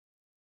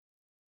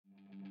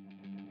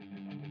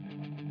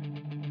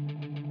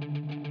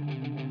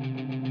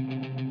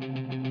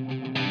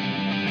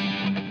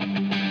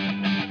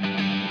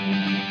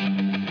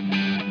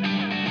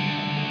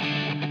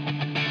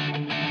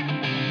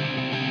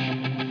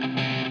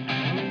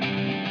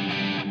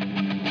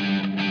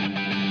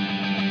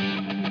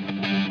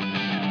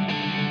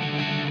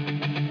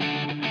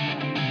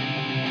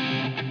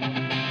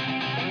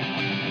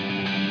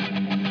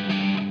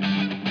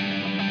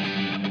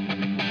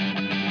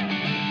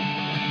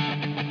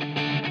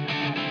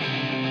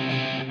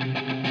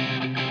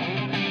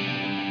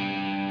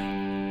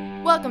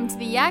Welcome to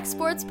the Yak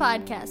Sports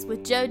Podcast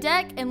with Joe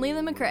Deck and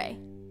Leland McCray.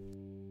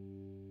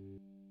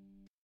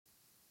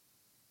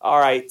 All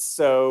right,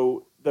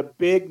 so the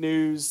big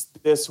news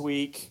this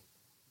week,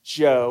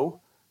 Joe,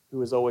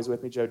 who is always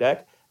with me, Joe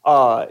Deck,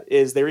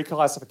 is the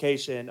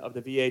reclassification of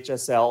the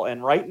VHSL.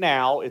 And right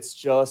now, it's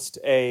just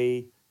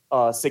a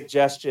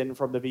suggestion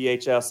from the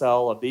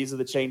VHSL of these are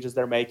the changes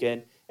they're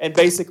making. And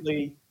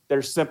basically,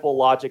 there's simple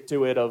logic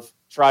to it of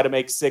try to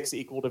make 6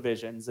 equal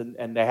divisions.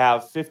 And they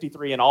have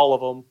 53 in all of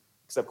them,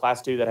 except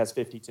Class 2 that has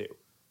 52.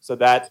 So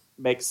that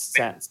makes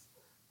sense.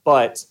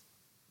 But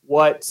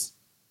what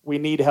we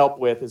need help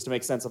with is to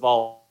make sense of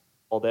all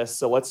this.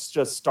 So let's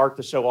just start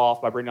the show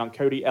off by bringing on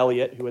Cody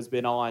Elliott, who has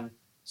been on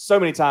so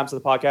many times to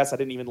the podcast. I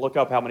didn't even look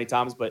up how many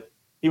times, but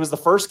he was the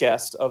first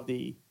guest of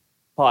the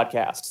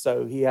podcast.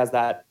 So he has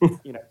that,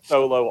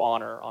 solo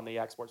honor on the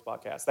Yak Sports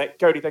Podcast.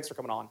 Cody, thanks for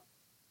coming on.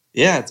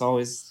 Yeah, it's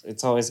always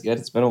good.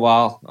 It's been a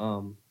while.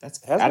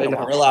 I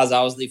didn't realize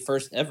I was the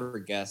first ever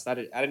guest. I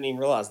didn't even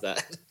realize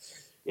that.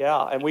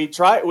 Yeah, and we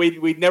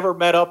never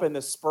met up in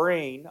the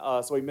spring,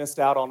 so we missed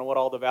out on what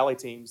all the Valley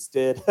teams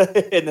did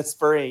in the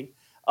spring.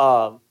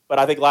 But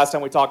I think last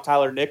time we talked,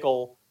 Tyler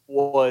Nickel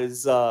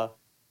was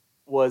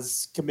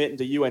committing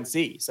to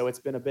UNC, so it's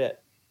been a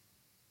bit.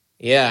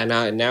 Yeah,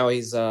 now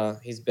he's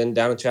been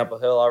down at Chapel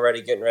Hill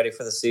already, getting ready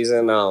for the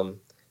season,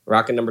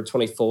 rocking number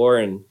 24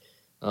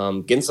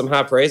 and getting some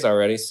high praise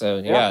already. So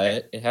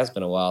yeah, it has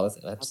been a while.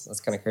 That's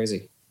kind of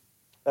crazy.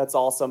 That's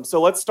awesome.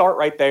 So let's start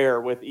right there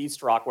with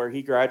East Rock, where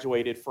he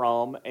graduated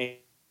from,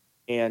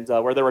 and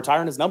where they're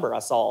retiring his number. I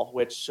saw,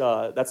 which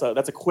that's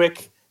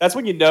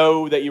when you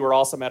know that you were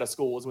awesome at a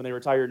school is when they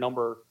retire your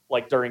number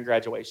like during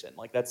graduation.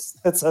 Like that's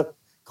a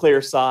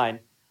clear sign.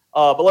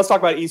 But let's talk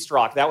about East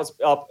Rock. That was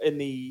up in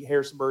the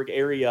Harrisonburg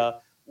area.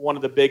 One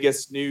of the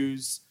biggest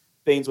news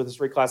things with this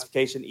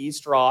reclassification.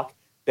 East Rock,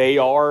 they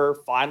are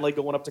finally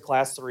going up to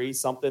Class 3,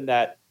 something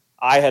that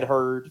I had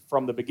heard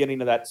from the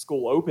beginning of that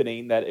school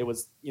opening that it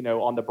was,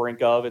 on the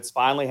brink of. It's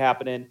finally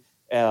happening.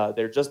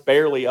 They're just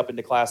barely up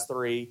into Class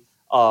 3,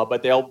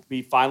 but they'll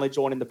be finally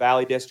joining the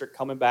Valley District,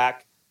 coming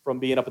back from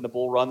being up in the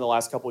Bull Run the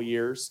last couple of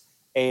years.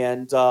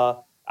 And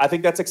I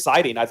think that's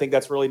exciting. I think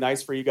that's really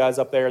nice for you guys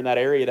up there in that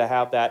area to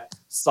have that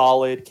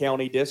solid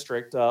county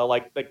district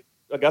like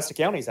Augusta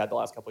County's had the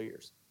last couple of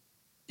years.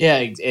 Yeah,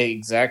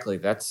 exactly.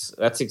 That's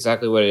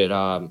exactly what it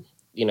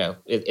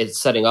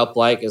it's setting up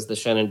like as the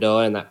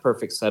Shenandoah and that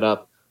perfect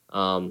setup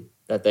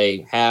that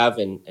they have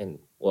and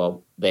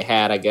they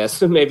had, I guess,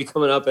 maybe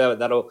coming up.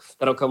 That'll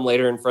come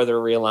later in further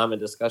realignment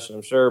discussion,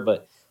 I'm sure.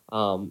 But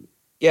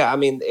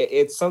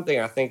it's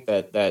something I think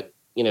that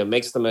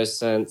makes the most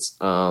sense.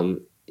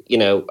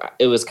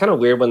 It was kind of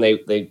weird when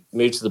they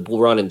moved to the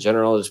Bull Run in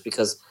general, just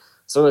because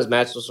some of those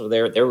matches were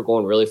there. They were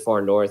going really far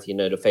north,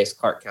 to face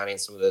Clark County and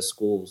some of those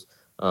schools.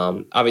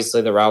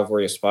 Obviously, the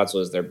rivalry of spots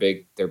was their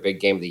big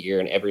game of the year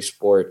in every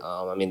sport.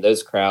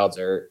 Those crowds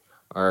are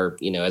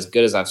as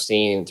good as I've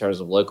seen in terms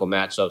of local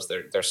matchups.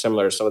 They're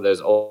similar to some of those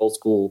old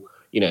school,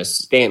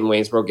 Stanton,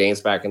 Waynesboro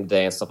games back in the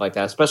day and stuff like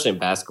that. Especially in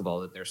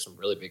basketball, that there's some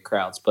really big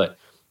crowds. But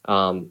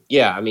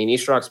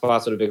East Rock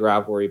spots with a big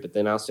rivalry. But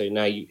then also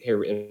now you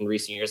hear in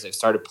recent years they've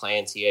started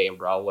playing TA and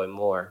Broadway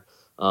more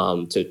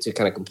to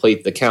kind of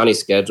complete the county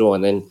schedule,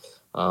 and then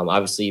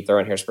obviously you throw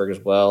in Harrisburg as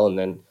well, and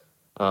then.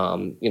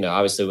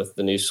 Obviously with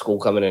the new school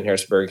coming in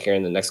Harrisburg here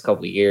in the next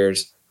couple of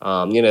years,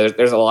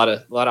 there's a lot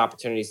of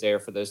opportunities there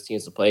for those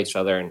teams to play each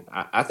other. And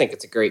I think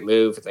it's a great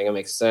move. I think it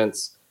makes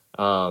sense.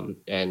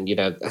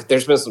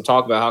 There's been some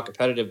talk about how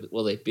competitive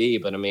will they be,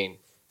 but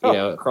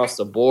across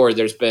the board,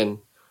 there's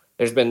been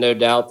no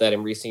doubt that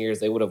in recent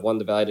years they would have won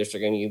the Valley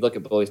District. And you look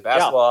at boys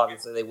basketball,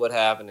 obviously they would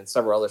have, and in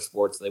several other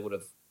sports they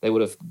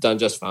would have done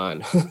just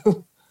fine.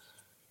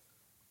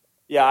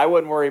 Yeah, I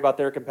wouldn't worry about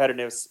their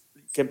competitiveness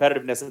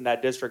in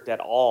that district at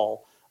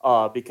all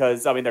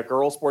because, their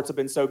girls' sports have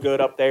been so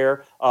good up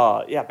there.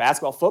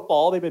 Basketball,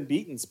 football, they've been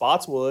beating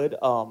Spotswood.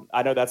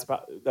 I know that's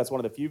one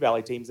of the few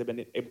Valley teams they've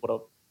been able to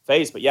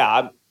face. But,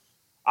 yeah,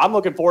 I'm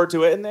looking forward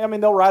to it.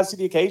 And, they'll rise to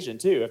the occasion,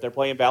 too. If they're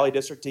playing Valley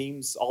District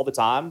teams all the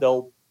time,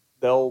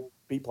 they'll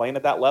be playing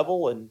at that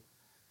level. And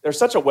they're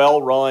such a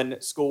well-run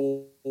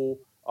school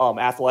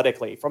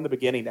athletically from the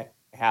beginning that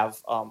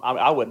have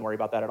I wouldn't worry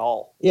about that at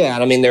all.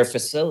 Yeah, and their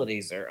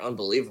facilities are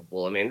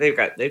unbelievable.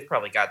 They've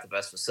probably got the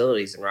best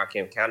facilities in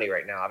Rockingham County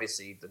right now.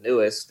 Obviously, the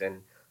newest,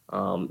 and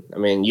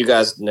you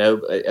guys know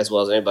as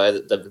well as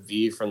anybody that the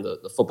view from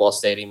the football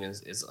stadium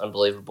is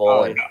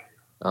unbelievable.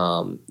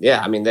 Oh,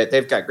 yeah.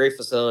 They've got great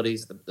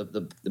facilities.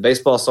 The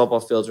baseball,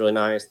 softball field's really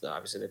nice.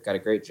 Obviously, they've got a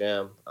great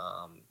gym.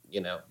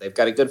 They've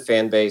got a good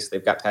fan base.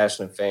 They've got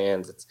passionate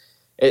fans.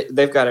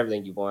 They've got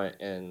everything you want,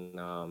 and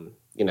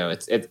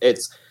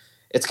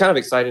it's kind of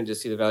exciting to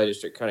see the Valley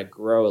District kind of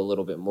grow a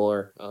little bit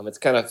more.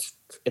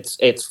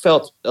 It's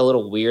felt a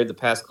little weird the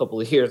past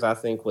couple of years, I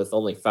think, with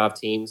only 5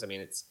 teams.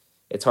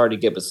 It's hard to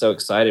get but so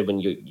excited when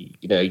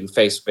you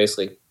face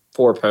basically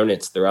 4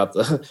 opponents throughout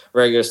the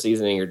regular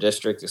season in your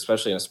district,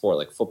 especially in a sport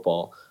like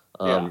football.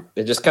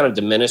 It just kind of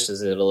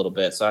diminishes it a little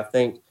bit. So I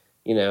think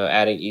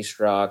adding East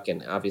Rock,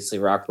 and obviously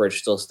Rockbridge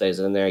still stays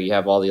in there. You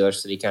have all the other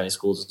city county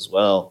schools as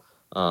well.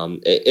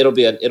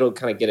 It'll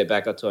kind of get it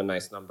back up to a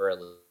nice number at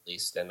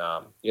least, and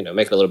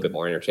make it a little bit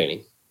more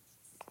entertaining.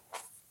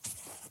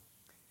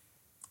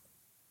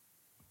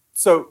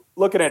 So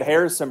looking at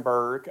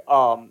Harrisonburg,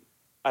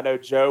 I know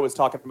Joe was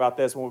talking about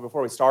this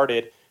before we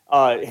started.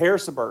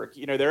 Harrisonburg,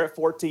 they're at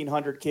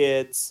 1,400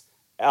 kids.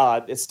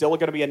 It's still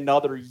going to be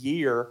another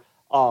year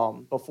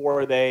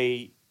before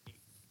they,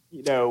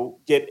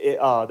 get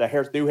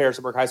the new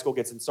Harrisonburg High School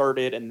gets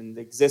inserted and then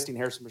the existing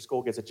Harrisonburg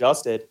School gets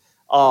adjusted.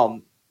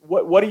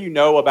 What do you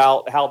know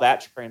about how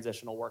that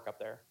transition will work up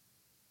there?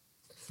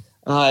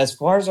 As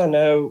far as I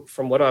know,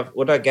 from what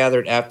I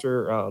gathered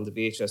after the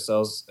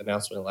VHSL's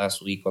announcement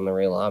last week on the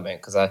realignment,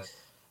 because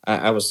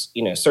I was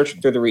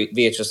searching through the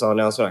VHSL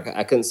announcement,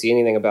 I couldn't see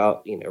anything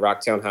about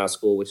Rocktown High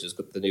School, which is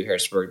the new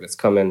Harrisburg that's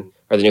coming,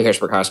 or the new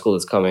Harrisburg High School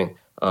that's coming.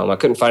 I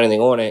couldn't find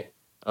anything on it,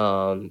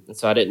 and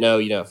so I didn't know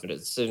if a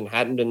decision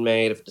hadn't been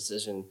made, if a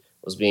decision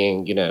was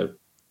being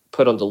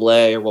put on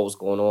delay, or what was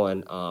going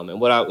on.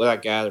 And what I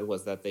gathered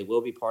was that they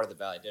will be part of the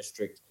Valley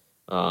District.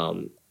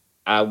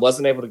 I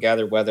wasn't able to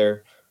gather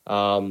whether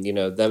them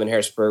in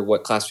Harrisburg,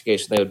 what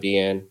classification they would be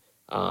in.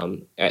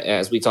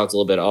 As we talked a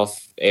little bit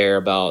off air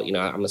about,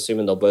 I'm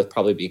assuming they'll both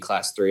probably be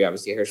class 3.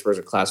 Obviously, Harrisburg's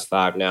are class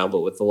 5 now, but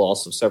with the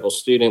loss of several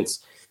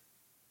students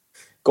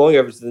going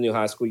over to the new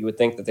high school, you would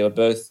think that they would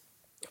both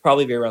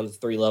probably be around the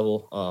 3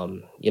 level.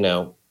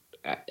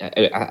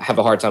 I have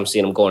a hard time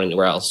seeing them going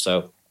anywhere else.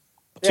 So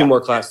 2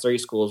 more class 3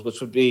 schools, which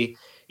would be,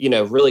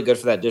 really good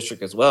for that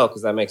district as well,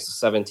 because that makes a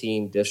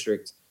 17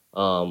 district,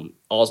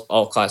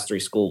 all class 3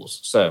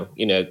 schools. So,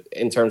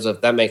 in terms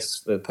of that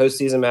makes the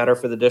postseason matter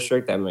for the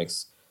district, that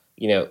makes,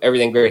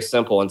 everything very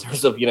simple in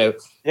terms of, even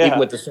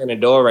with the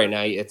Shenandoah right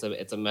now, it's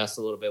a mess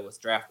a little bit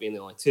with draft being the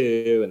only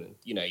 2, and,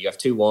 you have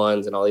 2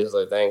 1s and all these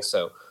other things.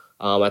 So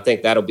I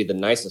think that'll be the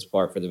nicest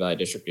part for the Valley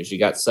District, is you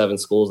got 7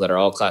 schools that are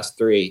all class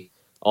 3,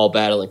 all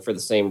battling for the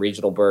same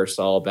regional bursts,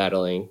 all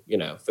battling,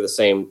 for the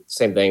same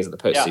things in the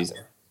postseason.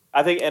 Yeah.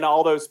 I think in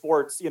all those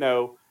sports, I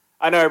know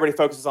everybody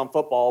focuses on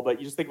football, but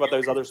you just think about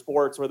those other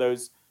sports where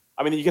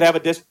you could have a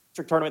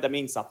district tournament that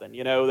means something,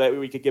 that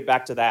we could get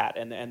back to that.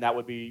 And that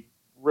would be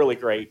really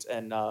great.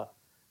 And,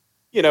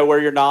 where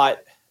you're not,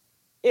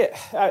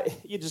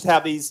 you just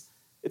have these,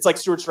 it's like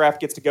Stuart Draft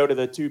gets to go to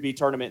the 2B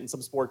tournament in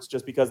some sports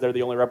just because they're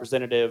the only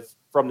representative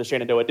from the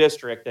Shenandoah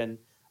district. And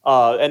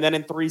then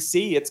in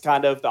 3C, it's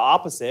kind of the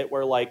opposite,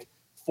 where like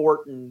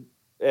Fort and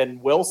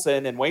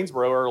Wilson and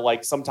Waynesboro are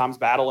like sometimes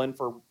battling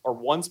for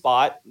one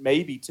spot,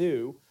 maybe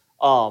 2,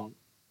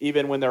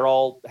 even when they're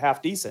all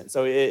half decent.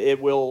 So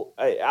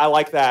I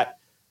like that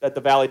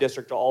the Valley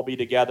District will all be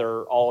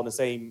together, all in the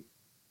same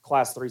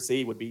class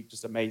 3C would be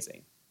just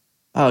amazing.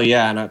 Oh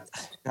yeah. And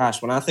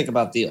when I think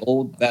about the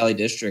old Valley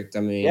District,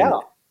 I'm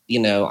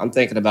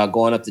thinking about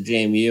going up to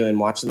JMU and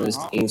watching those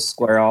teams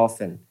square off.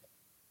 And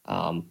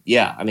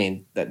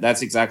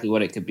that's exactly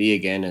what it could be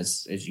again,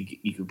 is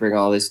you could bring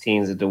all these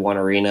teams into one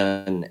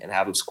arena and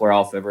have them square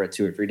off over a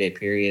 2 or 3 day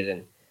period.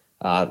 And,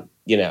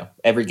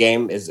 every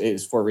game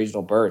is for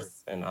regional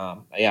berth. And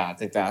I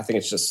think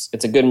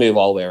it's a good move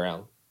all the way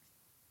around.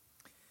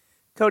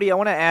 Cody, I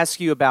want to ask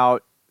you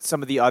about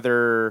some of the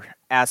other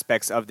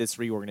aspects of this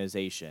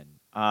reorganization.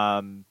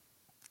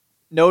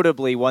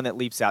 Notably, one that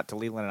leaps out to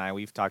Leland and I,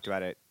 we've talked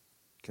about it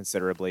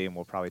considerably, and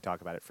we'll probably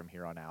talk about it from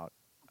here on out.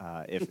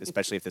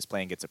 Especially if this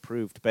plan gets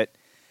approved. But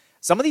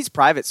some of these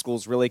private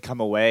schools really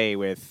come away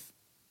with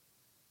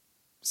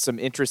some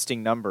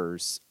interesting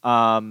numbers.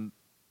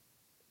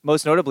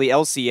 Most notably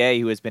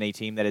LCA, who has been a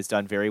team that has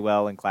done very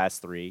well in Class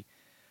 3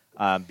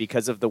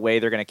 because of the way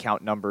they're going to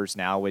count numbers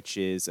now, which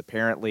is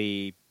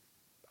apparently,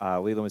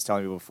 Leland was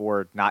telling me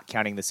before, not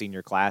counting the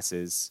senior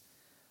classes.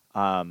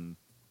 That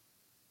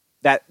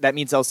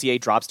means LCA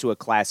drops to a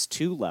Class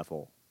 2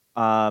 level.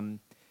 I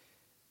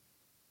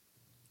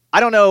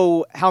don't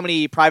know how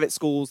many private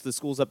schools the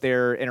schools up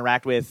there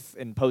interact with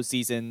in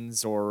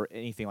postseasons or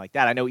anything like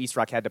that. I know East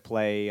Rock had to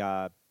play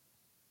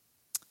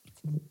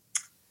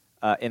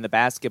in the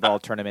basketball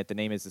tournament. The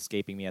name is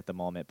escaping me at the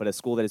moment, but a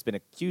school that has been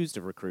accused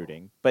of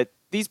recruiting. But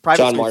these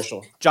private John schools,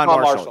 Marshall. John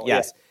Marshall,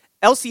 yes.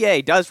 Yeah.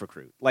 LCA does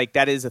recruit. Like,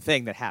 that is a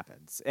thing that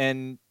happens.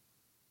 And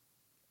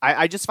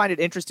I just find it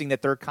interesting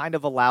that they're kind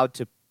of allowed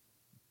to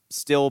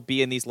still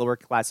be in these lower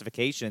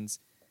classifications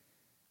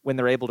when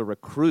they're able to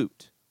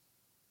recruit.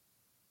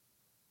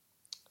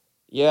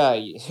 Yeah,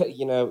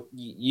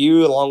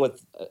 you along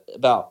with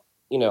about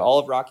all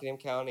of Rockingham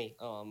County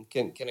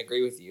can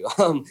agree with you.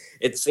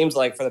 It seems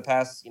like for the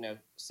past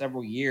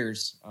several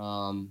years,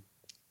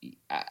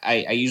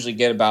 I usually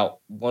get about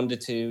 1 to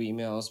 2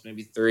 emails,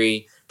 maybe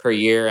 3 per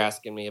year,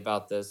 asking me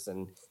about this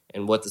and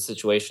what the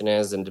situation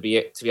is. And to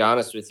be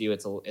honest with you,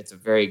 it's a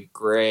very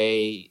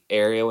gray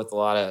area with a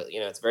lot of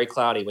it's very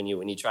cloudy when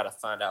you try to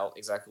find out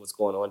exactly what's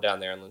going on down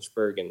there in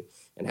Lynchburg and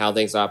how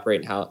things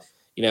operate and how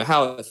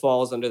it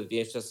falls under the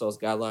VHSL's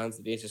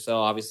guidelines. The VHSL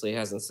obviously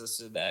has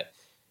insisted that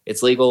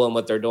it's legal and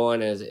what they're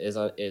doing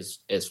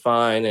is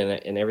fine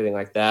and everything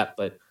like that.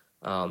 But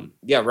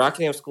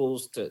Rockingham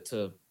schools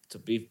to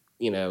be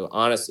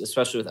honest,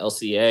 especially with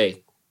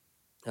LCA,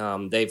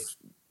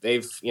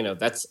 they've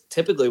that's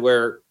typically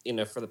where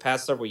for the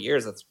past several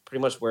years that's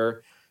pretty much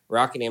where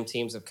Rockingham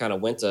teams have kind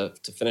of went to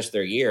finish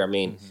their year. I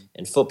mean,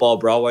 in football,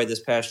 Broadway this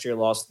past year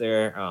lost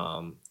there.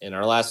 In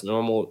our last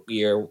normal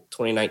year,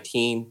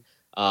 2019,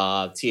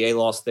 TA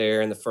lost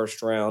there in the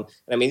first round.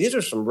 And I mean, these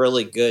are some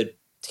really good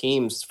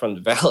teams from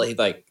the Valley.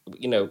 Like,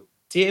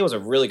 TA was a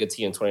really good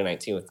team in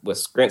 2019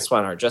 with Grant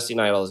Swinehart, Jesse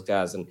Knight, all those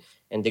guys, and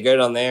to go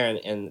down there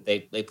and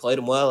they played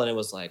them well, and it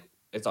was like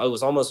it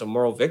was almost a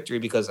moral victory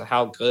because of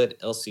how good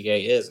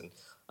LCA is. And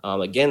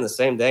again, the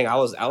same thing. I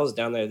was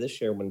down there this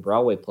year when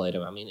Broadway played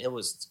him. I mean,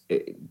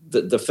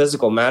 the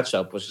physical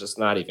matchup was just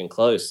not even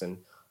close. And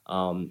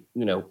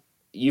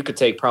you could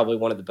take probably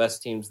one of the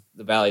best teams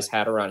the Valley's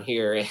had around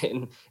here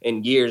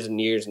in years and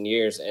years and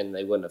years, and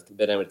they wouldn't have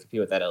been able to compete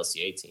with that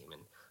LCA team.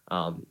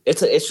 And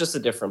it's just a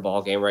different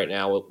ball game right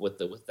now with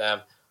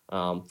them.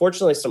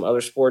 Fortunately, some other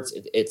sports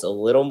it's a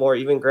little more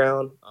even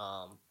ground.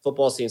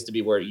 Football seems to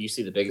be where you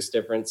see the biggest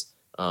difference.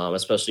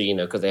 Especially,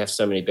 because they have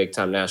so many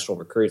big-time national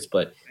recruits.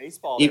 But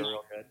baseball, they're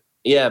real good.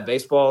 Yeah,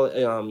 baseball.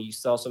 You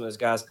saw some of those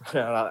guys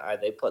coming out.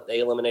 They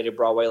eliminated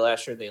Broadway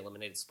last year. They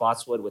eliminated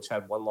Spotswood, which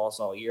had one loss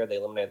all year. They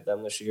eliminated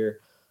them this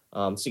year.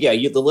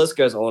 The list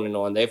goes on and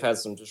on. They've had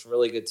some just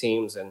really good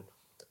teams, and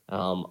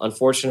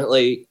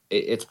unfortunately,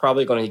 it's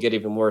probably going to get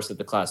even worse at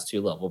the Class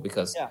 2 level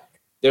because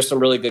there's some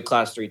really good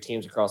Class 3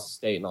 teams across the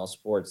state in all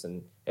sports,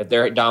 and if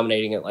they're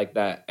dominating it like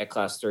that at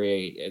Class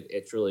 3,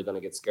 it's really going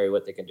to get scary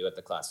what they can do at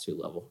the Class 2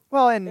 level.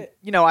 Well, and,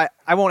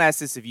 I won't ask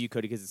this of you,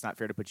 Cody, because it's not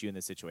fair to put you in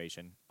this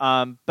situation.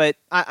 But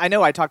I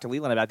know I talked to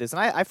Leland about this, and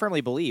I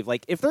firmly believe,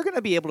 like, if they're going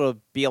to be able to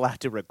be allowed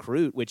to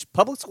recruit, which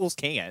public schools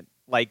can't,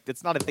 like,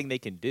 that's not a thing they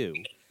can do.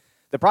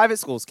 The private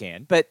schools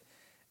can, but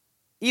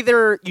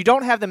either you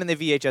don't have them in the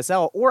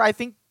VHSL, or I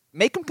think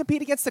make them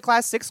compete against the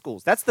Class 6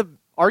 schools. That's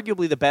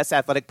arguably the best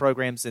athletic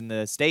programs in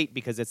the state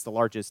because it's the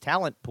largest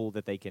talent pool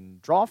that they can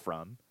draw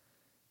from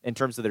in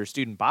terms of their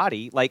student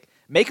body. Like,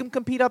 make them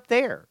compete up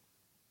there.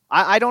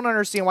 I don't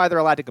understand why they're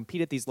allowed to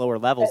compete at these lower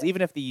levels,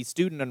 even if the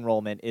student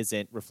enrollment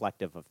isn't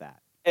reflective of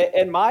that.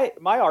 And my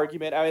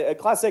argument, at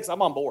Class 6,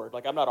 I'm on board.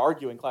 Like, I'm not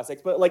arguing Class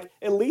 6, but, like,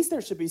 at least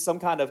there should be some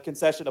kind of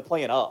concession to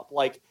playing up.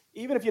 Like,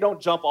 even if you don't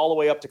jump all the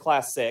way up to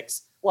Class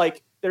 6,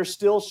 like, there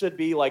still should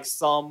be, like,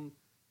 some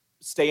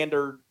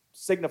standard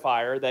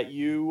signifier that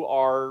you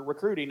are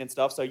recruiting and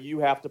stuff, so you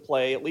have to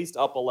play at least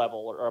up a level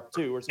or up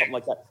 2 or something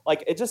like that.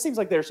 Like, it just seems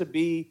like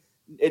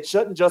it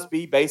shouldn't just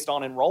be based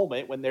on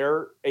enrollment when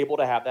they're able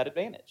to have that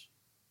advantage.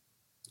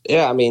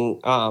 Yeah, I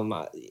mean,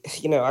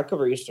 I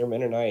cover Eastern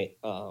Mennonite,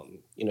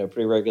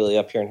 pretty regularly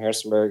up here in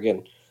Harrisonburg,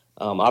 and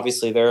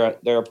obviously they're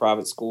a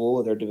private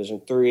school. They're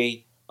Division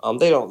III.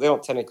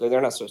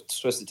 They're not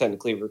supposed to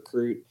technically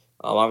recruit.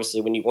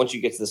 Obviously, once you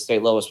get to the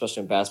state level,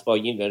 especially in basketball,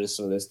 you notice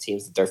some of those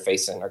teams that they're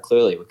facing are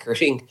clearly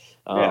recruiting.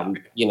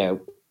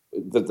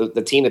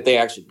 The team that they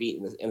actually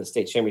beat in the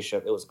state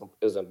championship, it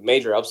was a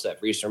major upset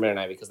for Eastern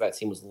Mennonite because that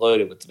team was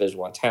loaded with Division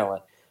I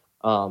talent.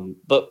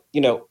 But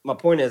my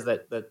point is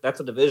that's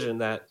a division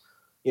that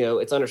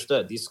it's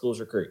understood. These schools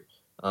recruit.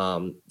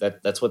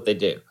 That's what they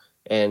do.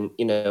 And,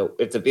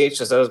 if the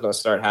VHSO is going to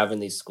start having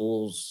these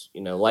schools,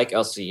 like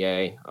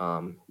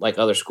LCA, like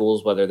other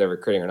schools, whether they're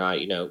recruiting or not,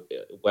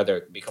 whether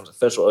it becomes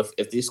official,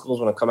 if these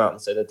schools want to come out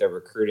and say that they're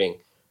recruiting,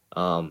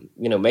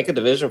 make a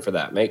division for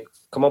that.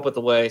 Come up with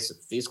a way so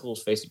these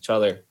schools face each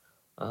other,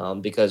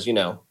 because,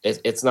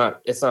 it's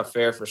not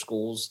fair for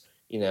schools,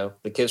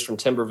 the kids from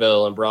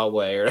Timberville and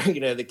Broadway, or,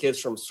 the kids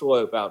from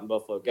Swope out in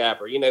Buffalo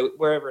Gap, or,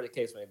 wherever the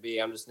case may be.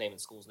 I'm just naming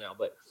schools now.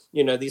 But,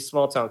 these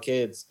small town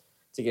kids,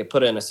 to get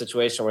put in a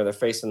situation where they're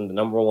facing the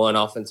number 1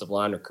 offensive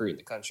line recruit in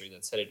the country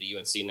that's headed to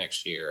UNC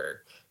next year,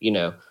 or,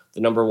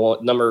 the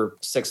number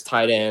 6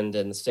 tight end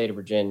in the state of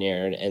Virginia,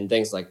 and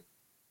things like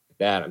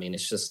that. I mean,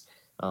 it's just,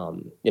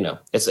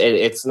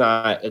 it's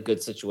not a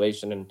good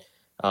situation. And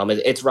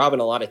it's robbing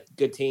a lot of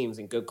good teams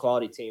and good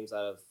quality teams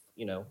out of,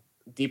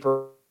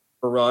 deeper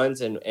runs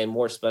and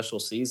more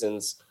special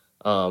seasons,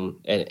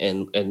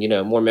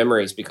 and more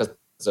memories because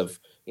of,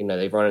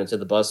 they've run into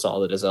the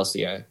buzzsaw that is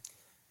LCA.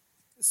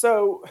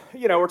 So,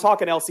 we're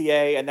talking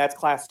LCA, and that's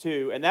Class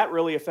 2, and that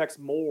really affects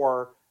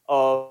more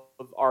of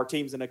our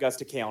teams in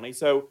Augusta County.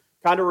 So,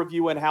 kind of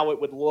reviewing how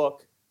it would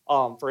look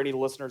for any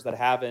listeners that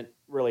haven't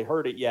really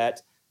heard it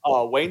yet.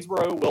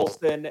 Waynesboro,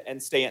 Wilson, and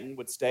Stanton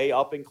would stay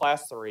up in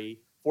Class 3.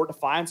 Fort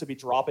Defiance would be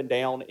dropping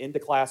down into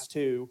Class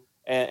 2,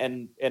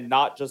 and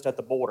not just at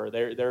the border.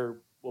 There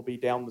will be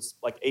down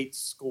like 8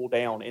 school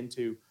down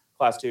into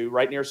Class 2,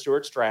 right near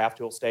Stuarts Draft,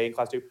 who will stay in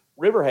Class 2.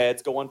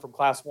 Riverhead's going from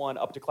Class 1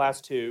 up to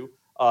Class 2.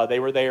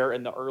 They were there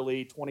in the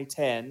early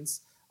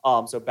 2010s,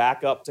 so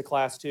back up to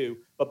Class 2.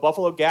 But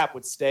Buffalo Gap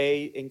would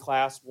stay in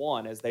Class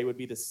 1 as they would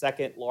be the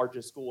second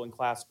largest school in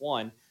Class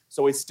 1.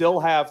 So we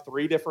still have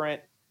 3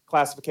 different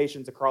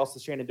classifications across the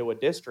Shenandoah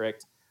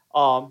district.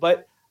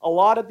 But a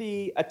lot of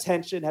the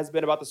attention has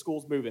been about the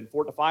schools moving.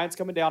 Fort Defiance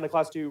coming down to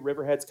Class 2,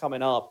 Riverhead's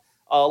coming up.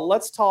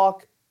 Let's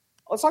talk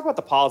about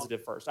the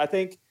positive first. I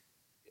think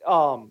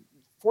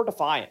Fort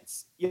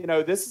Defiance,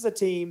 this is a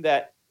team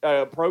that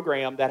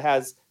program that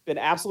has been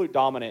absolute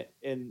dominant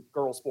in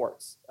girls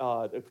sports,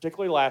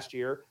 particularly last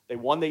year. They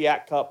won the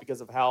Yak Cup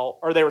because of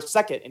they were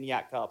second in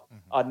Yak Cup,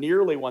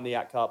 nearly won the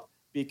Yak Cup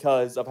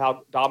because of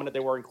how dominant they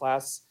were in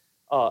class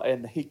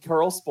in the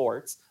girls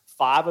sports.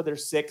 5 of their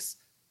 6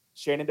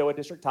 Shenandoah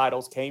district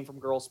titles came from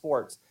girls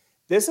sports.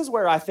 This is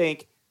where I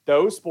think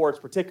those sports,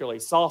 particularly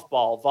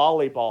softball,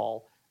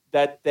 volleyball,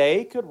 that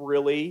they could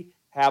really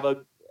have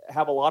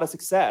a lot of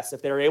success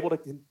if they're able to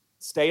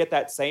stay at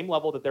that same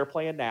level that they're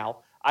playing now.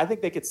 I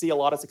think they could see a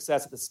lot of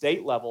success at the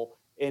state level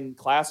in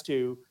Class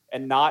 2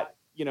 and not,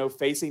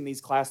 facing these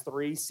Class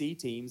 3 C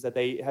teams that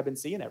they have been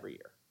seeing every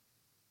year.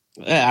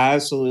 Yeah, I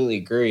absolutely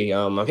agree.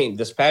 I mean,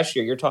 this past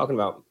year, you're talking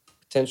about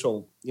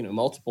potential,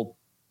 multiple,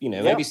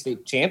 maybe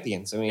state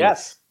champions. I mean,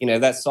 yes.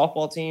 That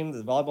softball team,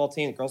 the volleyball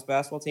team, the girls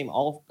basketball team,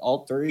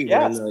 all 3.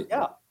 Yes.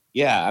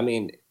 Yeah. I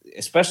mean,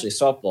 especially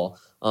softball,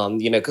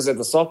 because at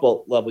the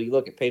softball level, you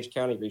look at Page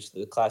County reached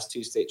the Class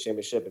 2 state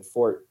championship, and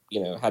Fort,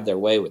 had their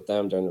way with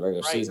them during the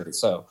regular season.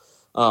 So,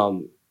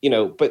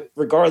 but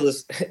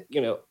regardless,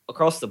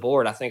 across the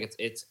board, I think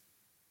it's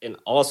an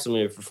awesome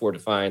move for Fort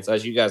Defiance.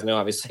 As you guys know,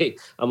 obviously,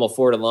 I'm a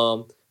Fort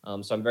alum,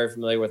 so I'm very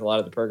familiar with a lot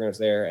of the programs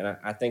there, and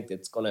I think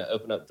it's going to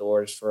open up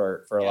doors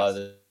for a lot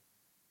of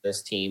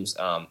those teams.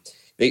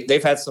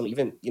 They've had some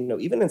even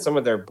in some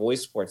of their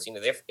boys sports,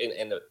 they've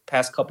in the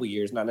past couple of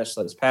years, not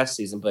necessarily this past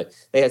season, but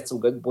they had some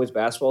good boys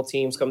basketball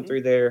teams come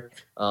through there.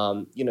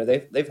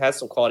 They've had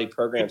some quality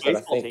programs that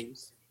I think,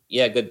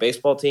 good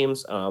baseball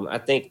teams. I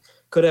think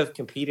could have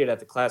competed at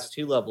the Class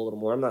 2 level a little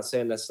more. I'm not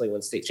saying necessarily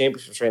win state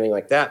championships or anything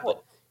like that,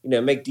 but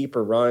make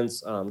deeper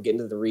runs, get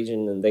into the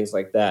region and things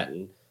like that.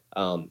 And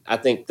I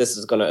think this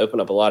is going to open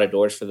up a lot of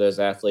doors for those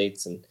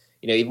athletes. And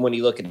even when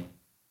you look at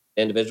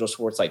individual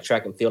sports like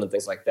track and field and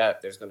things like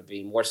that, there's going to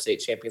be more state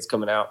champions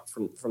coming out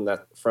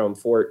from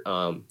Fort.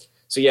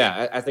 So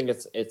yeah, I think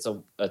it's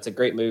a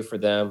great move for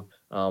them,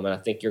 and I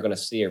think you're going to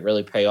see it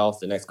really pay off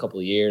the next couple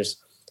of years.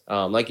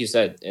 Like you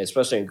said,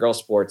 especially in girls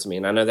sports. I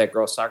mean, I know that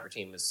girls soccer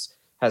team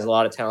has a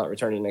lot of talent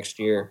returning next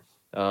year.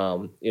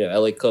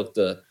 Ellie Cook,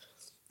 the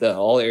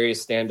all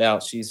areas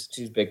standout. She's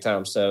big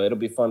time. So it'll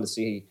be fun to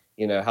see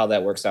how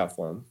that works out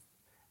for them.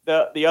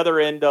 The other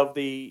end of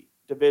the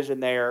division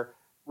there,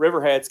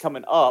 Riverhead's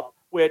coming up,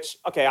 which,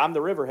 okay, I'm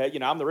the Riverhead.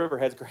 I'm the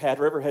Riverhead's grad,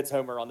 Riverhead's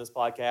homer on this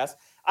podcast.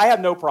 I have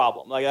no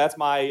problem. Like, that's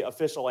my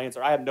official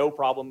answer. I have no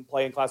problem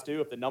playing Class 2.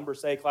 If the numbers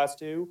say Class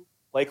 2,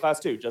 play Class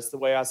 2, just the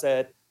way I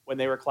said when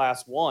they were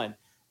Class 1.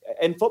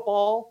 In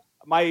football,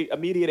 my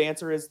immediate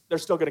answer is they're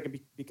still going to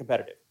be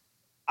competitive.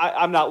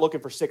 I'm not looking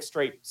for 6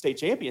 straight state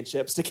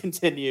championships to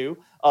continue,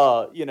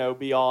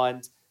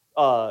 beyond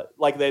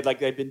like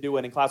they've been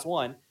doing in Class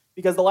 1,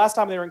 because the last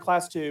time they were in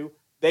Class 2,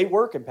 they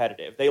were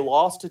competitive. They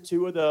lost to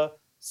 2 of the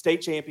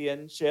state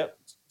champion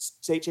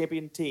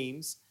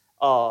teams,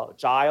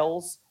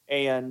 Giles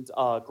and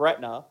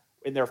Gretna,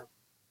 in their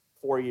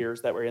 4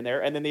 years that were in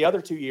there. And then the other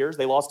 2 years,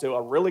 they lost to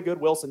a really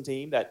good Wilson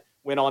team that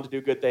went on to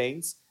do good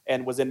things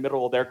and was in the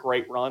middle of their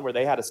great run where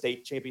they had a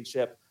state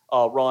championship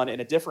run in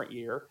a different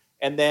year.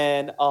 And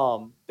then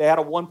they had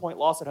a 1-point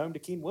loss at home to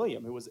Keene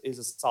William, who is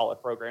a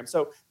solid program.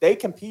 So they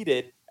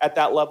competed at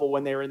that level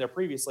when they were in there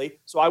previously.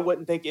 So I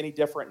wouldn't think any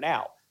different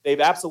now. They've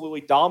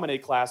absolutely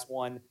dominated Class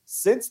 1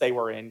 since they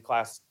were in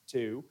Class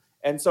 2.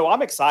 And so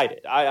I'm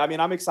excited. I mean,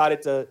 I'm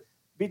excited to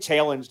be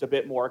challenged a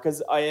bit more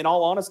because, in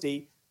all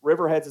honesty,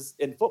 Riverheads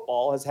in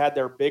football has had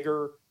their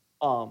bigger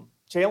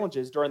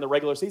challenges during the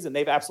regular season.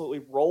 They've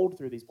absolutely rolled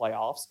through these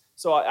playoffs.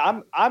 So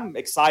I'm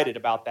excited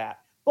about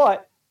that.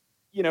 But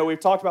we've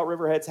talked about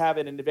Riverheads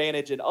having an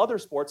advantage in other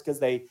sports because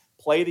they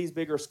play these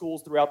bigger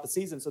schools throughout the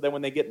season. So then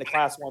when they get in the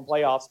Class 1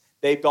 playoffs,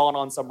 they've gone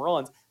on some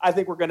runs. I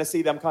think we're going to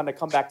see them kind of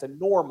come back to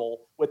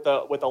normal with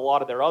a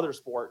lot of their other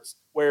sports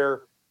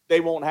where they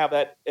won't have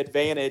that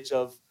advantage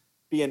of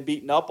being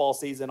beaten up all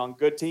season on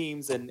good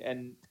teams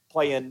and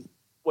playing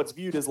what's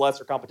viewed as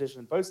lesser competition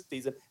in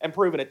postseason and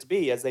proven it to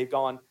be, as they've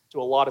gone to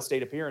a lot of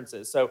state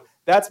appearances. So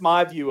that's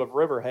my view of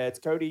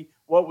Riverheads. Cody,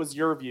 what was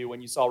your view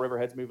when you saw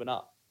Riverheads moving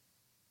up?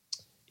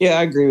 Yeah,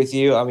 I agree with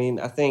you. I mean,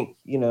 I think,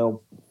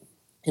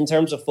 in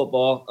terms of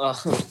football,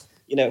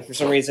 for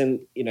some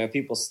reason,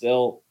 people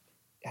still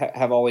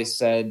have always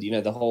said,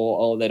 the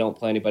whole, they don't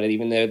play anybody,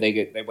 even though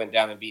they went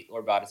down and beat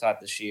Lord Botetourt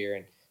this year.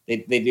 And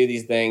they do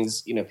these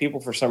things, people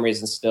for some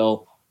reason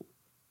still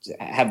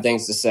have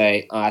things to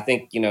say. I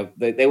think,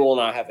 they will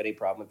not have any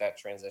problem with that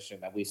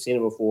transition. We've seen it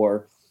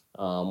before.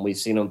 We've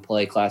seen them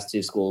play Class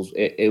 2 schools.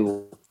 I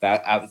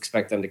would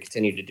expect them to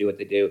continue to do what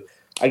they do.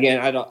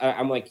 Again,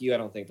 I'm like you. I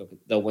don't think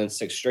they'll win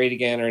 6 straight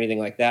again or anything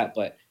like that.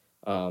 But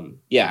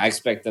I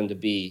expect them to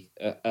be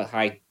a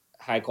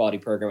high quality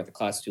program at the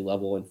Class 2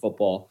 level in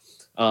football.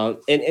 I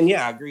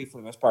agree for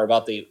the most part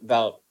about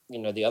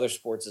the other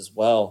sports as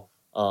well.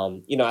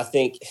 I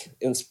think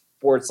in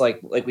sports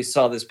like we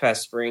saw this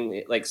past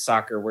spring, like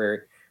soccer,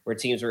 where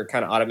teams were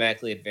kind of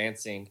automatically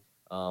advancing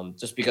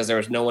just because there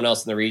was no one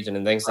else in the region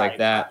and things like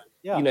that.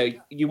 Yeah.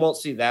 You won't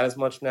see that as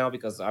much now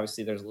because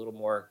obviously there's a little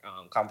more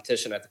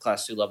competition at the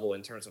Class 2 level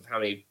in terms of how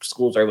many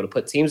schools are able to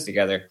put teams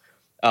together.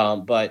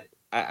 But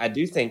I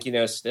do think,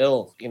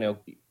 still,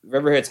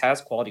 Riverheads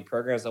has quality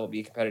programs that will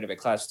be competitive at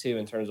Class 2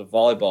 in terms of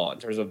volleyball, in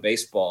terms of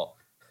baseball.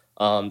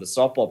 The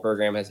softball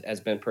program has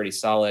been pretty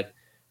solid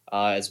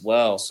as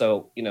well.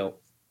 So,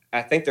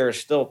 I think there are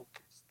still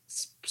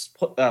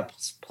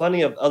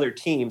plenty of other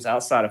teams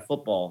outside of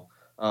football,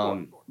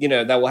 that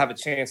will have a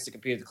chance to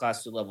compete at the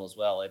Class 2 level as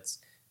well. It's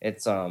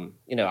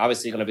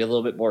obviously going to be a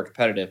little bit more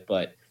competitive,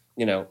 but,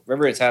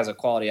 Riverheads has a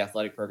quality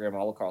athletic program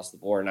all across the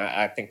board, and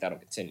I think that'll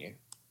continue.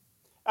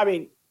 I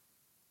mean,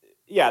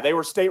 yeah, they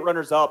were state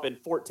runners up in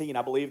 14.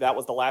 I believe that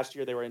was the last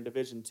year they were in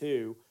Division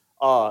II.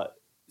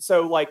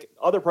 So, like,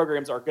 other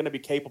programs are going to be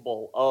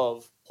capable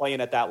of playing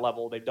at that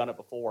level. They've done it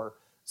before.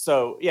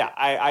 So, yeah,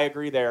 I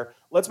agree there.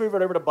 Let's move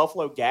it over to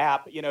Buffalo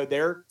Gap.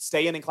 They're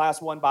staying in Class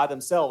 1 by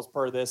themselves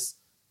per this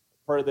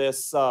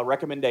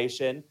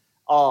recommendation.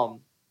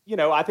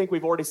 I think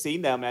we've already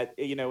seen them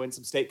in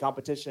some state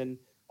competition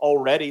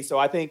already. So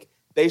I think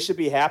they should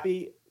be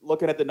happy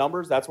looking at the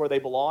numbers. That's where they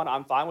belong.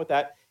 I'm fine with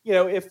that.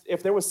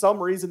 If there was some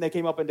reason they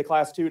came up into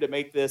Class 2 to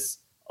make this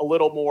a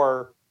little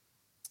more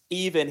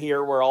even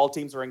here where all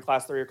teams are in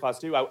Class 3 or Class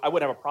 2, I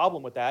wouldn't have a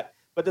problem with that.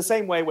 But the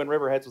same way when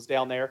Riverheads was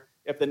down there,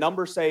 if the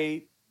numbers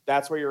say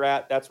that's where you're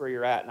at, that's where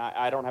you're at. And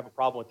I don't have a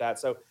problem with that.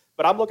 So,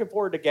 but I'm looking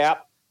forward to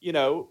Gap,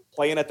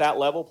 playing at that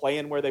level,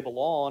 playing where they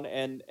belong,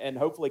 and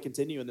hopefully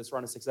continuing this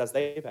run of success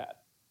they've had.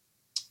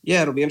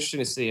 Yeah, it'll be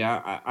interesting to see.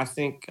 I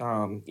think,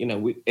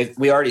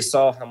 we already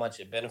saw how much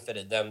it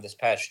benefited them this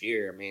past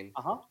year. I mean,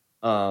 I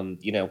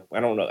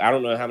don't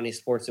know how many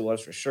sports it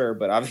was for sure,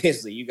 but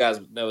obviously you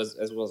guys know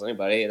as well as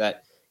anybody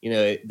that,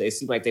 they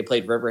seem like they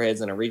played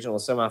Riverheads in a regional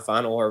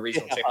semifinal or a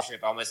regional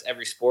championship almost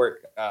every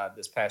sport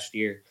this past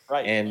year.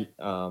 Right. And,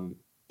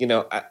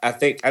 I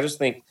just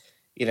think,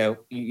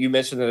 you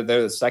mentioned that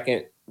they're the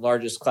second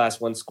largest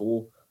Class 1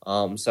 school.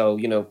 So,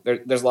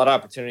 there's a lot of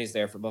opportunities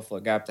there for Buffalo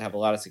Gap to have a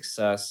lot of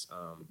success.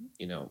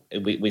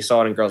 We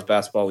saw it in girls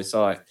basketball. We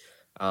saw it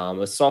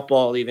with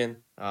softball even.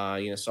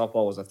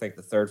 Softball was, I think,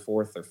 the third,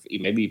 fourth, or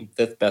maybe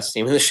fifth best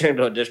team in the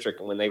Shenandoah District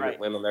when they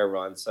went on their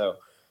run. So,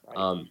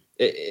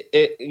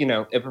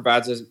 it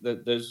provides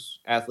those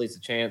athletes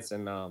a chance.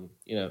 And,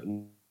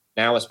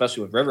 now,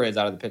 especially with Riverheads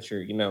out of the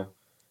picture,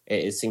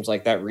 it seems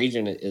like that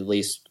region, at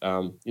least,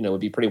 would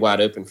be pretty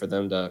wide open for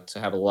them to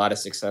have a lot of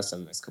success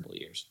in the next couple of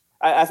years.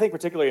 I think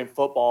particularly in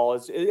football,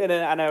 and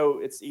I know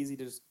it's easy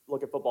to just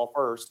look at football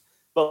first,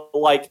 but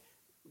like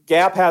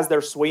Gap has their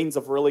swings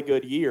of really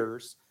good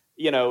years.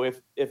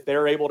 If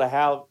they're able to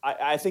have,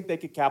 I think they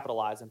could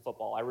capitalize in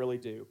football. I really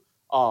do.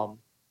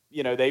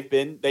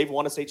 They've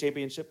won a state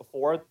championship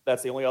before.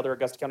 That's the only other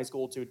Augusta County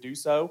school to do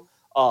so.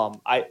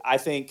 I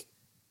think,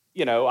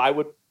 I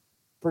would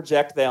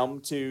project them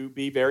to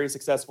be very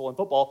successful in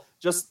football.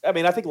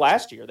 I think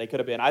last year they could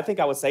have been. I think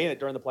I was saying it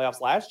during the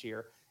playoffs last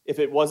year. If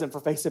it wasn't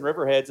for facing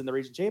Riverheads in the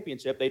region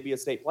championship, they'd be a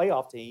state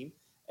playoff team.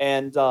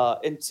 And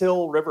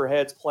until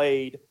Riverheads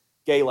played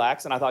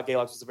Galax, and I thought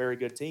Galax was a very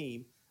good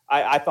team,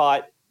 I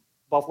thought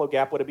Buffalo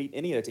Gap would have beat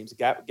any of the teams.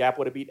 Gap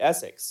would have beat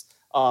Essex.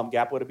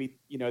 Gap would have beat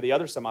the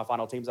other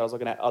semifinal teams I was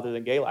looking at other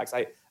than Galax.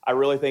 I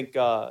really think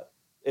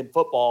in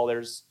football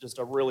there's just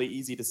a really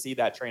easy to see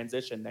that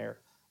transition there.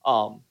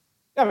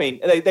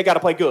 They got to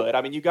play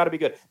good. You got to be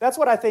good. That's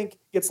what I think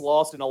gets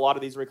lost in a lot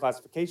of these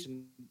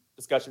reclassification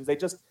discussions. They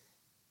just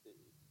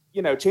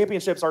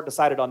championships aren't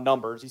decided on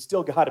numbers. You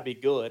still got to be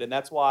good. And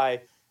that's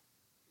why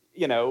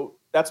when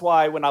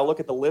I look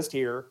at the list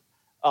here,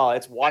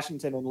 it's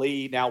Washington and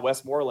Lee, now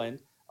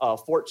Westmoreland,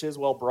 Fort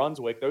Chiswell,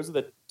 Brunswick. Those are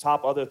the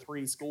top other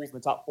three schools in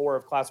the top four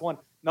of Class 1.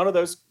 None of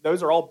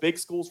those are all big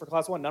schools for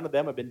Class 1. None of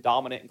them have been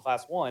dominant in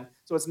Class 1.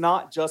 So it's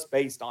not just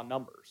based on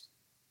numbers.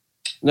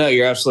 No,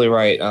 you're absolutely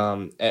right.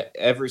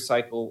 Every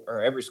cycle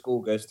or every school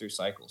goes through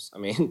cycles.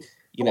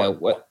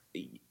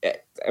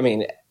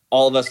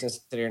 All of us can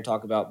sit here and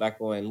talk about back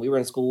when we were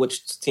in school,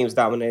 which teams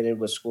dominated,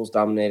 which schools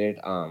dominated,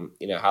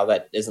 how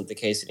that isn't the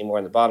case anymore.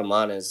 And the bottom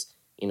line is,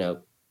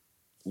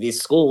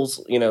 these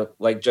schools,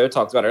 like Joe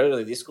talked about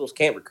earlier, these schools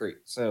can't recruit.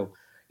 So,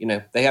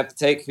 they have to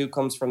take who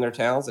comes from their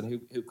towns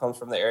and who comes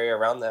from the area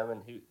around them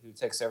and who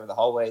takes over the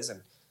hallways.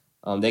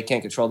 And they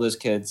can't control those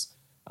kids,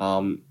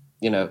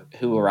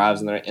 who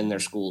arrives in their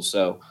schools.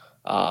 So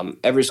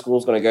every school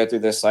is going to go through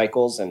those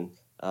cycles and,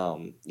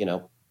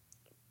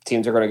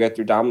 teams are going to go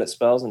through dominant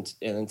spells and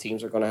then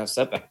teams are going to have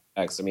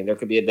setbacks. There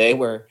could be a day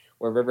where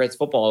Riverheads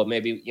football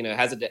maybe,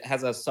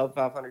 has a sub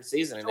 500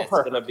 season and it's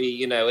going to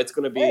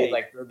be,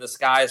 like the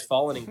sky is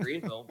falling in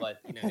Greenville, but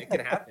it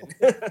can happen.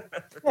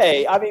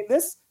 Hey,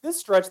 this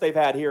stretch they've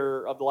had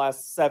here of the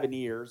last 7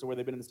 years where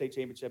they've been in the state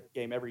championship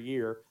game every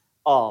year,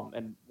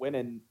 and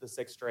winning the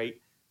 6th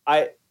straight.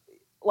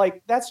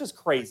 That's just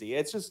crazy.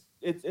 It's just,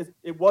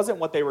 it wasn't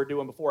what they were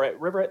doing before at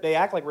Riverhead. They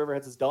act like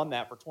Riverheads has done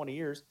that for 20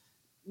 years.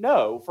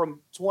 No, from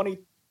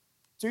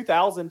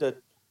 2000 to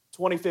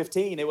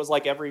 2015, it was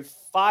like every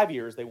 5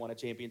 years they won a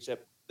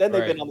championship. Then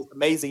they've been on this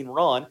amazing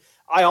run.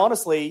 I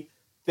honestly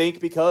think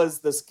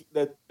because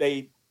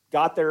they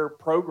got their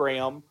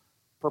program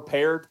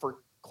prepared for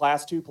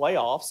Class 2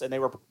 playoffs and they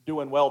were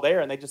doing well there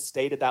and they just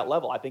stayed at that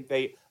level. I think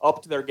they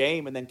upped their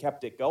game and then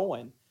kept it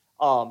going.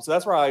 So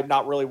that's why I'm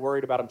not really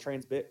worried about them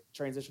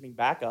transitioning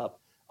back up.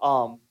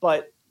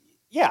 But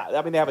yeah,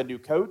 I mean, they have a new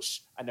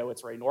coach. I know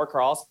it's Ray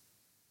Norcross,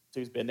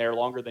 who's been there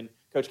longer than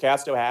Coach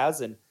Casto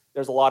has, and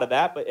there's a lot of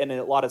that, and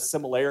a lot of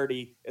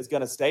similarity is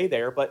going to stay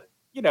there. But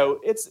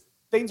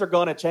things are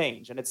going to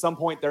change, and at some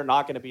point they're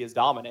not going to be as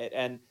dominant.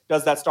 And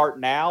does that start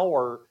now,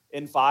 or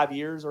in 5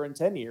 years, or in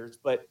 10 years?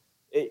 But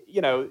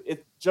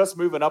it's just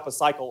moving up a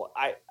cycle,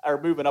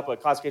 or moving up a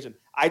classification.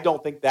 I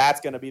don't think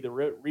that's going to be the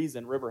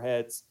reason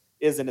Riverheads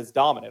isn't as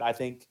dominant. I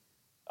think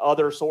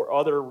other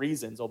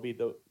reasons will be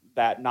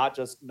that, not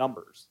just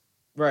numbers.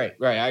 Right.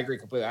 I agree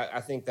completely. I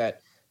think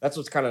that's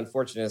what's kind of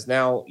unfortunate is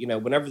now,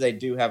 whenever they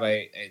do have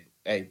a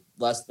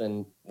less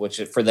than, which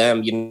for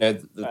them,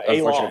 the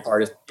unfortunate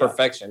part is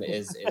perfection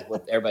is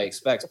what everybody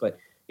expects. But,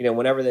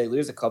 whenever they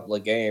lose a couple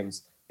of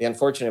games, the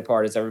unfortunate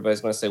part is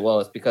everybody's going to say, well,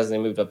 it's because they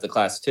moved up to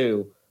Class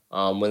 2.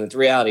 When the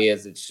reality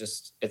is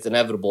it's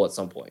inevitable at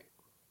some point.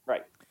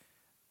 Right.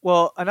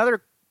 Well,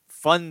 another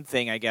fun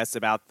thing, I guess,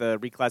 about the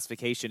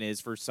reclassification is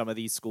for some of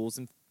these schools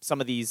and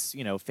some of these,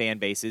 fan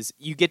bases,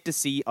 you get to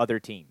see other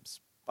teams,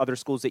 other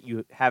schools that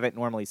you haven't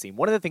normally seen.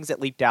 One of the things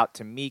that leaped out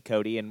to me,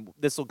 Cody, and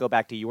this will go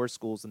back to your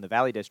schools in the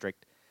Valley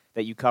District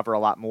that you cover a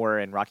lot more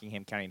in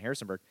Rockingham County and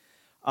Harrisonburg.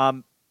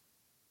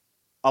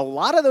 A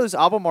lot of those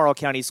Albemarle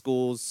County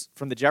schools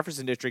from the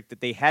Jefferson District that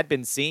they had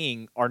been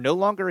seeing are no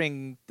longer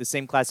in the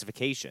same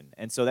classification.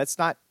 And so that's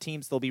not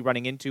teams they'll be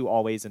running into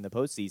always in the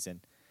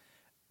postseason.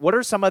 What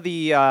are some of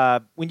the,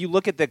 when you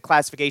look at the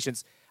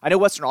classifications, I know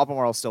Western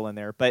Albemarle is still in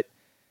there, but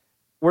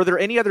were there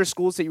any other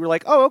schools that you were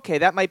like, oh, okay,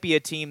 that might be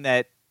a team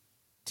that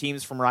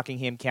teams from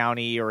Rockingham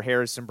County or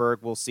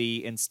Harrisonburg will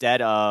see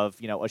instead of,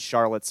 a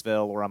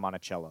Charlottesville or a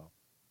Monticello?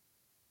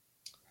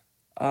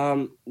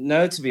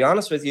 No, to be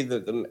honest with you,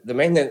 the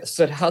main thing that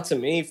stood out to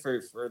me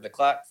for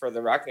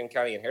the Rockingham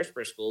County and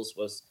Harrisonburg schools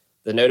was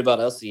the note about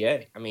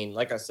LCA. I mean,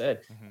 like I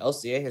said,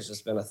 LCA has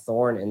just been a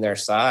thorn in their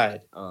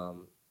side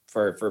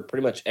for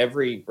pretty much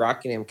every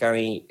Rockingham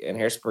County and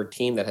Harrisonburg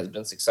team that has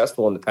been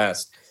successful in the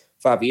past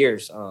 5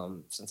 years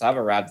since I've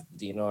arrived at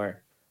the DNR.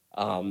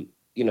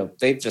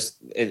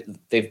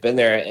 They've been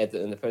there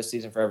in the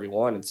postseason for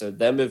everyone, and so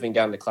them moving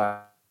down to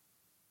Class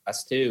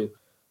 2.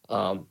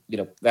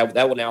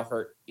 That will now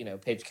hurt,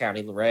 Page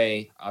County,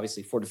 Luray,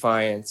 obviously Fort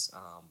Defiance,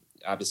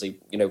 obviously,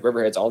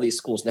 Riverheads, all these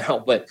schools now.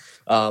 But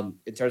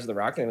in terms of the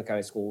Rockingham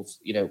County schools,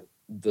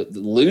 the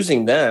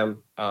losing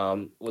them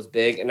was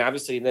big. And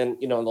obviously then,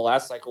 in the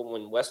last cycle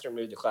when Western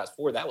moved to Class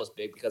 4, that was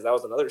big because that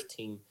was another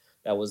team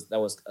that was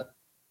a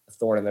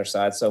thorn in their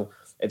side. So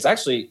it's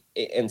actually,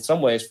 in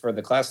some ways, for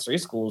the Class 3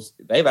 schools,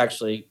 they've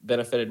actually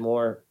benefited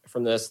more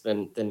from this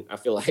than I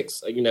feel like,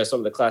 some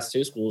of the Class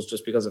 2 schools,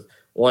 just because of,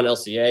 one,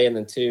 LCA, and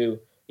then two,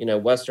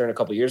 Western a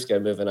couple years ago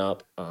moving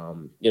up.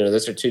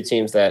 Those are two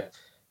teams that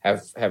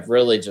have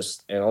really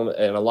just, in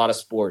a lot of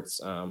sports,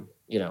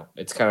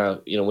 it's kind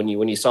of, when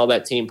you saw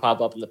that team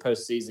pop up in the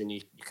postseason,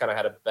 you kind of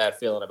had a bad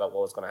feeling about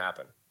what was going to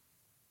happen.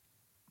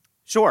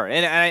 Sure,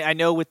 and I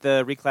know with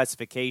the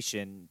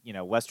reclassification,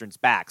 Western's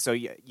back, so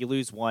you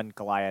lose one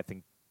Goliath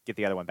and get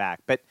the other one back.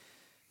 But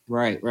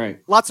right,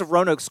 lots of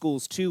Roanoke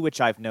schools too, which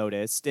I've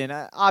noticed,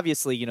 and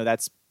obviously,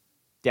 that's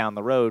down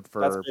the road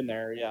for that's been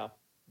there, yeah,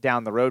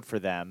 down the road for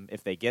them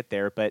if they get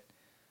there. But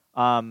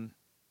I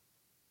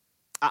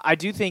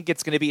do think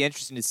it's going to be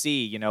interesting to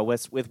see,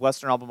 with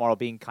Western Albemarle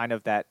being kind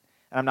of that.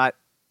 And I'm not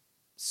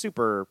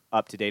super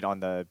up to date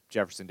on the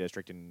Jefferson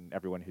District and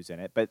everyone who's in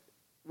it, but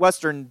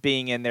Western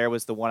being in there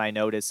was the one I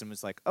noticed and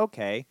was like,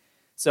 okay.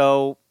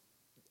 So,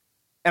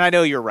 and I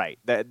know you're right.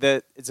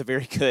 It's a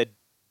very good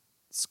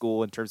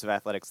school in terms of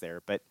athletics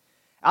there. But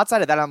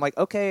outside of that, I'm like,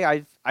 okay,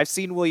 I've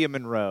seen William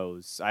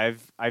Monroe's.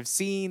 I've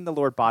seen the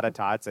Lord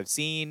Botetots. I've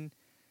seen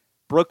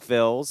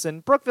Brookville's.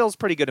 And Brookville's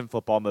pretty good in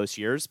football most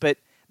years, but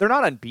they're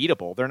not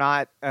unbeatable. They're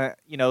not,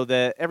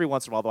 every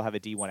once in a while they'll have a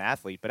D1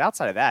 athlete. But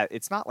outside of that,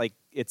 it's not like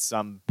it's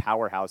some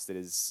powerhouse that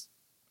is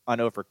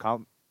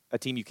a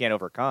team you can't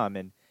overcome.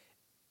 And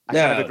I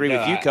kind of agree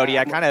with you, Cody.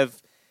 I kind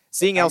of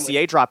seeing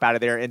LCA drop out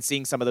of there and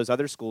seeing some of those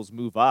other schools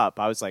move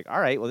up. I was like, all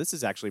right, well, this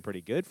is actually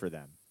pretty good for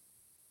them.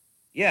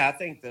 Yeah, I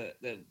think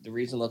the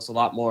region looks a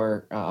lot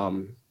more,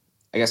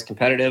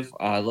 competitive.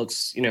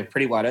 Looks,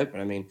 pretty wide open.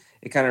 I mean,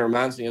 it kind of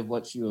reminds me of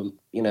what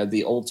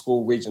the old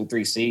school Region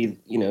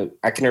 3C.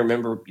 I can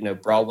remember,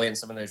 Broadway and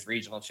some of those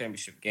regional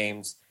championship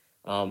games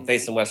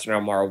facing Western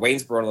Albemarle,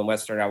 Waynesboro and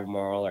Western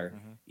Albemarle, or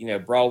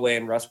Broadway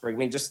and Rustburg. I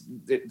mean, just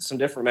some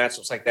different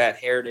matchups like that.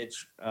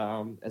 Heritage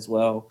as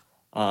well.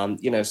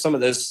 Some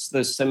of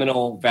those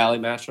Seminole Valley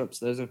matchups.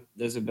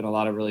 Those have been a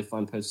lot of really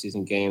fun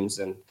postseason games,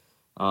 and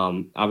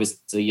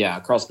obviously, yeah,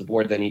 across the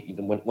board. Then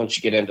once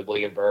you get into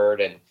William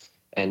Byrd and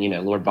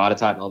Lord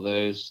Botetourt and all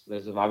those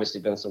have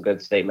obviously been some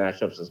good state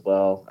matchups as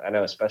well. I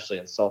know, especially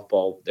in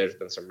softball, there's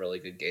been some really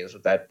good games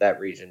with that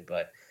region,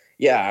 but.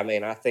 Yeah, I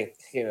mean, I think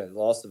the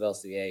loss of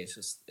LCA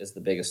is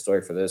the biggest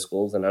story for those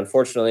schools, and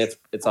unfortunately,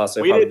 it's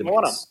also we didn't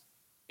want them.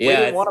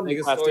 Yeah, it's the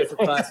biggest story for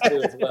Class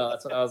 2 as well.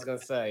 That's what I was going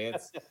to say.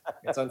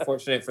 It's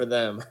unfortunate for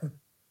them.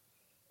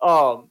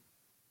 The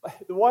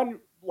one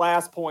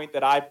last point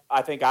that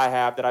I think I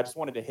have that I just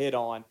wanted to hit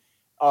on,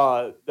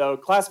 the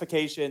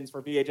classifications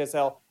for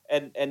VHSL,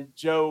 and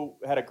Joe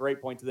had a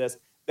great point to this.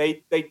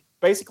 They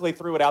basically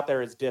threw it out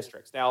there as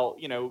districts. Now,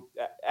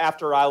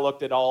 after I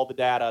looked at all the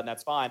data, and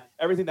that's fine,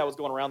 everything that was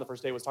going around the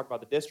first day was talking about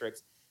the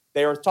districts.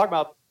 They were talking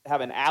about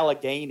having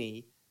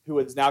Allegheny, who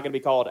is now going to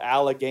be called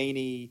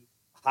Allegheny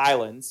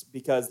Highlands,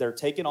 because they're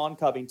taking on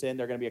Covington.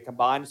 They're going to be a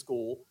combined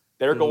school.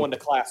 They're going to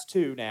Class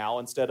 2 now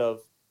instead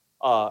of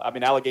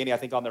Allegheny, I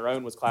think, on their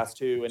own was Class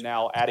 2, and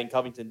now adding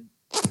Covington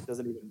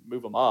doesn't even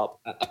move them up.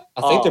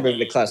 I think they're moving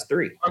to Class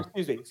 3.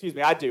 Excuse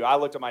me. I do. I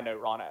looked at my note,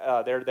 Ron.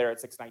 They're there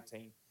at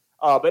 619.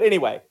 But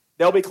anyway,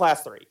 they'll be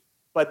Class 3.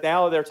 But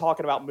now they're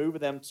talking about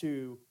moving them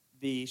to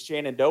the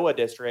Shenandoah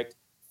district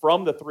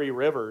from the Three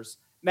Rivers.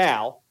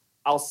 Now,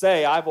 I'll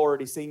say I've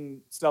already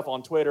seen stuff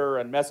on Twitter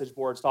and message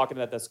boards talking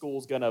that the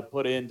school's going to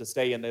put in to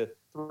stay in the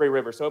Three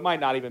Rivers. So it might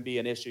not even be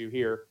an issue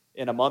here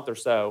in a month or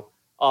so.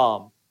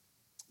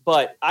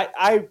 But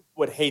I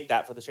would hate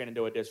that for the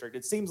Shenandoah district.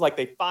 It seems like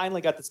they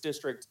finally got this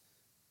district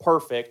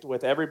perfect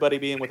with everybody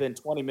being within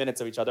 20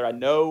 minutes of each other. I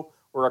know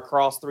we're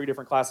across 3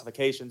 different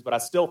classifications, but I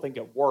still think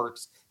it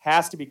works.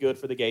 Has to be good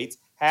for the Gates,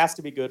 has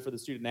to be good for the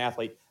student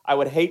athlete. I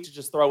would hate to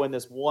just throw in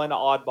this one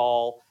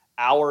oddball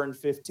hour and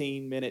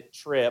 15-minute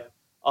trip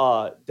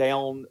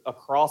down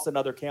across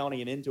another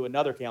county and into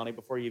another county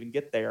before you even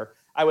get there.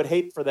 I would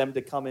hate for them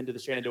to come into the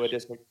Shenandoah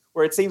district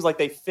where it seems like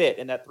they fit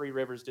in that Three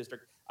Rivers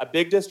district. A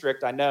big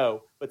district, I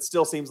know, but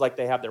still seems like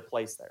they have their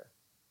place there.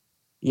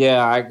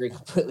 Yeah, I agree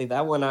completely.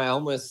 That one I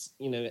almost,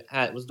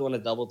 was doing a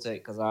double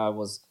take because I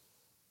was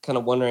kind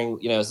of wondering,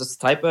 is this a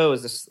typo?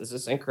 Is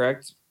this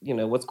incorrect?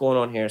 What's going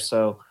on here?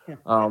 So,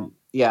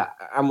 yeah,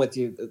 I'm with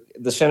you.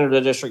 The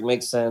Shenandoah district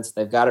makes sense.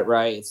 They've got it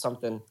right. It's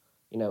something,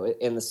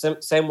 in the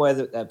same way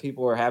that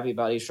people were happy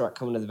about East Rock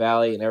coming to the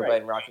Valley, and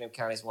everybody in Rockingham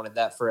County's wanted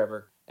that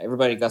forever.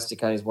 Everybody in Augusta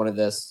County's wanted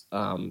this,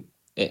 and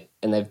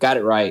they've got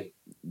it right.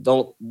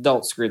 Don't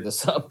screw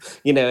this up.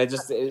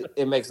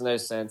 It makes no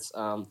sense.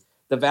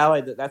 The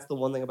Valley, that's the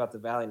one thing about the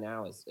Valley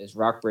now is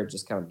Rockbridge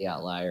is kind of the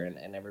outlier,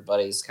 and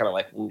everybody's kind of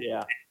like,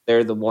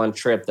 they're the one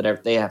trip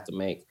that they have to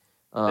make.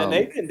 And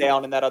they've been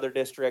down in that other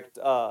district.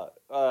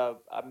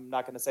 I'm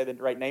not going to say the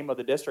right name of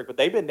the district, but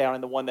they've been down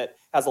in the one that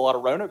has a lot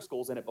of Roanoke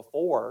schools in it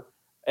before.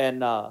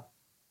 And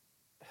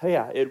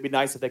it'd be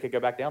nice if they could go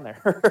back down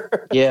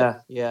there. yeah,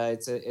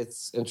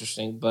 it's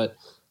interesting, but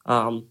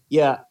I'm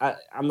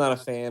not a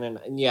fan, and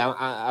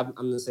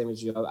I'm the same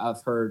as you.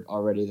 I've heard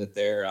already that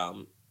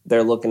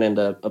they're looking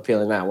into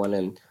appealing that one,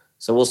 and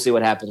so we'll see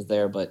what happens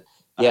there. But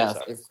yeah,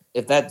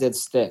 if that did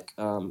stick,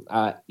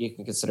 you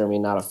can consider me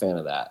not a fan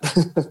of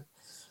that.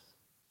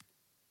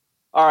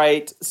 All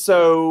right,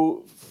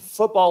 so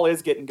football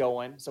is getting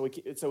going. So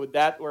with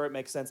that, where it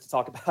makes sense to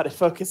talk about it,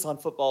 focus on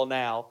football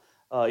now.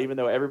 Even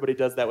though everybody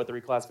does that with the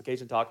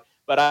reclassification talk.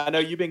 But I know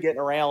you've been getting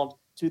around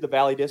to the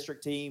Valley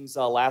District teams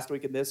last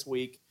week and this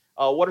week.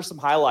 What are some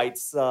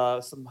highlights,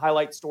 some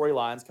highlight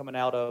storylines coming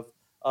out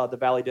of the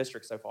Valley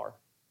District so far?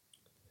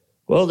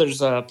 Well,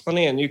 there's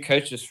plenty of new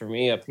coaches for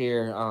me up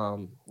here,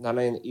 not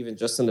even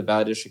just in the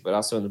Valley District, but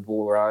also in the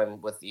Bull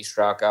Run with East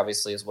Rock,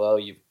 obviously, as well.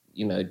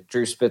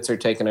 Drew Spitzer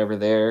taking over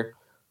there,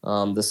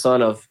 the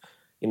son of,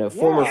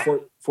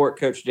 former Fort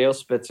coach Dale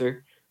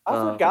Spitzer.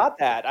 I forgot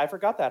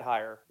that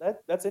hire.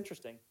 That's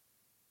interesting.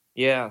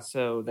 Yeah,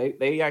 so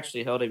they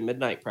actually held a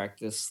midnight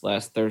practice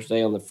last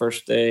Thursday on the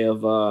first day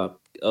of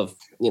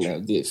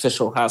the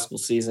official high school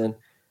season.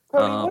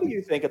 Cody, what do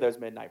you think of those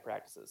midnight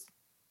practices?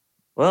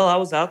 Well, I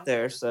was out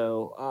there,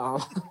 so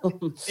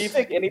do you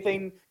think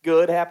anything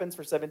good happens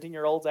for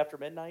 17-year-olds after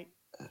midnight?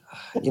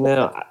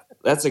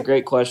 That's a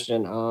great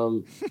question. I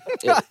know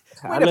put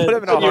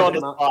you on the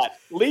spot.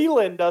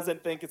 Leland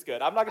doesn't think it's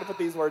good. I'm not going to put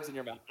these words in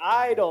your mouth.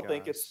 I don't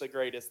think it's the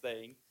greatest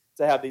thing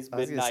to have these midnight. I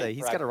was going to say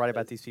he's got to write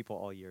about these people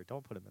all year.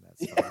 Don't put him in that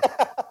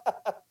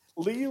spot.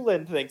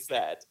 Leland thinks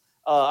that.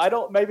 I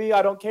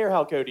don't care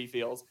how Cody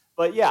feels,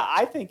 but yeah,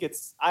 I think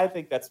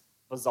that's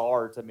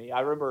bizarre to me.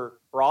 I remember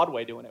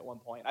Broadway doing it at one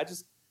point. I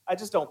just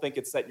don't think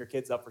it's setting your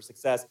kids up for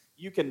success.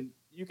 You can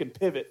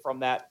pivot from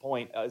that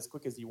point as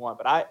quick as you want,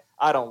 but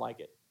I don't like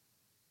it.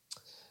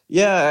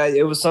 Yeah,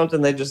 it was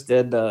something they just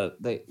did.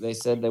 They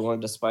said they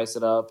wanted to spice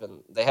it up,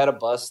 and they had a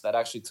bus that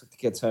actually took the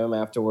kids home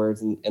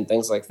afterwards and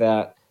things like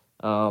that.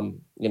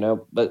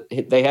 But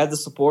they had the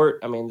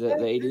support. I mean,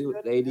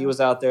 the AD was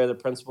out there, the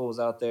principal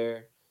was out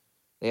there.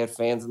 They had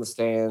fans in the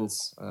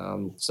stands.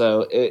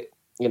 So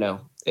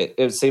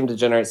it seemed to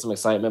generate some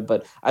excitement.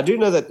 But I do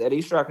know that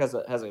East Rock has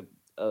a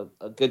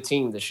good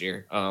team this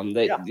year. I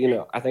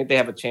think they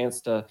have a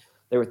chance to.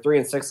 They were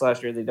 3-6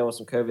 last year. They dealt with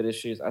some COVID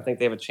issues. I think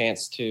they have a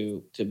chance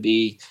to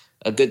be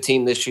a good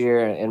team this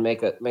year and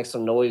make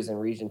some noise in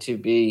Region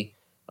 2B,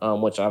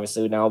 which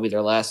obviously now will be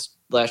their last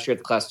year at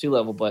the Class 2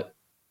 level. But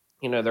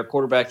their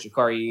quarterback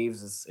Jakari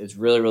Eves is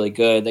really, really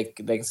good. They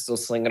can still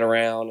sling it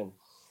around, and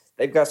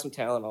they've got some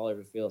talent all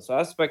over the field. So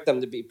I expect them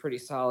to be pretty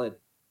solid.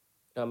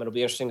 It'll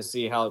be interesting to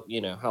see how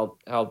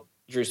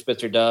Drew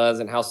Spitzer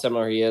does and how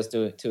similar he is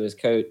to his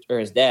coach or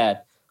his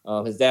dad.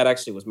 His dad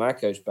actually was my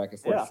coach back at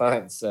Fort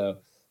Defiance. So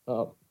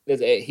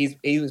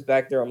He was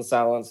back there on the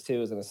sidelines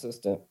too as an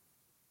assistant,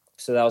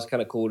 so that was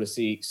kind of cool to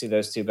see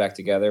those two back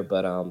together.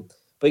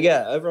 But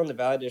yeah, over on the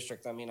Valley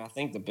District, I mean, I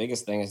think the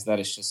biggest thing is that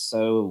it's just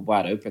so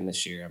wide open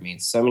this year. I mean,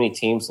 so many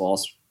teams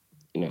lost,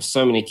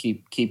 so many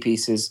key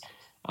pieces.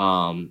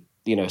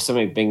 So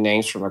many big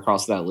names from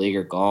across that league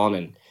are gone,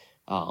 and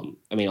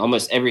I mean,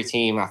 almost every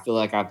team. I feel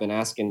like I've been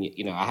asking.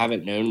 I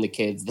haven't known the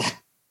kids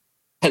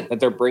that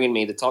they're bringing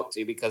me to talk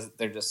to because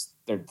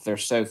they're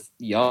so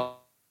young,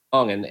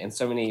 and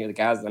so many of the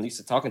guys that I'm used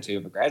to talking to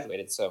have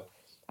graduated. So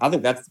I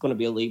think that's going to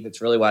be a league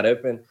that's really wide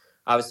open.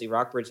 Obviously,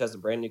 Rockbridge has a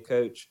brand new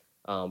coach.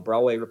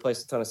 Broadway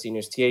replaced a ton of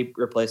seniors. TA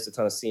replaced a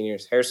ton of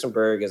seniors.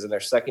 Harrisonburg is in their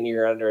second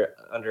year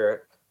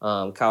under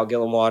Kyle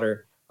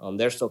Gillenwater.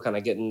 They're still kind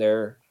of getting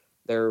their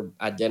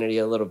identity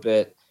a little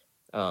bit.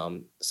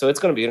 So it's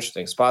going to be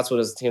interesting. Spotswood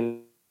is a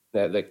team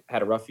that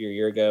had a rough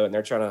year ago, and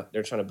they're trying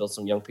to build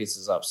some young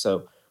pieces up.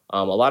 So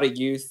a lot of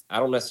youth. I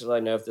don't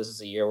necessarily know if this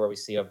is a year where we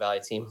see a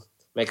Valley team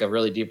make a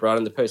really deep run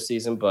in the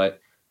postseason, but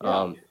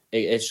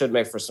it should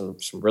make for some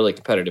really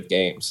competitive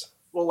games.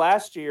 Well,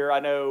 last year, I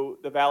know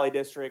the Valley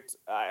District,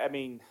 I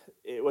mean,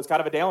 it was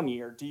kind of a down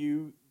year. Do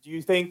you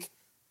think,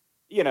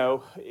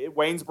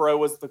 Waynesboro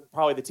was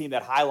probably the team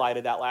that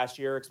highlighted that last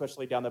year,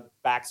 especially down the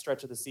back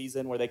stretch of the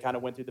season where they kind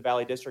of went through the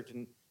Valley District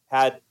and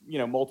had,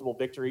 multiple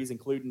victories,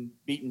 including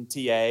beating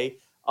TA.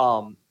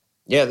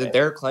 Yeah,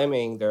 they're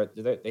claiming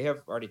they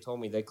have already told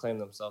me they claim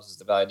themselves as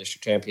the Valley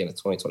District champion in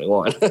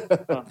 2021.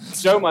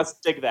 Joe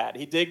must dig that.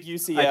 He digged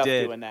UCF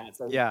doing that.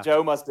 So yeah.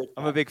 Joe must dig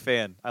that. I'm a big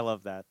fan. I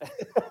love that.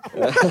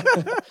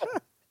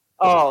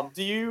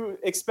 Do you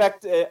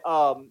expect,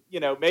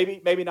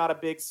 maybe not a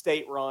big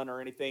state run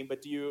or anything,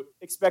 but do you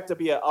expect to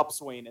be an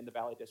upswing in the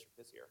Valley District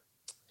this year?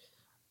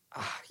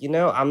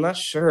 I'm not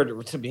sure,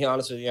 to be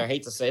honest with you. I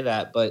hate to say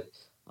that, but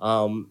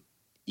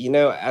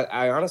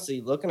I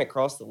honestly, looking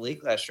across the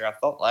league last year, I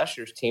thought last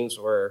year's teams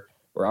were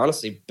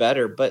honestly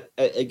better. But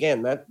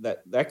again,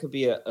 that could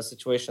be a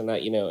situation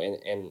that,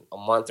 in a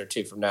month or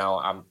two from now,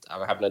 I'm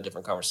having a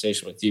different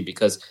conversation with you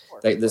because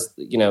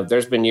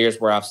there's been years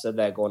where I've said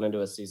that going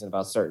into a season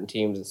about certain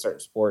teams and certain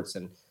sports.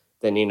 And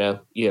then,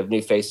 you have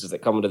new faces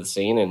that come into the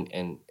scene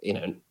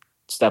and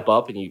step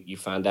up and you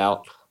find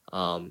out,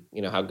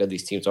 how good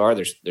these teams are.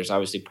 There's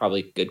obviously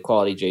probably good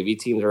quality JV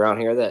teams around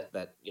here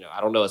that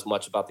I don't know as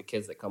much about the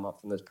kids that come up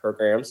from those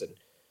programs,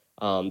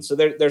 and so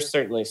there's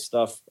certainly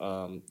stuff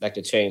that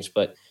could change.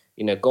 But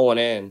going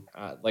in,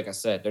 like I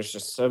said, there's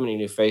just so many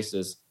new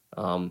faces.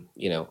 I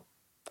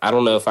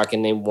don't know if I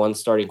can name one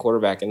starting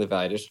quarterback in the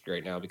Valley District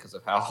right now because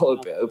of how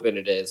open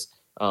it is.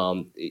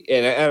 And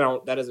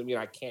that doesn't mean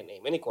I can't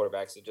name any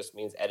quarterbacks. It just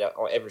means at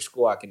every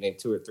school I can name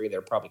two or three that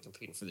are probably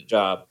competing for the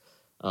job.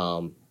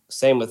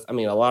 Same with, a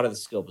lot of the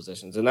skill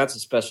positions, and that's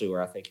especially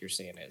where I think you're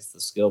seeing it, is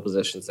the skill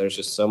positions. There's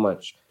just so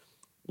much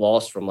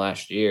lost from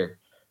last year.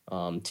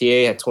 TA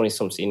had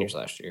 20-some seniors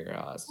last year,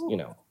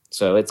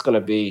 so it's going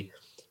to be,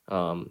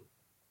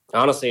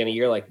 honestly, in a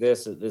year like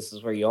this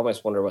is where you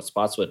almost wonder what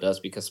Spotswood does,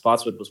 because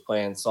Spotswood was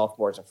playing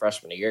sophomores and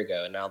freshmen a year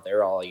ago, and now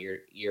they're all a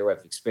year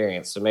of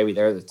experience. So maybe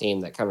they're the team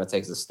that kind of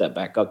takes a step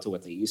back up to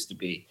what they used to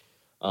be.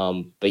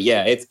 But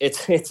yeah,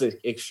 it's an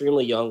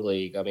extremely young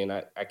league.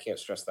 I can't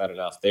stress that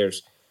enough.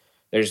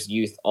 There's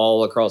youth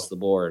all across the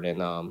board,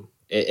 and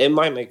it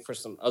might make for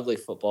some ugly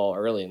football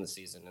early in the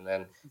season, and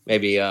then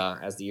maybe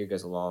as the year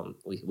goes along,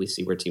 we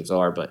see where teams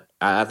are. But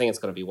I think it's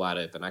going to be wide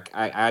open.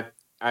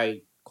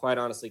 I quite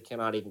honestly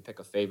cannot even pick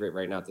a favorite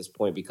right now at this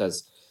point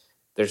because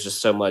there's just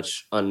so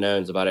much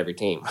unknowns about every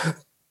team.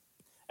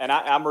 And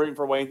I'm rooting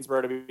for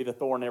Waynesboro to be the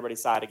thorn in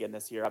everybody's side again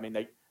this year.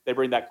 They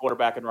bring that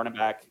quarterback and running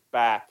back.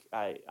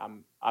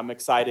 I'm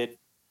excited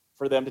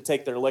for them to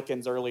take their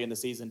lickings early in the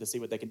season to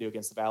see what they can do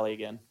against the Valley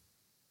again.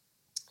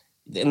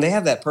 And they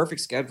have that perfect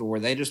schedule where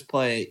they just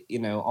play,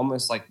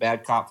 almost like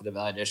bad cop for the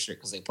Valley District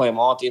because they play them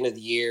all at the end of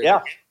the year.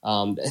 Yeah.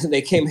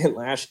 They came in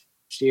last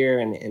year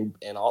and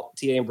all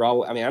TA and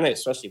Broadway. I know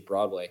especially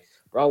Broadway.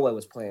 Broadway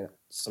was playing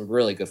some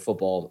really good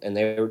football, and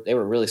they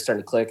were really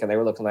starting to click, and they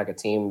were looking like a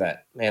team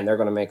that, man, they're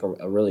going to make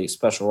a really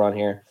special run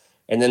here.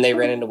 And then they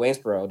ran into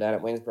Waynesboro down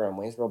at Waynesboro, and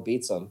Waynesboro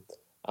beats them.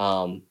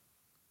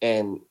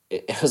 And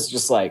it was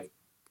just like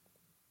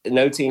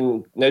no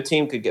team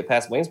could get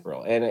past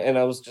Waynesboro, and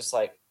I was just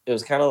like, it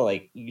was kind of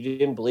like you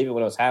didn't believe it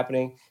when it was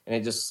happening, and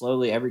it just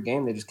slowly, every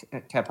game, they just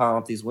kept piling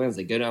up these wins.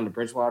 They go down to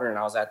Bridgewater, and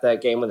I was at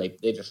that game when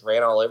they just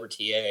ran all over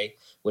TA,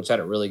 which had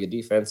a really good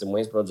defense, and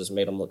Waynesboro just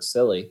made them look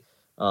silly.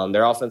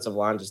 Their offensive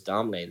line just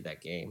dominated that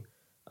game.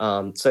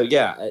 So,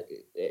 yeah,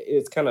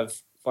 it's kind of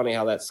funny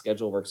how that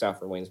schedule works out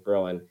for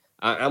Waynesboro, and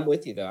I'm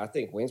with you, though. I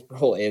think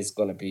Waynesboro is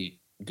going to be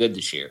good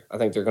this year. I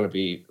think they're going to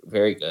be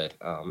very good,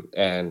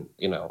 and,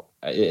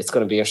 it's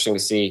going to be interesting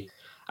to see.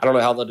 I don't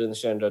know how they'll do in the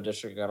Shenandoah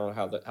District. I don't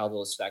know how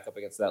they'll stack up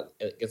against the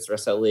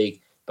rest of that league.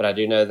 But I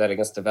do know that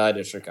against the Valley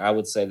District, I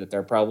would say that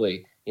they're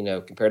probably,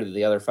 compared to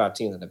the other 5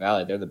 teams in the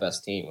Valley, they're the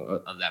best team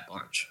of that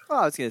bunch. Well,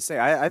 I was going to say,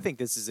 I think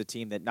this is a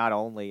team that not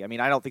only, I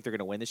don't think they're going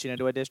to win the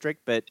Shenandoah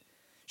District, but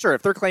sure,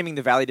 if they're claiming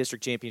the Valley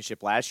District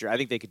championship last year, I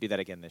think they could do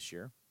that again this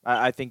year.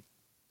 I think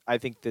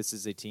this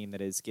is a team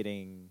that is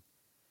getting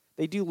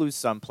They do lose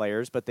some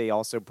players, but they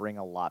also bring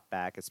a lot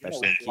back,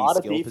 especially in a key lot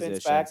of skill defense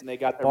positions. backs, and they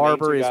got their main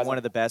Barber two is guys one on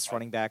of the best right.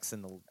 running backs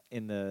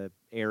in the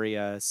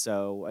area,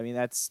 so I mean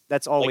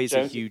that's always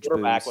a huge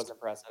quarterback boost. was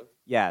impressive.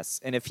 Yes,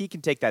 and if he can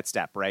take that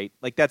step, right?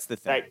 Like that's the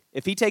thing. Right.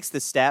 If he takes the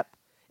step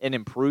and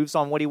improves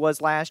on what he was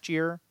last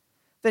year,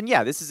 then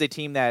yeah, this is a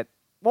team that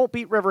won't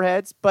beat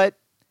Riverheads, but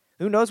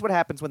who knows what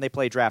happens when they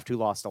play Draft, who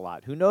lost a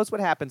lot? Who knows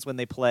what happens when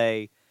they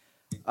play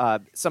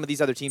some of these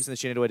other teams in the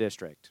Shenandoah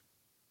District?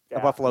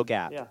 Buffalo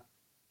Gap. Yeah.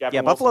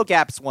 Yeah, Buffalo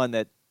Gap's one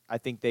that I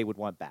think they would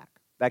want back.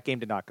 That game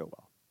did not go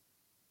well.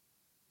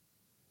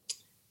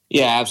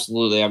 Yeah,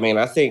 absolutely. I mean,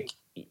 I think,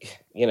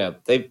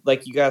 they,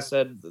 like you guys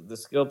said, the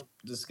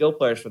skill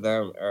players for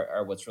them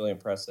are what's really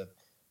impressive.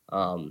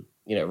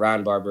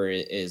 Ryan Barber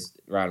is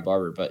Ryan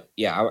Barber, but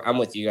yeah, I'm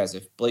with you guys.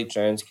 If Blake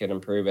Jones can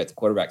improve at the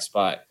quarterback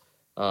spot,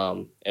 I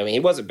mean, he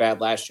wasn't bad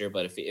last year,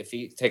 but if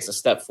he takes a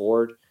step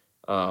forward,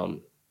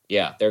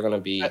 yeah, they're going to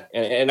be.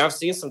 And I've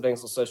seen some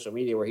things on social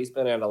media where he's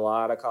been at a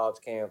lot of college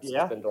camps.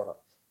 Yeah. He's been doing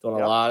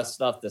a lot of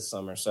stuff this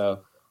summer.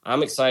 So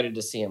I'm excited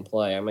to see him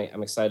play.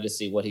 I'm excited to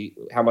see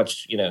how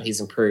much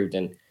he's improved,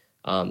 and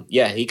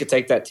he could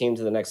take that team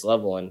to the next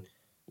level. And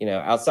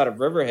outside of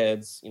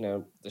Riverheads,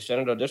 the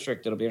Shenandoah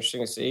District, it'll be interesting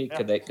to see.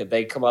 Yeah. Could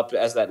they come up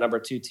as that number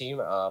 2 team?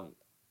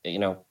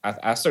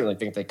 I certainly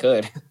think they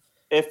could.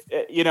 If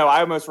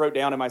I almost wrote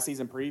down in my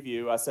season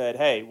preview, I said,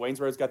 "Hey,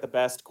 Waynesboro's got the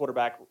best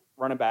quarterback,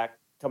 running back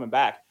coming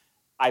back."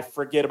 I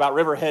forget about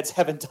Riverheads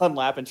having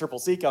Dunlap and Triple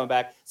C coming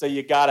back, so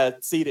you gotta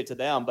cede it to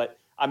them. But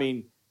I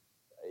mean,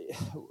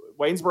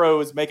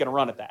 Waynesboro is making a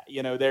run at that.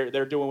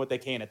 They're doing what they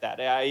can at that.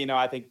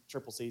 I think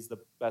Triple C is the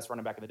best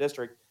running back in the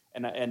district,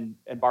 and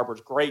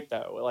Barber's great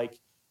though. Like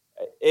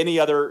any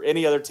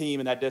other team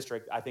in that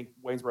district, I think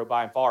Waynesboro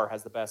by and far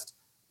has the best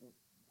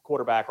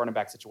quarterback running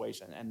back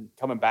situation, and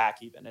coming back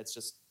even, it's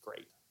just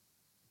great.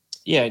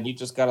 Yeah, you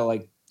just gotta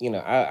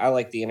I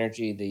like the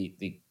energy,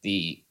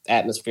 the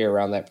atmosphere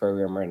around that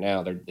program right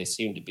now. They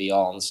seem to be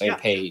all on the same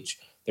page.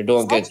 They're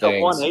doing good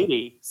things.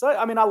 180. So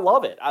I mean, I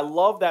love it. I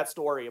love that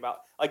story about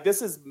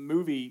this is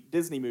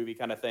Disney movie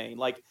kind of thing.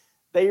 Like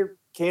they're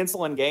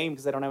canceling games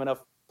because they don't have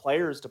enough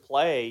players to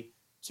play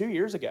 2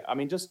 years ago. I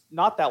mean, just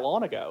not that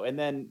long ago, and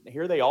then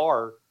here they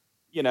are,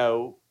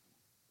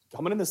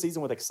 coming in the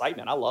season with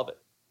excitement. I love it.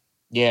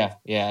 Yeah,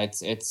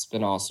 it's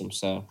been awesome.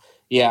 So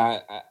yeah,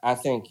 I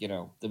think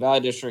the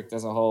Valley District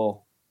as a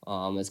whole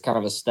is kind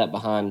of a step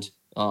behind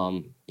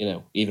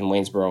even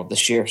Waynesboro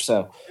this year.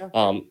 So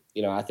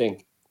I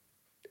think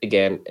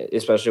again,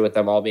 especially with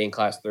them all being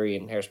Class 3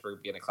 and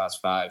Harrisburg being a Class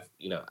 5,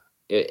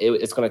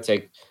 it's going to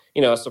take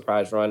a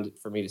surprise run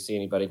for me to see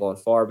anybody going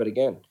far. But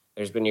again,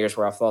 there's been years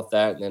where I've thought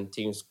that, and then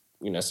teams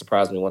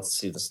surprise me once to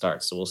see the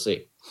start. So we'll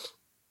see.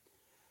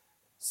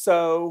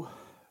 So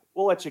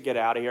we'll let you get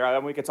out of here. I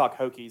mean, we could talk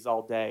Hokies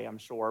all day, I'm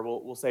sure.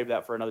 We'll save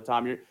that for another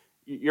time.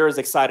 You're as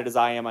excited as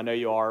I am. I know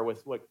you are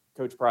with what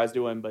Coach Pry's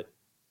doing, but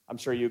I'm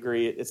sure you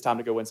agree it's time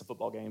to go win some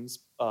football games,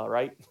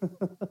 right?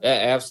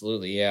 Yeah,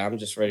 absolutely. Yeah, I'm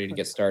just ready to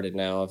get started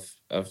now.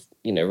 I've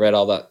read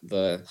all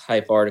the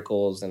hype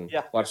articles and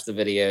watched the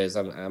videos.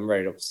 I'm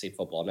ready to see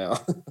football now.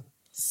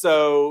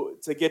 So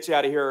to get you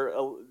out of here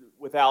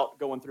without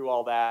going through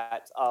all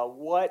that,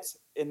 what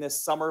in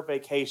this summer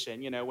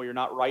vacation, where you're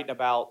not writing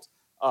about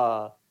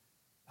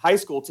high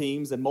school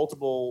teams and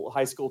multiple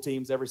high school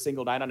teams every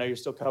single night. I know you're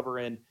still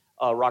covering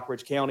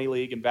Rockbridge County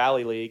League and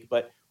Valley League,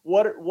 but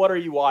what are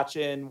you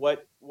watching?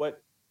 What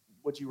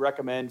would you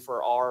recommend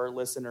for our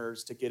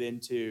listeners to get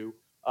into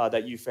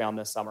that you found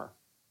this summer?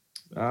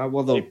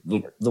 Well,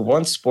 the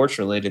one sports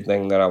related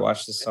thing that I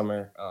watched this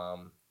summer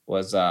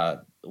was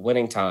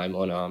Winning Time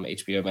on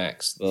HBO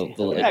Max.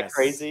 Isn't that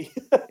crazy?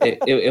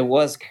 it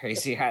was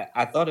crazy.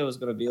 I thought it was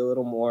going to be a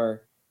little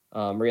more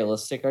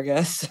realistic, I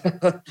guess.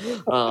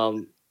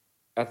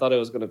 I thought it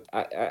was going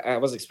to. I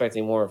was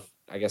expecting more of,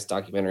 I guess,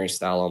 documentary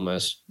style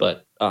almost,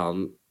 but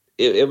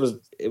it was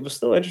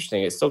still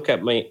interesting. It still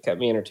kept me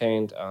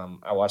entertained.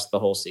 I watched the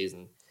whole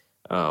season,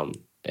 and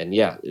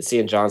yeah,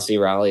 seeing John C.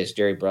 Reilly as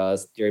Jerry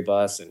Buss,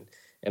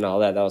 and all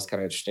that was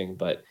kind of interesting.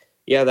 But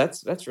yeah,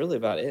 that's really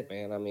about it,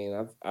 man. I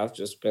mean, I've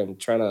just been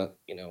trying to,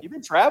 You've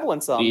been traveling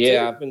some.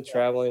 Yeah, too. I've been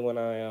traveling when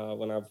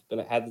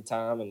I've had the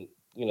time, and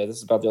this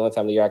is about the only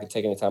time of the year I could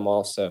take any time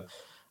off. So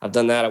I've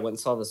done that. I went and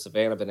saw the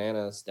Savannah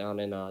Bananas down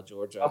in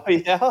Georgia. Oh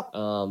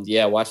yeah.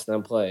 Yeah, watched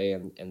them play,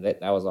 and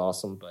that was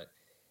awesome. But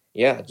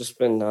yeah, just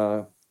been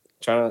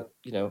trying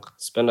to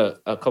spend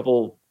a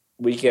couple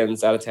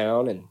weekends out of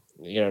town, and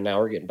now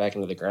we're getting back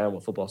into the ground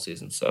with football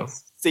season. So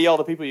see all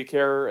the people you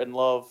care and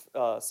love,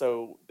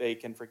 so they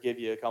can forgive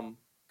you come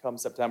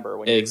September.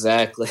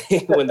 Exactly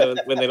when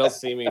they don't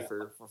see me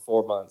for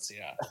 4 months.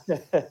 Yeah.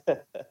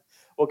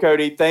 Well,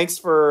 Cody, thanks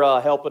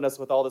for helping us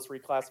with all this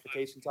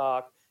reclassification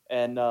talk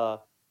and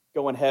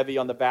going heavy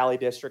on the Valley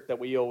District that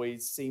we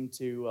always seem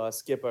to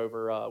skip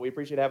over. We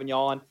appreciate having you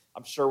on.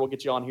 I'm sure we'll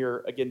get you on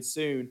here again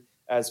soon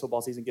as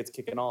football season gets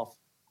kicking off.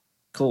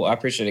 Cool. I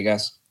appreciate it,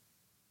 guys.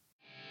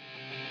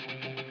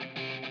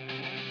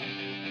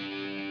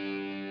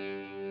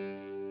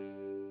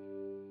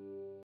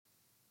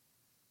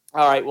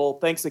 All right. Well,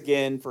 thanks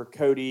again for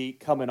Cody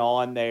coming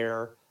on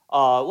there.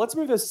 Let's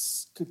move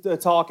this to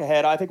talk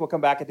ahead. I think we'll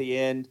come back at the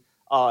end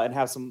and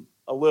have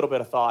a little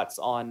bit of thoughts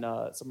on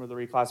some of the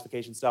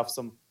reclassification stuff,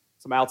 some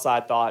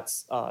outside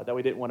thoughts that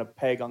we didn't want to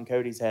peg on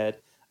Cody's head.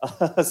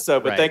 But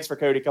thanks for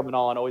Cody coming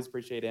on. Always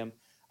appreciate him.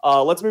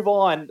 Let's move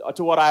on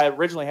to what I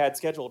originally had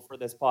scheduled for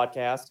this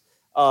podcast.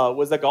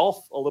 Was the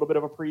golf, a little bit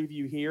of a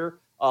preview here.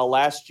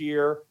 Last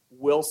year,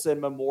 Wilson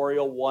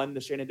Memorial won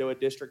the Shenandoah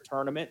District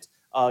Tournament,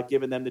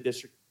 giving them the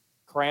district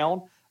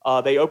crown.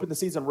 They opened the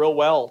season real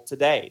well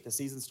today. The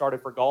season started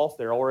for golf.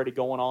 They're already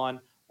going on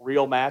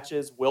real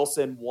matches.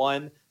 Wilson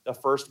won the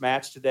first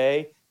match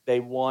today. They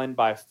won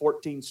by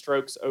 14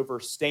 strokes over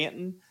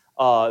Stanton,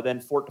 then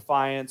Fort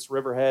Defiance,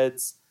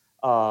 Riverheads,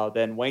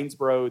 then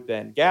Waynesboro,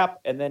 then Gap,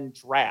 and then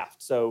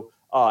Draft. So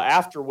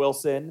after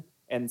Wilson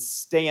and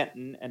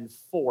Stanton and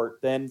Fort,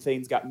 then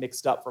things got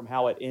mixed up from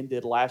how it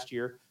ended last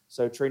year.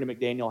 So Trina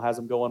McDaniel has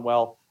them going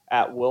well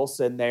at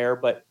Wilson there.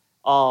 But,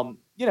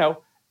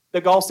 the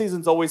golf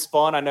season's always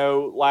fun. I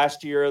know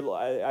last year,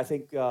 I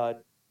think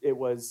it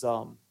was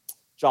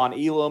John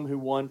Elam who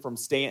won from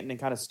Stanton and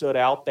kind of stood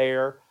out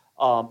there.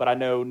 But I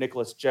know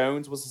Nicholas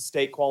Jones was a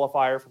state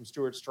qualifier from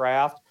Stewart's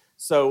Draft.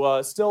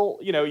 So still,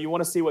 you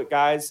want to see what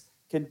guys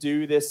can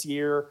do this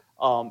year. You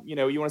want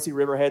to see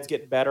Riverheads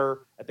get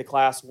better at the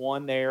Class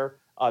 1 there.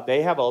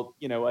 They have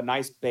a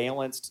nice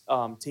balanced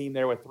team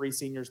there with 3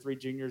 seniors, 3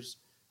 juniors,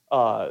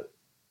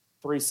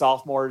 3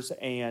 sophomores,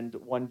 and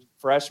 1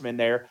 freshman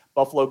there.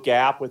 Buffalo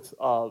Gap with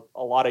a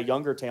lot of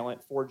younger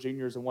talent, 4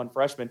 juniors and 1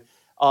 freshman.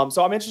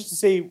 So I'm interested to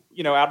see,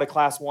 out of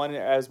Class 1,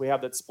 as we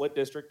have that split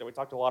district that we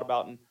talked a lot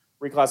about in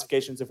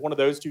reclassifications, if one of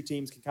those 2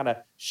 teams can kind of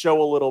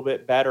show a little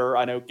bit better.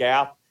 I know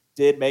Gap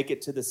did make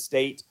it to the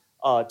state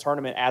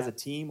tournament as a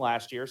team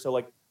last year.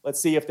 So, let's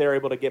see if they're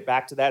able to get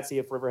back to that, see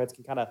if Riverheads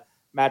can kind of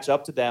match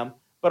up to them.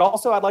 But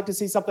also, I'd like to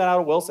see something out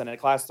of Wilson in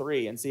Class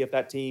 3 and see if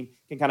that team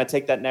can kind of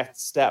take that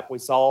next step. We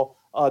saw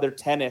their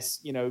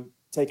tennis,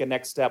 take a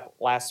next step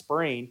last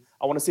spring.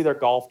 I want to see their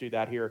golf do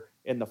that here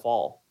in the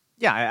fall.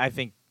 Yeah, I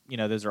think,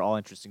 those are all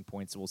interesting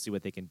points, and we'll see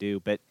what they can do.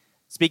 But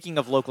speaking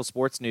of local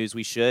sports news,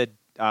 we should,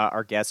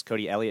 our guest,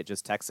 Cody Elliott,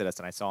 just texted us,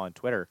 and I saw on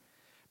Twitter,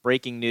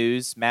 breaking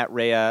news, Matt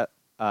Rea,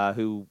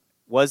 who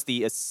was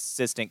the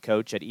assistant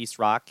coach at East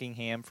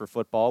Rockingham for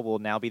football, will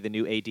now be the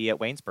new AD at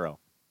Waynesboro.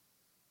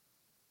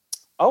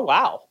 Oh,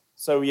 wow.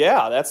 So,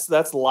 yeah,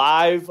 that's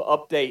live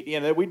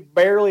update. We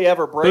barely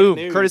ever break Boom,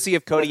 news. Courtesy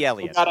of Cody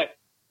Elliott.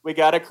 We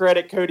got to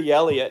credit Cody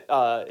Elliott.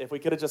 If we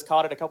could have just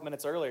caught it a couple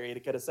minutes earlier, he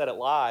could have said it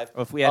live.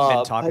 Well, if we hadn't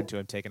been talking to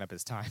him, taking up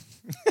his time.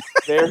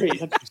 Very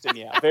interesting,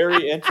 yeah.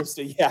 Very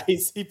interesting. Yeah,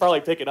 he's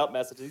probably picking up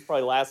messages. He's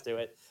probably last to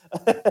it.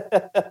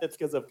 It's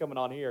because of coming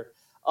on here.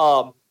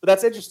 But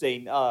that's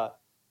interesting.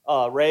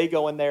 Ray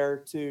going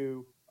there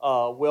to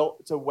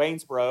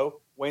Waynesboro.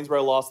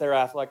 Waynesboro lost their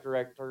athletic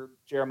director,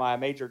 Jeremiah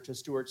Major, to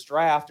Stewart's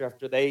Draft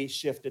after they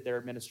shifted their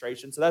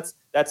administration. So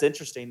that's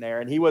interesting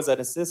there. And he was an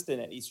assistant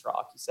at East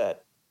Rock, you said.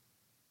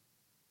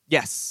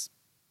 Yes.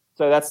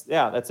 So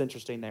that's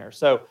interesting there.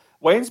 So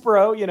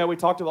Waynesboro, we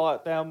talked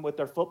about them with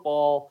their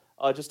football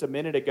just a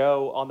minute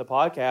ago on the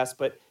podcast,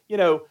 but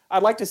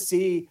I'd like to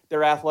see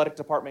their athletic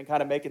department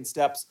kind of making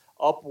steps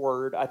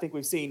upward. I think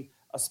we've seen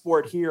a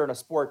sport here and a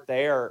sport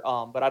there,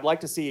 but I'd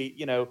like to see,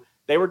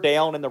 they were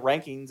down in the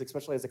rankings,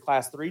 especially as a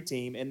Class 3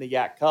 team in the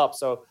Yak Cup.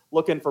 So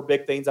looking for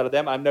big things out of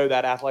them. I know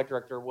that athletic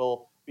director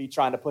will be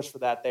trying to push for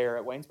that there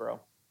at Waynesboro.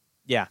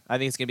 Yeah, I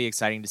think it's going to be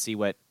exciting to see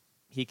what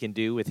he can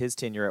do with his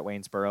tenure at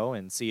Waynesboro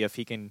and see if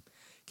he can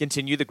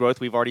continue the growth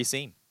we've already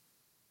seen.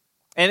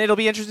 And it'll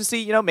be interesting to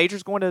see,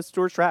 Major's going to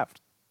Stewart's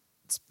Draft.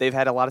 They've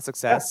had a lot of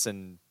success,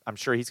 and I'm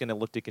sure he's going to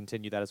look to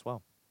continue that as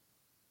well.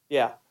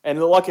 Yeah, and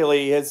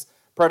luckily his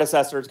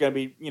predecessor is going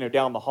to be,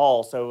 down the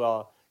hall,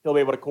 so he'll be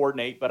able to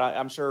coordinate. But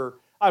I'm sure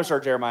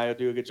Jeremiah will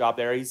do a good job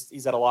there.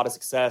 He's had a lot of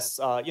success,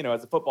 as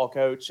a football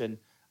coach, and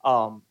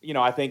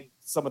I think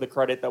some of the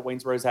credit that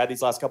Waynesboro's had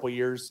these last couple of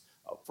years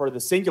for the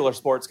singular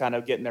sports kind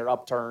of getting their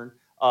upturn,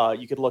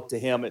 you could look to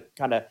him at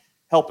kind of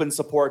helping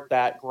support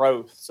that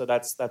growth. So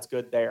that's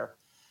good there.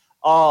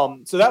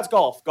 So that's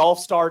golf. Golf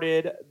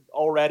started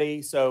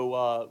already,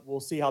 so we'll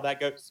see how that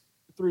goes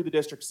through the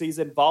district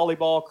season.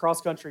 Volleyball,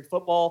 cross country,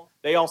 football,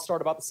 they all start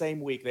about the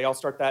same week. They all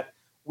start that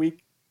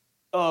week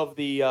of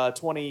the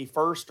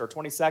 21st or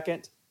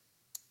 22nd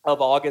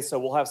of August. So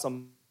we'll have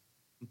some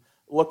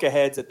look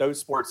aheads at those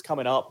sports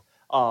coming up.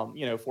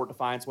 Fort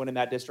Defiance winning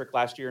that district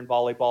last year in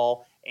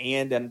volleyball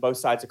and then both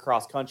sides of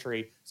cross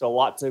country. So a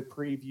lot to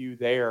preview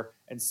there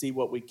and see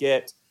what we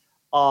get.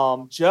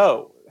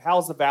 Joe,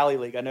 how's the Valley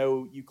League? I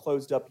know you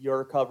closed up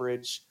your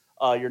coverage,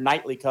 your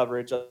nightly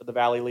coverage of the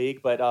Valley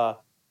League,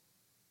 but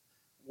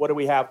what do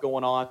we have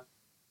going on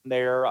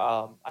there?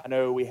 I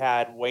know we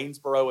had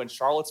Waynesboro and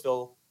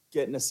Charlottesville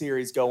getting a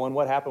series going.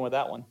 What happened with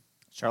that one?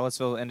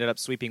 Charlottesville ended up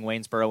sweeping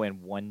Waynesboro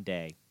in one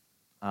day.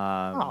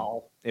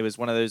 It was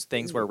one of those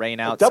things where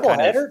rainouts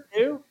doubleheader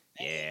too.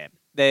 Yeah,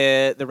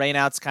 the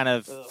rainouts kind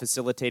of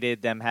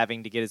facilitated them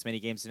having to get as many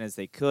games in as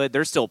they could.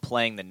 They're still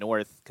playing the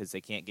North because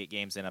they can't get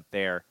games in up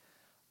there.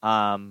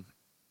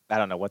 I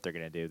don't know what they're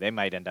going to do. They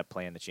might end up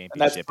playing the And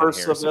that's championship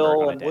in Harrisonburg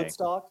Purcellville on a and day.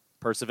 Woodstock?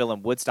 Purcellville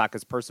and Woodstock,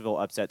 because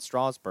Purcellville upset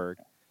Strasburg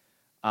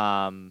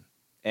and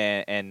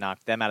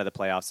knocked them out of the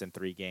playoffs in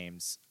 3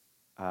 games.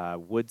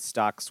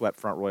 Woodstock swept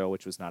Front Royal,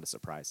 which was not a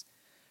surprise.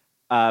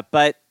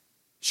 But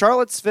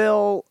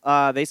Charlottesville,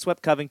 they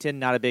swept Covington,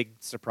 not a big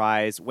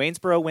surprise.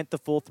 Waynesboro went the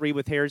full 3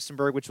 with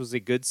Harrisonburg, which was a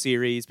good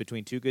series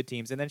between 2 good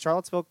teams. And then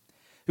Charlottesville,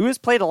 who has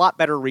played a lot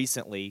better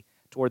recently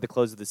toward the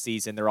close of the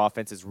season, their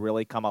offense has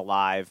really come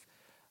alive.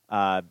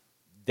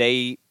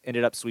 They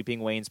ended up sweeping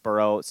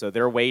Waynesboro, so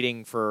they're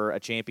waiting for a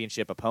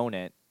championship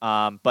opponent.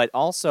 But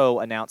also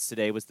announced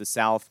today was the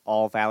South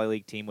All-Valley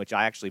League team, which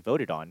I actually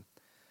voted on.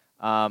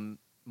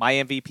 My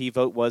MVP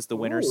vote was the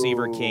winner,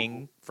 Seaver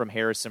King from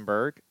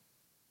Harrisonburg.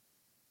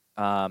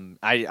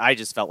 I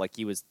just felt like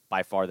he was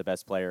by far the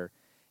best player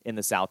in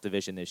the South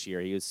Division this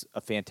year. He was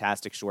a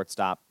fantastic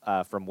shortstop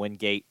from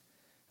Wingate,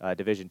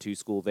 Division II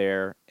school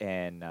there,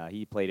 and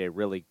he played a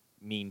really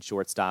mean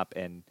shortstop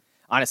and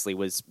honestly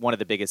was one of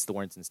the biggest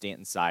thorns in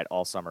Stanton's side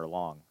all summer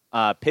long.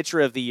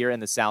 Pitcher of the year in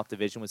the South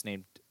Division was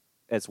named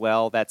as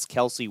well. That's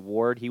Kelsey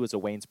Ward. He was a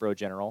Waynesboro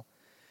General.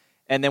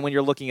 And then when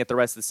you're looking at the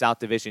rest of the South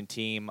Division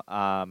team,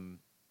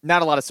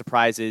 not a lot of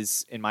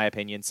surprises, in my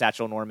opinion.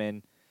 Satchel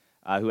Norman,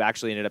 who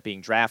actually ended up being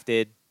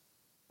drafted,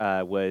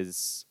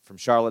 was from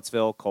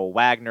Charlottesville. Cole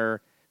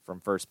Wagner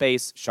from first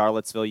base,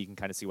 Charlottesville. You can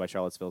kind of see why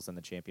Charlottesville's in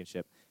the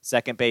championship.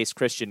 Second base,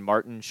 Christian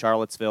Martin,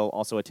 Charlottesville,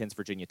 also attends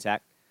Virginia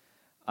Tech.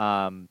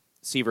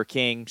 Seaver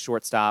King,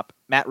 shortstop.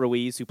 Matt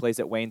Ruiz, who plays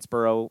at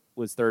Waynesboro,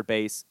 was third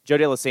base. Joe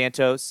De Los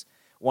Santos,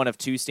 one of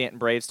 2 Stanton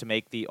Braves to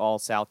make the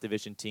All-South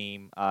Division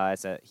team.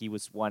 He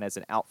was one as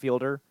an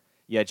outfielder.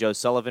 Yeah, Joe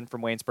Sullivan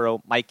from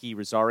Waynesboro. Mikey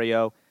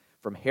Rosario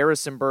from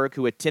Harrisonburg,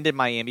 who attended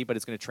Miami but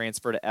is going to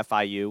transfer to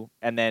FIU.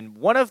 And then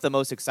one of the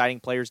most exciting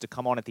players to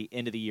come on at the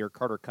end of the year,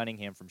 Carter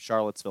Cunningham from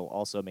Charlottesville,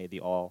 also made the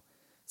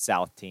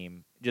All-South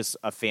team. Just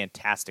a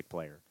fantastic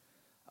player.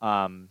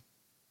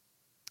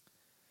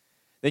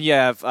 Then you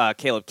have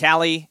Caleb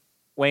Calley,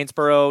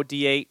 Waynesboro,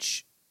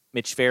 DH.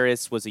 Mitch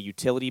Ferris was a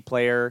utility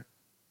player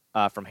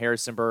from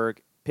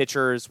Harrisonburg.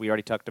 Pitchers, we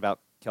already talked about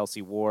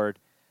Kelsey Ward.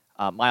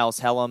 Miles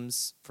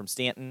Helms from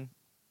Stanton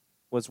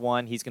was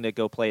one. He's going to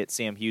go play at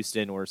Sam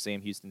Houston or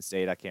Sam Houston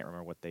State. I can't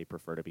remember what they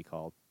prefer to be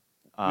called.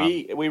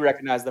 We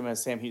recognize them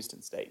as Sam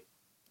Houston State.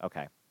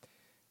 Okay.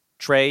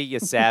 Trey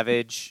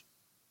Yasavage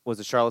was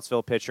a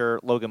Charlottesville pitcher.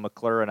 Logan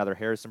McClure, another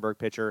Harrisonburg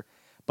pitcher.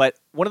 But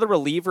one of the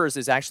relievers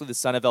is actually the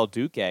son of El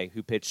Duque,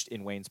 who pitched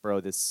in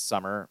Waynesboro this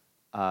summer.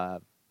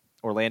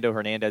 Orlando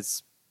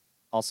Hernandez,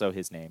 also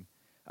his name,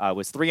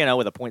 was 3-0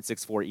 with a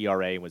 .64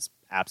 ERA and was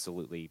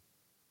absolutely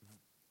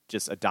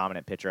just a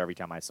dominant pitcher every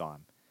time I saw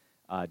him.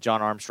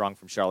 John Armstrong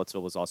from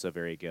Charlottesville was also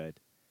very good.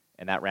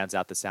 And that rounds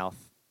out the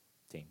South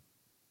team.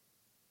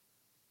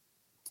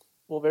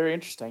 Well, very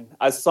interesting.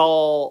 I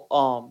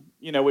saw,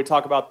 we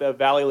talk about the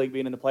Valley League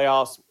being in the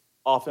playoffs.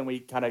 Often we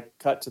kind of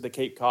cut to the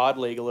Cape Cod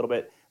League a little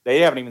bit.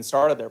 They haven't even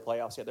started their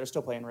playoffs yet. They're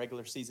still playing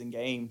regular season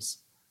games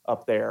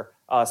up there.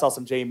 I saw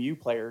some JMU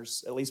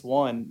players, at least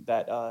one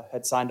that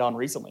had signed on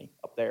recently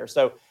up there.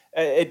 So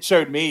it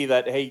showed me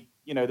that, hey,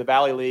 the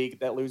Valley League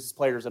that loses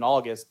players in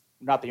August,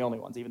 not the only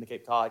ones. Even the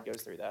Cape Cod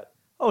goes through that.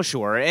 Oh,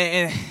 sure.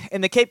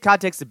 And the Cape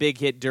Cod takes a big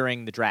hit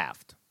during the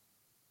draft.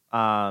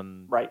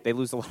 Right. They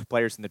lose a lot of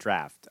players in the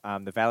draft.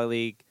 The Valley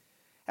League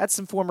had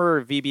some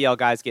former VBL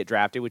guys get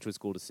drafted, which was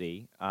cool to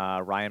see.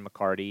 Ryan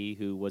McCarty,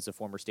 who was a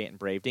former Stanton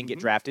Brave, didn't get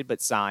drafted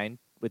but signed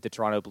with the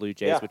Toronto Blue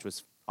Jays, which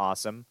was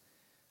awesome.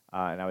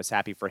 And I was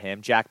happy for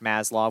him. Jack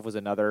Maslov was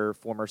another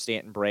former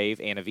Stanton Brave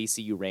and a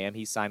VCU Ram.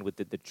 He signed with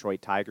the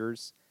Detroit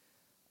Tigers.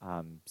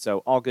 So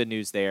all good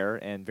news there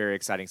and very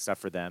exciting stuff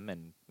for them.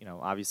 And,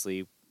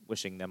 obviously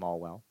wishing them all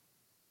well.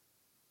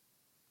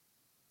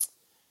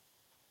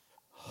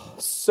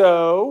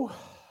 So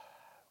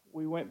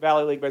we went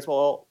Valley League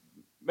Baseball,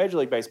 Major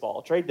League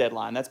Baseball, trade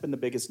deadline. That's been the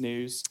biggest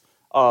news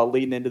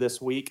leading into this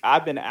week.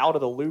 I've been out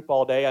of the loop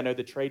all day. I know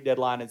the trade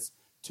deadline is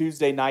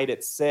Tuesday night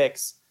at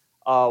 6.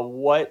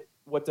 What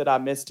did I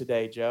miss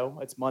today, Joe?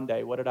 It's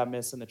Monday. What did I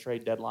miss in the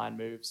trade deadline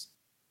moves?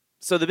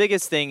 So the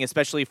biggest thing,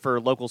 especially for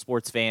local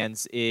sports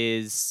fans,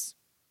 is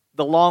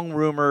the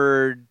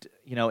long-rumored,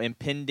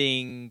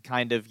 impending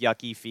kind of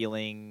yucky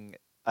feeling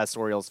us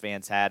Orioles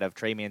fans had of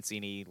Trey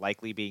Mancini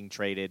likely being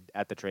traded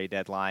at the trade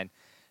deadline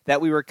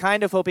that we were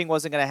kind of hoping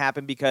wasn't going to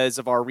happen because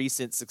of our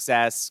recent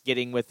success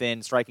getting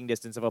within striking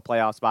distance of a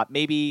playoff spot.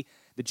 Maybe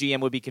the GM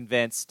would be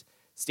convinced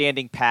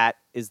standing pat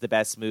is the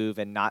best move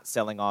and not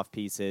selling off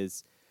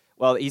pieces.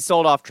 Well, he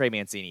sold off Trey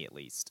Mancini at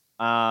least,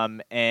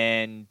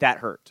 and that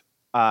hurt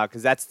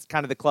because that's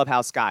kind of the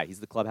clubhouse guy.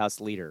 He's the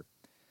clubhouse leader.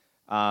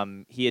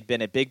 He had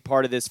been a big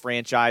part of this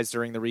franchise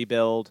during the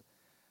rebuild,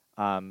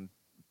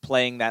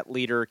 playing that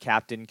leader,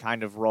 captain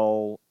kind of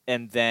role,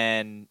 and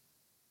then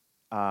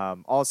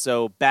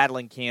also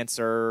battling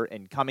cancer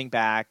and coming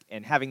back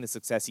and having the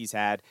success he's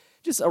had.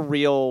 Just a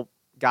real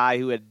guy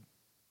who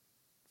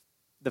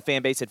the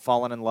fan base had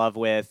fallen in love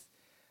with,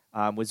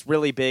 was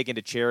really big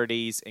into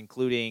charities,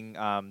 including,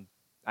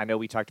 I know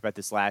we talked about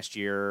this last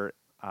year,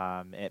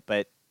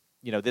 but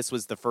this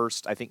was the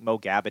first, I think, Mo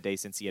Gabbard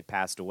since he had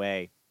passed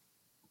away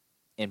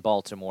in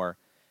Baltimore,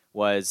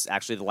 was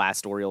actually the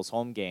last Orioles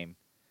home game.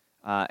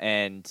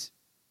 And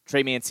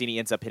Trey Mancini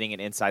ends up hitting an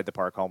inside the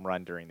park home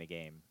run during the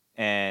game.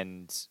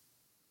 And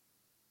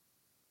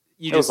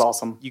it was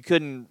awesome. You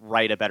couldn't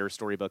write a better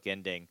storybook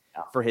ending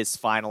for his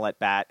final at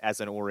bat as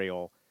an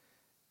Oriole,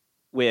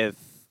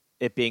 with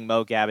it being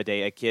Mo Gabbard,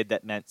 a kid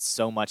that meant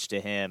so much to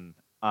him,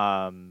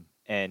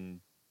 and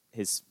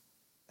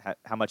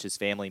how much his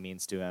family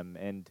means to him.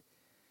 And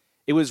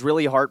it was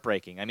really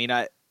heartbreaking. I mean,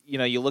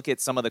 you look at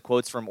some of the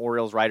quotes from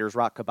Orioles writers,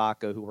 Rock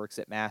Kabaka, who works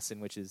at MASN,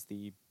 which is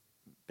the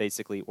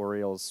basically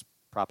Orioles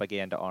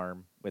propaganda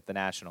arm with the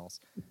Nationals.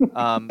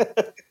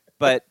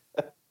 But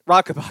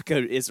Rock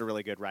Kabaka is a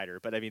really good writer,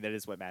 but I mean, that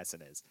is what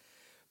MASN is.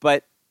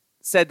 But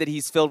said that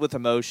he's filled with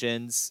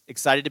emotions,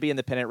 excited to be in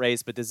the pennant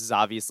race, but this is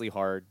obviously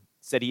hard.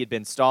 Said he had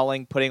been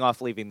stalling, putting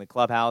off leaving the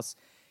clubhouse,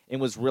 and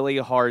was really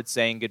hard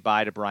saying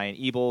goodbye to Brian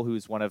Ebel,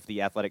 who's one of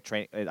the athletic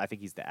I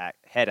think he's the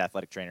head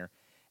athletic trainer,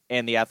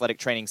 and the athletic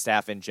training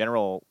staff in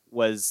general,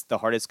 was the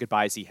hardest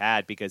goodbyes he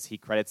had, because he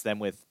credits them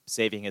with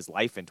saving his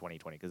life in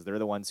 2020, because they're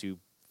the ones who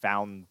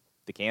found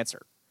the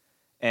cancer.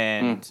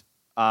 And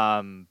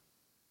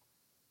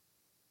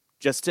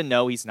just to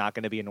know he's not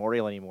going to be an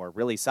Oriole anymore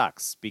really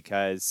sucks,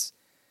 because,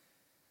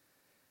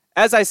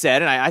 as I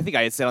said, and I think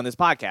I had said on this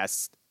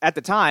podcast at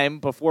the time,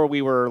 before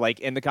we were like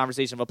in the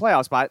conversation of a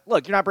playoff spot,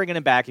 look, you're not bringing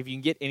him back. If you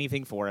can get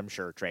anything for him,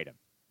 sure, trade him.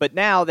 But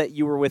now that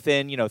you were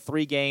within,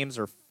 3 games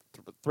or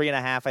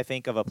 3.5, I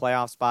think, of a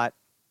playoff spot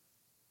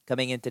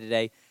coming into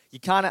today,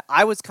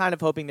 I was kind of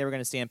hoping they were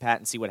going to stand pat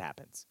and see what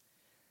happens.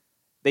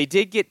 They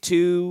did get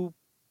 2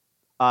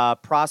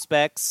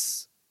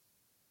 prospects,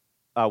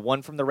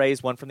 one from the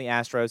Rays, one from the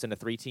Astros, in a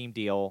 3-team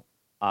deal.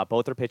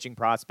 Both are pitching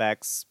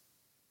prospects.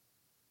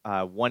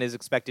 One is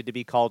expected to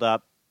be called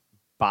up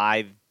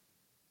by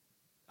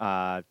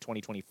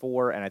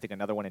 2024, and I think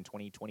another one in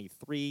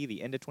 2023,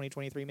 the end of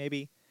 2023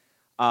 maybe.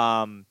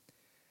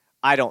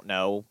 I don't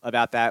know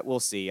about that. We'll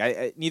see.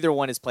 Neither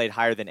one has played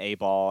higher than A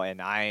ball,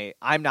 and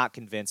I'm not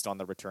convinced on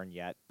the return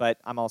yet, but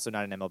I'm also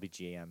not an MLB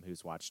GM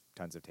who's watched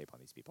tons of tape on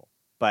these people.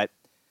 But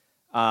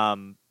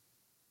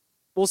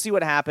we'll see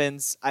what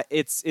happens.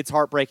 It's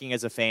heartbreaking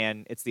as a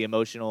fan. It's the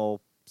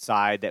emotional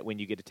side that when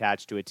you get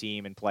attached to a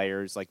team and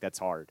players, like, that's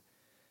hard.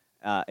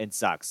 And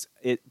sucks.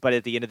 But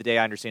at the end of the day,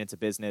 I understand it's a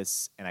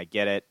business, and I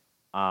get it.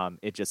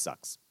 It just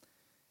sucks.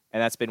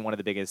 And that's been one of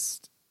the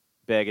biggest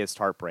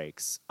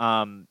heartbreaks.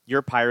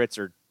 Your Pirates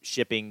are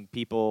shipping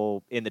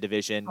people in the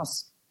division.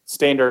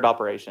 Standard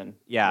operation.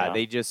 Yeah,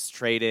 they just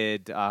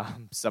traded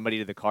somebody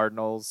to the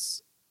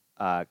Cardinals.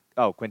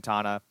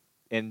 Quintana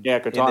in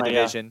the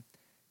division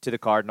to the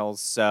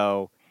Cardinals.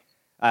 So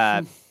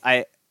I'm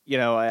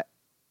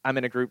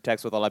in a group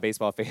text with a lot of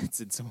baseball fans,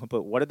 and someone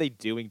put, "What are they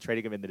doing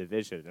trading him in the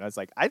division?" And I was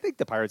like, I think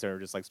the Pirates owner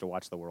just likes to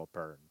watch the world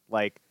burn.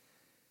 Like,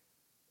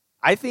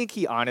 I think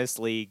he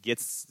honestly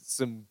gets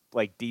some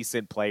like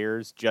decent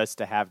players just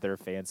to have their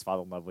fans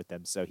fall in love with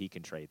them so he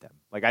can trade them.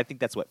 Like, I think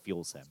that's what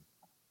fuels him.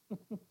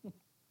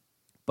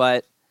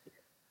 But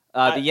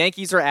the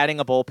Yankees are adding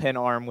a bullpen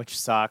arm, which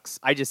sucks.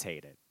 I just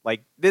hate it.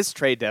 Like, this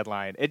trade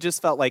deadline, it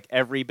just felt like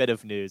every bit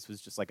of news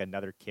was just like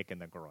another kick in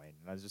the groin.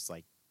 And I was just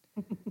like,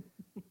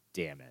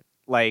 damn it.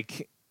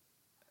 Like,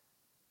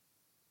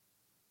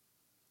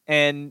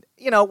 and,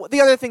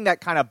 the other thing that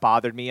kind of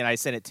bothered me, and I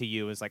sent it to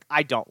you, is like,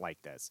 I don't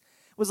like this,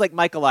 was like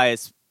Mike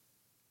Elias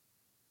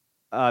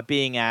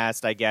being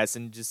asked, I guess,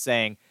 and just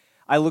saying,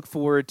 I look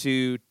forward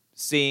to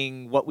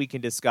seeing what we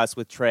can discuss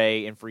with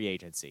Trey in free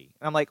agency.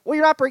 And I'm like, well,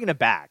 you're not bringing him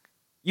back.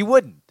 You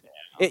wouldn't.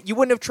 You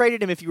wouldn't have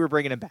traded him if you were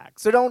bringing him back.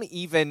 So don't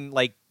even,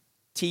 like,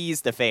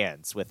 tease the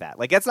fans with that.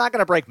 Like, that's not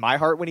going to break my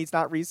heart when he's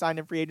not re-signed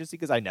in free agency,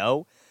 because I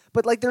know.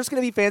 But, like, there's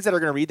going to be fans that are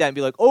going to read that and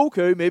be like,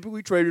 okay, maybe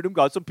we traded him,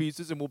 got some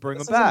pieces, and we'll bring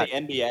him back.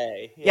 In the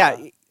NBA. Yeah.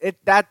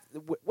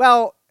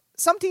 Well,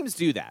 some teams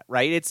do that,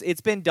 right?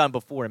 It's been done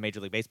before in Major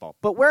League Baseball,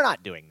 but we're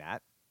not doing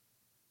that.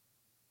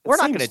 We're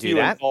not going to do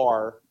that.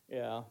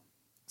 Yeah.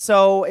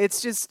 So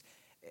it's just,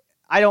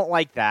 I don't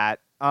like that.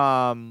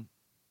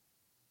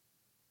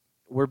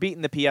 We're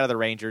beating the pee out of the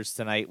Rangers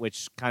tonight,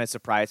 which kind of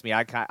surprised me.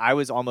 I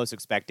was almost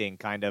expecting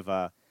kind of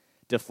a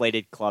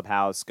deflated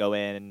clubhouse, go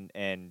in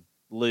and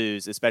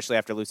lose, especially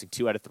after losing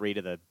 2 out of 3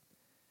 to the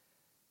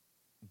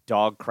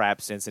dog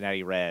crap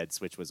Cincinnati Reds,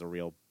 which was a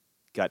real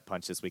gut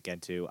punch this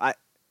weekend too.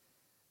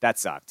 That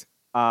sucked.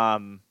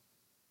 But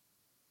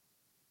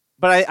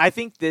I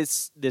think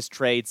this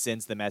trade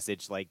sends the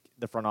message, like,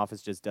 the front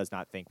office just does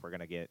not think we're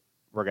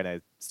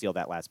gonna steal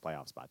that last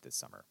playoff spot this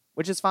summer,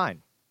 which is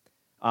fine.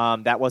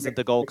 That wasn't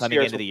the goal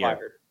coming into the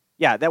year.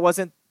 Yeah, that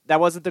wasn't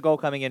the goal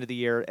coming into the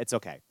year. It's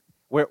okay.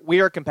 We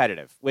are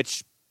competitive,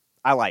 which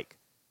I like.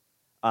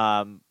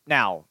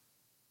 Now,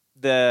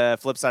 the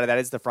flip side of that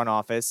is the front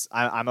office.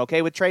 I'm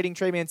okay with trading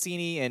Trey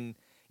Mancini, and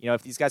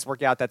if these guys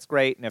work out, that's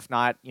great. And if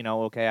not,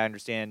 okay, I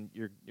understand.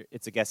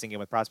 It's a guessing game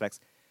with prospects.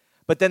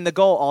 But then the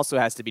goal also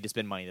has to be to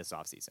spend money this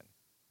offseason,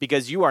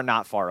 because you are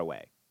not far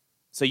away.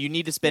 So you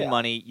need to spend Yeah.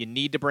 money. You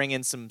need to bring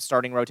in some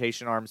starting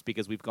rotation arms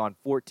because we've gone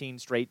 14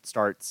 straight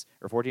starts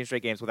or 14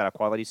 straight games without a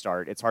quality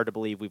start. It's hard to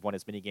believe we've won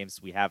as many games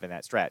as we have in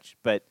that stretch.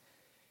 But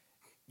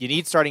you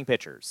need starting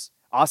pitchers.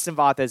 Austin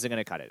Voth isn't going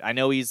to cut it. I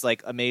know he's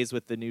like amazed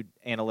with the new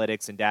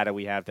analytics and data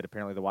we have that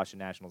apparently the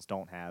Washington Nationals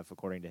don't have,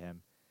 according to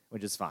him,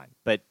 which is fine.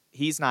 But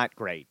he's not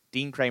great.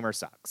 Dean Kramer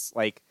sucks.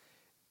 Like,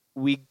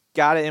 we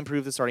got to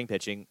improve the starting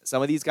pitching.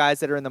 Some of these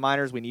guys that are in the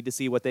minors, we need to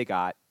see what they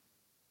got.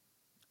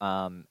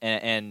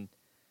 And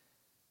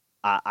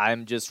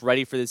I'm just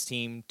ready for this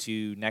team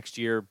to next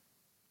year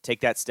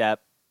take that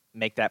step,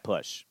 make that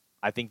push.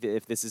 I think that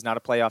if this is not a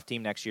playoff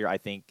team next year, I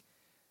think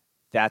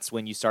that's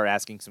when you start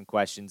asking some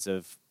questions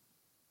of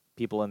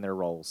people in their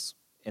roles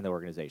in the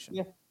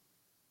organization.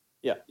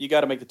 Yeah, you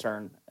got to make the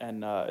turn,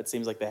 and it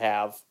seems like they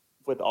have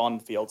with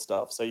on-field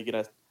stuff. So you're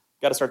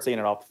got to start seeing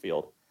it off the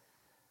field.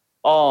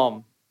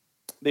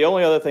 The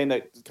only other thing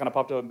that kind of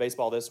popped up in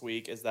baseball this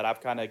week is that I've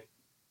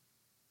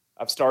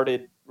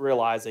started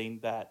realizing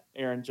that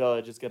Aaron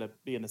Judge is going to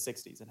be in the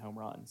 60s in home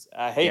runs.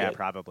 I hate it. Yeah,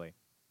 probably.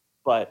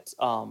 But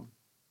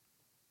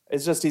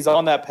it's just he's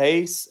on that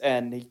pace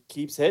and he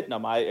keeps hitting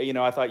them.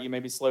 I thought you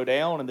maybe slow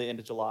down in the end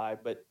of July,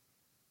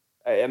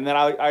 and then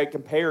I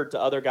compared to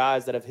other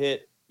guys that have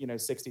hit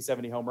 60,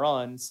 70 home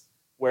runs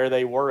where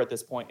they were at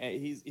this point.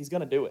 And he's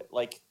going to do it.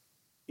 Like,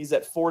 he's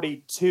at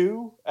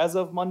 42 as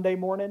of Monday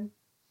morning,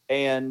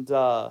 and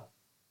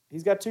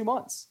he's got 2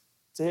 months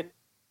to hit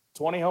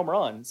 20 home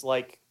runs.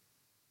 Like,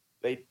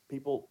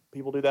 people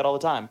do that all the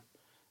time.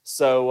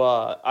 So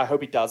I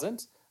hope he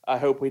doesn't. I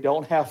hope we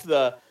don't have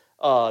the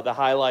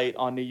highlight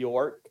on New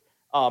York.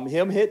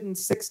 Him hitting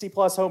 60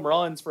 plus home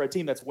runs for a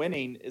team that's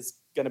winning is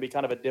going to be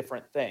kind of a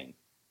different thing.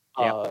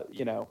 Yep.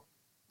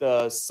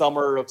 The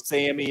summer of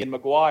Sammy and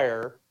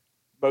McGuire,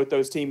 both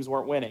those teams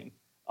weren't winning.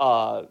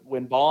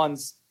 When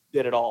Bonds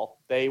did it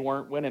all, they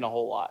weren't winning a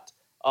whole lot.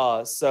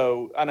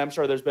 And I'm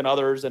sure there's been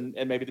others and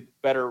maybe the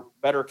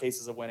better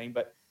cases of winning,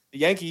 but the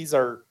Yankees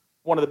are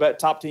one of the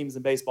top teams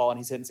in baseball, and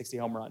he's hitting 60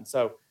 home runs.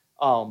 So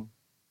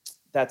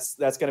that's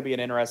going to be an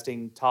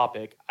interesting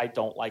topic. I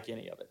don't like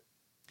any of it.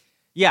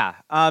 Yeah.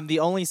 The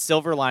only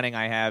silver lining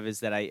I have is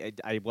that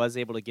I was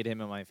able to get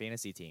him in my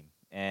fantasy team,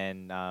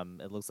 and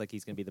it looks like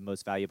he's going to be the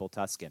most valuable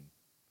Tuscan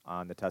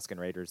on the Tuscan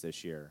Raiders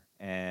this year,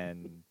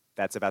 and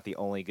that's about the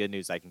only good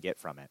news I can get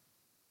from it.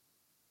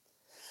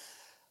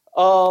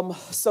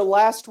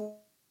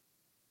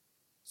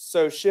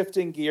 So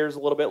shifting gears a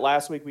little bit,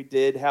 last week we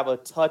did have a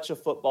touch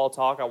of football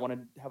talk. I want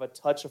to have a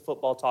touch of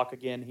football talk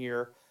again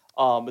here,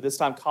 but this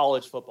time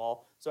college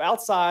football. So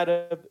outside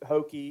of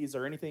Hokies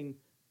or anything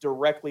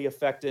directly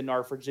affecting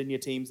our Virginia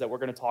teams that we're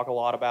going to talk a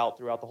lot about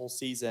throughout the whole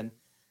season,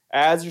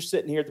 as you're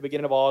sitting here at the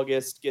beginning of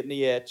August, getting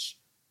the itch,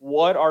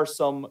 what are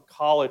some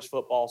college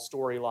football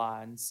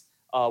storylines,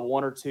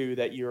 one or two,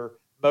 that you're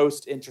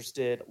most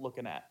interested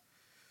looking at?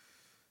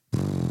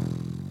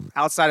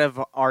 Outside of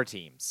our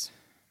teams.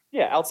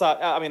 Yeah, outside.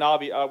 I mean,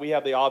 we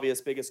have the obvious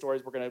biggest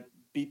stories. We're going to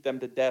beat them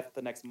to death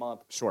the next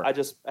month. Sure. I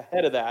just,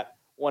 ahead of that,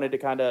 wanted to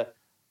kind of,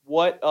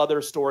 what other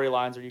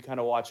storylines are you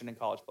kind of watching in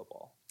college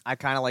football? I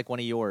kind of like one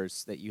of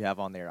yours that you have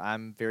on there.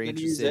 I'm very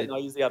interested. Use it, and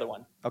I'll use the other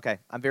one. Okay.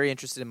 I'm very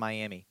interested in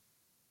Miami.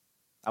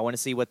 I want to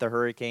see what the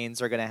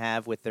Hurricanes are going to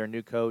have with their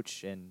new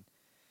coach, and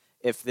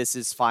if this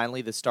is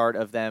finally the start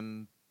of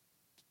them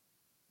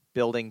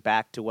building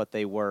back to what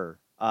they were.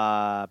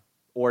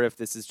 Or if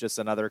this is just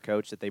another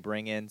coach that they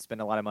bring in,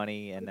 spend a lot of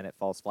money, and then it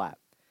falls flat.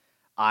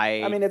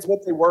 I mean, it's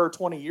what they were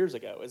 20 years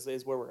ago is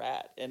where we're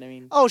at. And I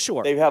mean, oh,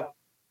 sure. They have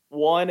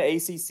one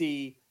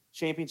ACC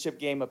championship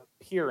game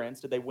appearance.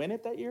 Did they win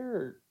it that year?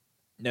 Or?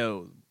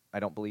 No, I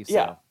don't believe so.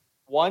 Yeah.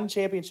 One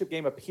championship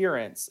game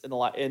appearance in the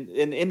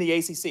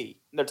ACC, in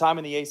their time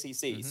in the ACC.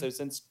 Mm-hmm. So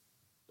since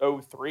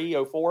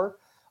 03, 04.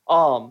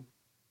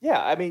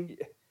 Yeah, I mean,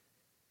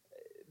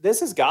 this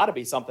has got to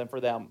be something for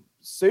them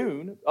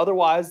soon.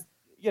 Otherwise,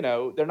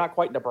 they're not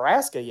quite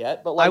Nebraska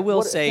yet, but I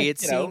will say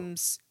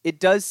it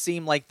does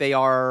seem like they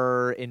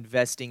are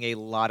investing a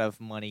lot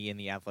of money in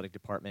the athletic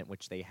department,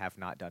 which they have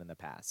not done in the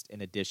past,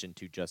 in addition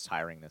to just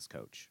hiring this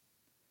coach,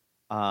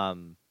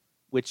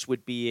 which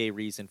would be a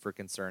reason for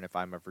concern if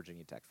I'm a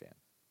Virginia Tech fan.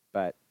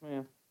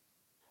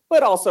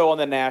 But also on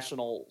the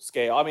national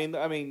scale, I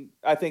mean,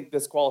 I think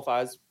this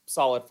qualifies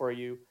solid for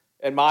you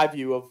in my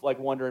view of like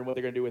wondering what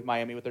they're going to do with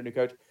Miami with their new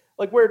coach.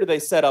 Like, where do they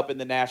set up in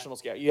the national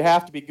scale? You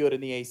have to be good in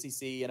the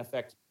ACC and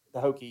affect the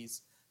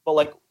Hokies, but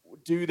like,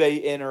 do they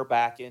enter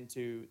back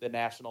into the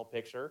national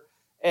picture?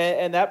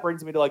 And that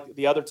brings me to like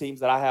the other teams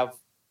that I have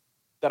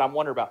that I'm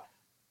wondering about.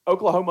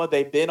 Oklahoma,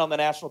 they've been on the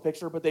national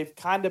picture, but they've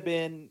kind of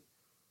been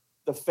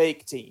the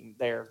fake team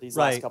there these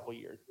last couple of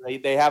years.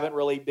 They haven't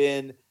really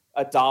been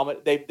a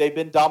dominant. They've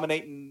been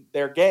dominating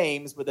their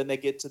games, but then they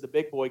get to the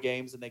big boy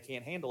games and they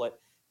can't handle it.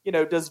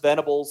 Does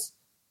Venables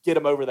get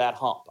them over that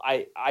hump?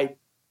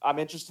 I'm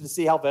interested to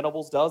see how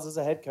Venables does as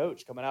a head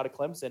coach coming out of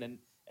Clemson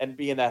and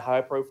being that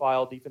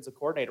high-profile defensive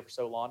coordinator for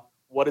so long.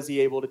 What is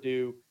he able to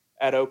do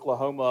at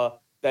Oklahoma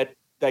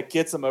that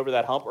gets him over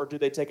that hump, or do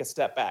they take a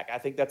step back? I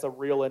think that's a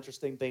real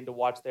interesting thing to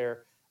watch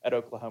there at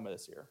Oklahoma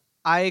this year.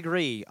 I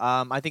agree.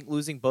 I think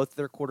losing both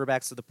their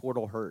quarterbacks to the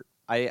portal hurt.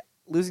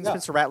 Losing Yeah.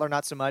 Spencer Rattler,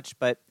 not so much,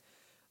 but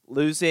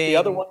losing The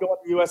other one going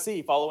to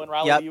USC, following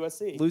Riley Yep. to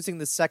USC. losing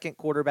the second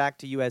quarterback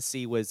to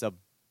USC was a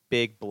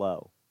big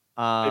blow.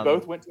 They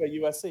both went to a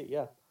USC,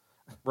 yeah.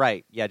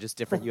 Right. Yeah, just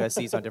different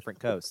USCs on different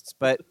coasts.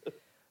 But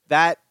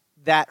that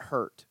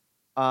hurt.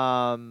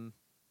 And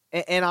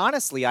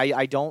honestly,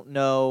 I don't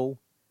know.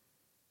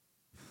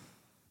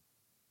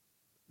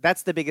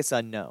 That's the biggest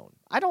unknown.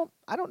 I don't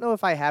know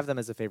if I have them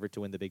as a favorite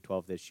to win the Big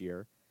 12 this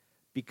year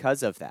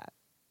because of that.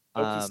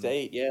 Oklahoma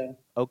State, yeah.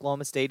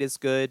 Oklahoma State is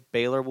good.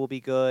 Baylor will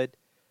be good.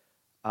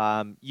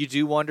 You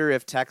do wonder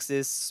if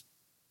Texas,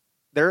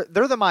 they're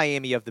the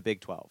Miami of the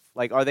Big 12.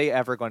 Like, are they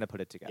ever going to put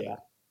it together?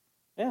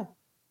 Yeah.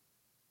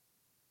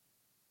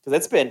 Because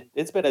it's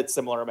been a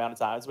similar amount of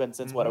time. It's been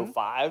since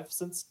 05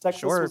 since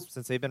Texas was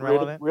since they've been really,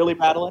 relevant. really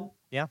battling.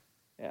 Yeah.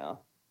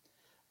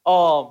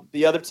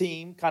 The other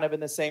team, kind of in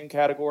the same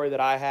category that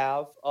I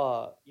have,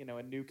 a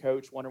new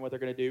coach, wondering what they're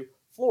going to do.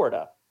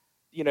 Florida,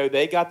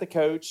 they got the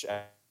coach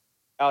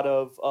out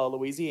of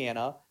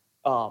Louisiana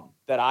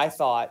that I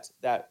thought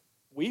that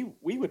we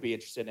would be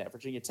interested in at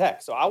Virginia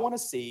Tech. So I want to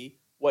see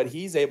what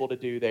he's able to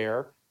do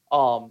there.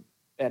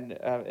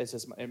 It's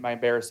just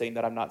embarrassing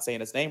that I'm not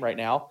saying his name right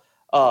now.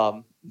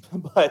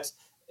 But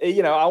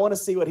I want to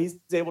see what he's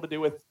able to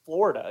do with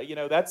Florida.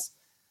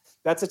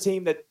 That's a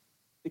team that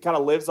it kind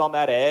of lives on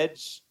that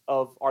edge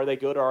of, are they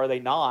good or are they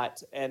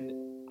not?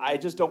 And I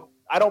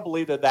don't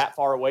believe they're that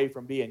far away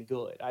from being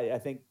good. I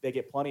think they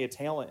get plenty of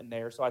talent in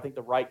there. So I think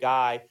the right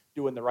guy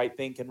doing the right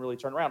thing can really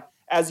turn around,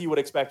 as you would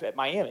expect at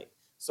Miami.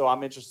 So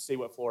I'm interested to see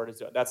what Florida's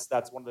doing.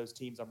 That's one of those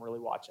teams I'm really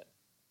watching.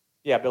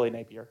 Yeah, Billy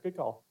Napier. Good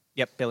call.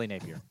 Yep, Billy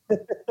Napier.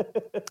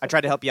 I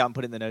tried to help you out and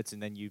put it in the notes,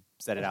 and then you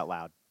said it out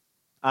loud.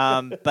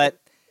 But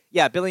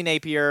yeah, Billy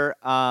Napier.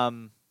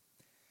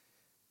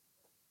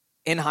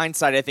 In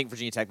hindsight, I think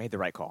Virginia Tech made the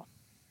right call.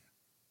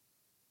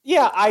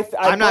 Yeah,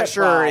 I'm not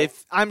sure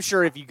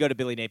if you go to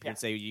Billy Napier and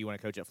say you want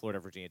to coach at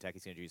Florida, Virginia Tech,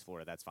 he's going to choose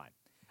Florida. That's fine.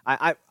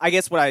 I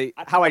guess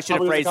how I should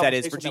have phrased that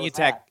is Virginia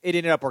Tech. It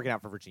ended up working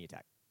out for Virginia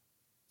Tech.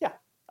 Yeah,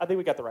 I think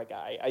we got the right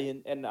guy.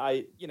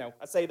 I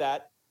say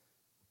that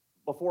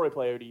before we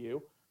play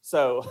ODU.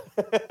 So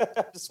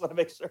I just want to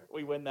make sure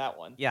we win that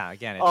one. Yeah,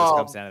 again, it just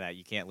comes down to that.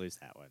 You can't lose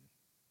that one.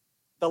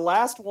 The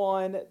last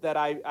one that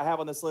I have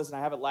on this list, and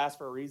I have it last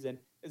for a reason,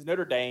 is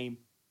Notre Dame.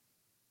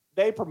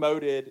 They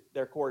promoted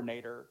their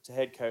coordinator to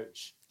head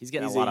coach. He's a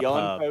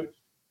young coach.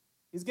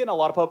 He's getting a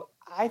lot of pub.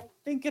 I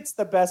think it's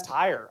the best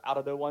hire out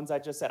of the ones I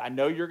just said. I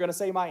know you're going to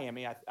say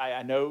Miami.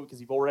 I know because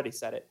you've already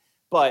said it.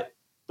 But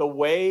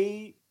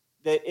the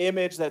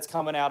image that's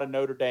coming out of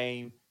Notre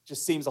Dame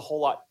just seems a whole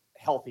lot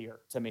healthier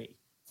to me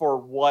for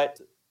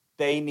what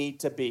they need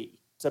to be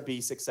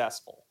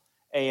successful.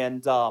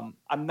 And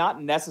I'm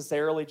not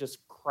necessarily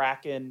just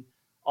cracking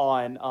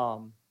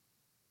on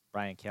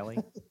Brian Kelly.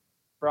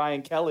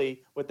 Brian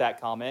Kelly with that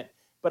comment.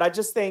 But I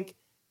just think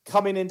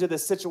coming into the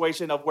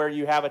situation of where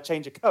you have a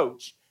change of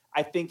coach,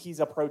 I think he's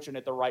approaching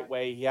it the right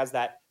way. He has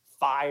that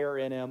fire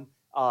in him.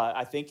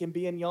 I think him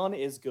being young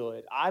is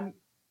good. I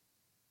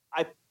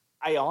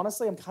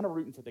honestly, I'm kind of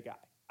rooting for the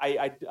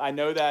guy. I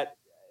know that,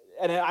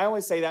 and I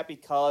only say that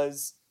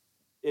because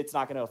it's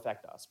not going to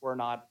affect us. We're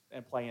not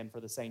playing for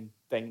the same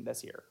thing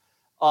this year.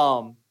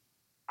 I'm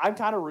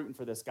kind of rooting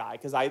for this guy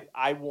because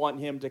I want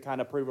him to kind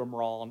of prove him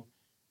wrong.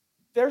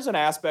 There's an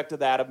aspect of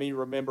that of me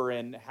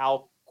remembering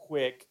how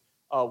quick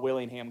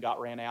Willingham got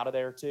ran out of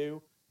there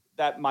too.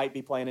 That might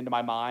be playing into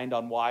my mind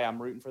on why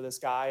I'm rooting for this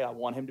guy. I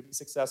want him to be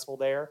successful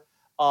there.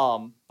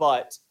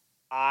 But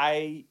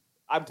I'm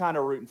kind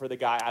of rooting for the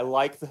guy. I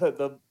like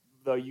the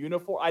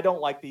uniform. I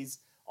don't like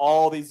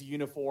all these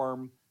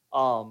uniform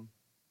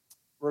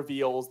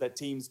reveals that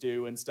teams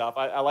do and stuff.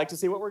 I like to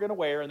see what we're going to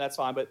wear, and that's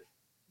fine. But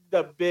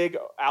the big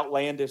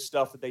outlandish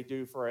stuff that they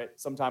do for it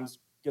sometimes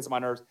gets on my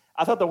nerves.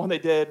 I thought the one they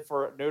did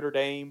for Notre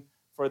Dame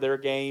for their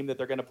game that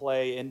they're going to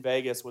play in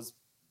Vegas was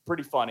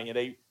pretty funny. And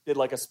they did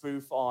like a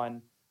spoof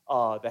on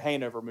the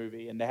Hanover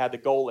movie, and they had the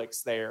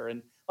Golics there.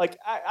 And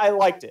I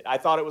liked it. I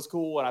thought it was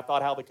cool, and I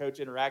thought how the coach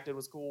interacted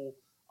was cool.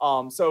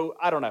 So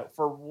I don't know.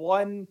 For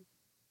one,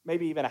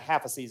 maybe even a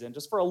half a season,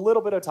 just for a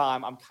little bit of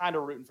time, I'm kind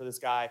of rooting for this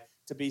guy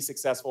to be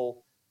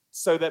successful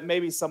so that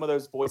maybe some of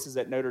those voices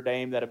at Notre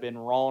Dame that have been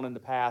wrong in the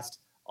past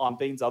on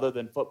things other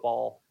than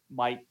football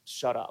might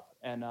shut up.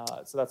 And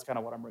so that's kind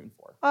of what I'm rooting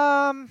for.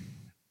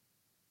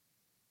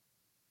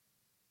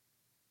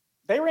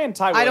 They ran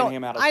Ty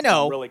Willingham out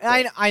of really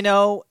quick. I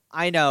know.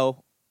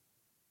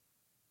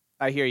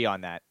 I hear you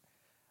on that.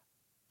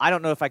 I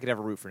don't know if I could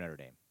ever root for Notre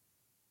Dame.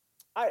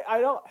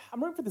 I'm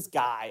rooting for this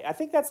guy. I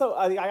think that's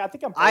I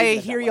think I'm. I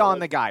hear you on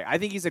the guy. I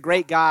think he's a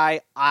great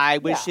guy. I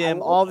wish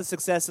him all the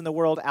success in the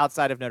world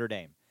outside of Notre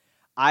Dame.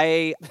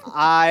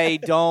 I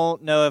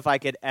don't know if I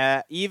could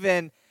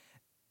even.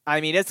 I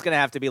mean, it's going to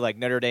have to be like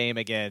Notre Dame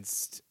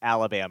against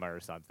Alabama or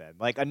something.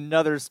 Like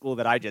another school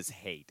that I just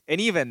hate. And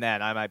even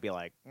then, I might be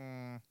like,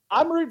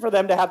 I'm rooting for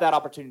them to have that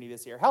opportunity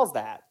this year. How's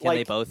that? Can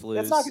they both lose?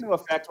 That's not going to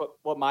affect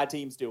what my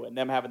team's doing,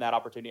 them having that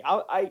opportunity.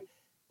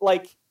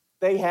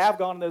 they have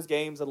gone to those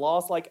games and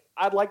lost. Like,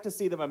 I'd like to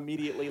see them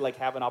immediately like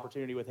have an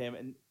opportunity with him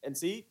and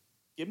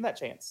give him that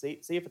chance. See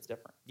if it's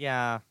different.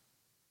 Yeah,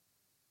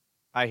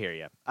 I hear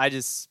you. I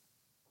just,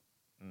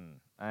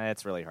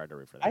 it's really hard to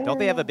root for them. Don't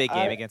they have a big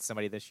game against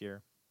somebody this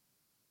year?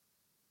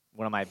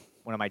 One of my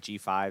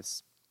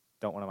G5s.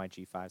 Don't one of my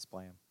G5s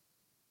play him?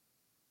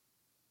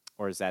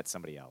 Or is that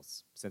somebody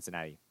else?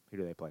 Cincinnati. Who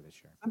do they play this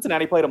year?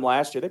 Cincinnati played them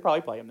last year. They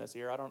probably play them this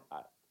year.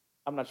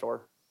 I'm not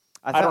sure.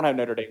 I don't have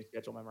Notre Dame's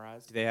schedule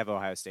memorized. Do they have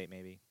Ohio State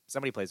maybe?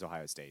 Somebody plays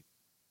Ohio State.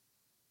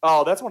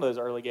 Oh, that's one of those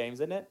early games,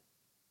 isn't it?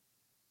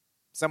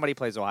 Somebody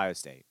plays Ohio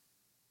State.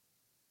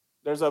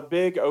 There's a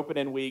big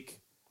opening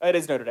week. It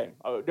is Notre Dame.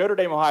 Oh, Notre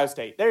Dame, Ohio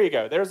State. There you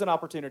go. There's an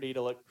opportunity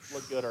to look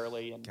good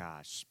early. And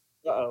gosh.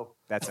 Uh-oh.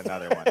 That's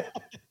another one.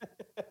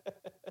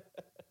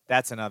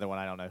 That's another one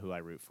I don't know who I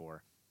root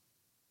for.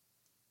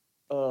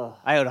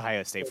 I owe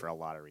Ohio State for a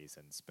lot of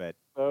reasons, but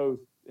both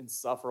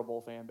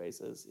insufferable fan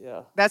bases.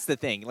 Yeah, that's the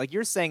thing. Like,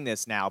 you're saying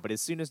this now, but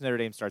as soon as Notre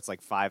Dame starts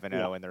like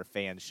 5-0 and their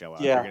fans show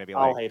up, you're gonna be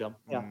like, I'll hate them.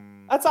 Yeah,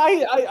 that's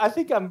I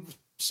think I'm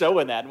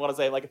showing that and want to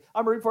say like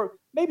I'm rooting for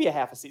maybe a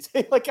half a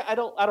season. Like I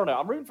don't know.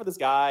 I'm rooting for this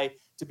guy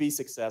to be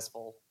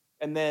successful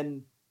and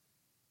then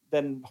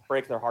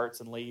break their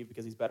hearts and leave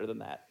because he's better than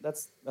that.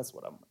 That's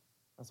what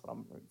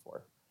I'm rooting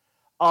for.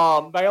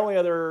 My only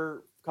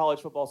other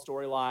college football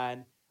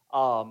storyline.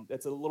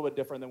 It's a little bit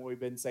different than what we've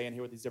been saying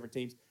here with these different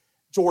teams.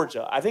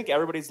 Georgia, I think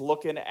everybody's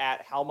looking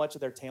at how much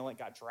of their talent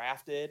got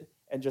drafted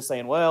and just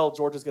saying, well,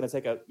 Georgia's going to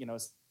take a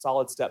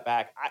solid step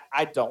back.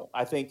 I don't.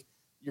 I think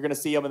you're going to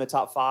see them in the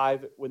top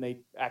 5 when they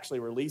actually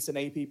release an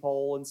AP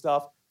poll and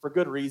stuff for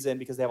good reason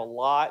because they have a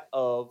lot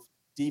of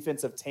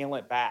defensive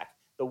talent back.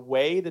 The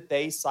way that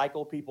they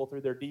cycled people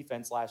through their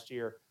defense last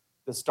year,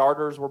 the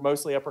starters were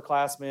mostly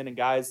upperclassmen and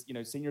guys,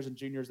 seniors and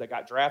juniors that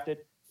got drafted.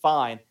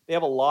 Fine. They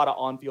have a lot of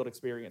on-field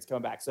experience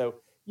coming back. So,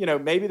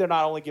 maybe they're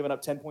not only giving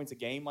up 10 points a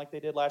game like they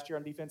did last year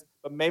on defense,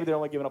 but maybe they're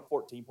only giving up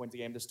 14 points a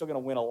game. They're still going to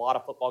win a lot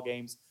of football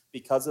games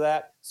because of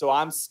that. So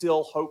I'm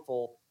still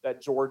hopeful that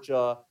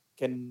Georgia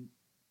can,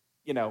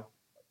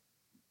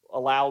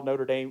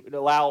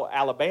 allow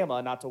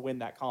Alabama not to win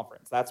that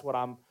conference. That's what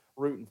I'm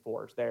rooting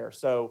for there.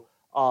 So,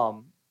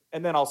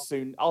 and then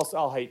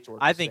I'll hate Georgia.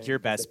 I think your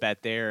best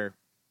bet there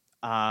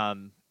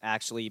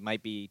actually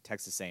might be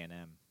Texas A&M.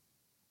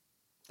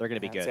 They're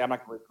going to be good. See, I'm not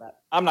going to root for that.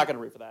 I'm not going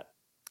to root for that.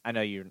 I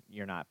know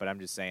you're not, but I'm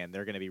just saying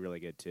they're going to be really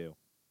good too.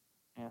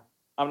 Yeah,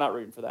 I'm not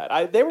rooting for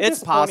that. They were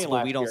it's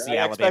possible we don't year. see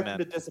I Alabama expect them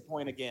to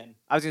disappoint again.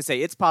 I was going to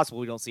say it's possible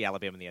we don't see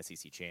Alabama in the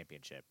SEC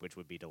championship, which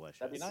would be delicious.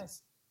 That'd be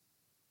nice.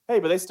 Hey,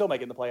 but they still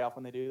make it in the playoff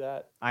when they do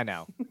that. I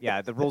know.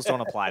 Yeah, the rules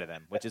don't apply to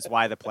them, which is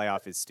why the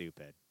playoff is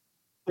stupid.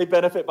 They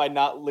benefit by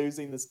not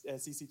losing the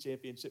SEC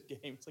championship game.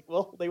 It's like,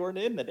 well, they weren't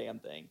in the damn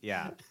thing.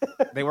 Yeah,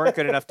 they weren't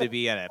good enough to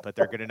be in it, but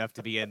they're good enough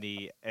to be in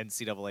the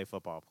NCAA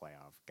football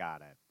playoff.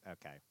 Got it.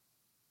 Okay.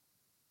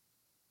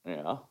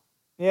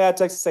 Yeah.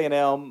 Texas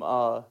A&M,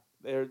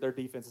 their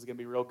defense is going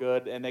to be real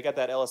good, and they got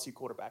that LSU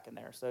quarterback in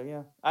there. So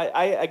yeah,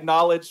 I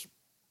acknowledge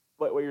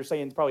what you're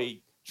saying is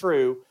probably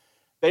true.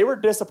 They were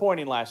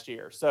disappointing last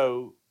year,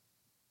 so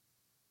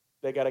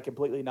they got to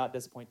completely not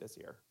disappoint this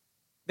year.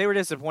 They were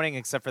disappointing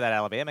except for that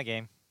Alabama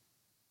game.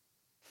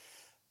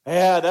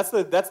 Yeah, that's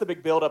the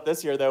big build-up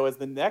this year, though, is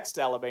the next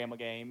Alabama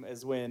game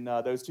is when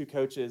those two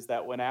coaches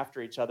that went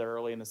after each other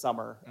early in the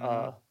summer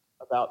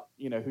about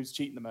who's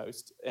cheating the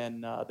most,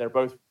 and they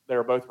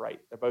were both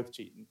right. They're both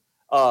cheating.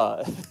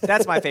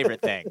 That's my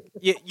favorite thing.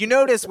 You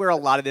notice where a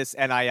lot of this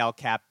NIL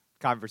cap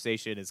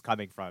conversation is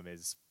coming from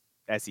is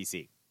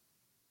SEC.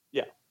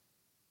 Yeah.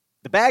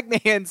 The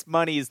bagman's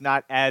money is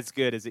not as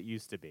good as it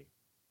used to be.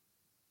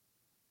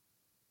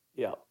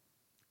 Yeah.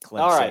 Clemson.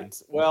 All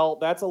right. Well,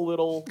 that's a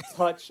little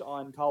touch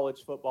on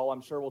college football.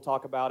 I'm sure we'll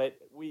talk about it.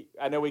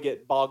 I know we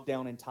get bogged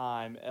down in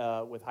time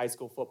with high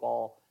school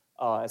football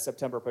as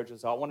September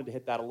approaches, so I wanted to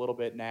hit that a little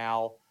bit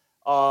now.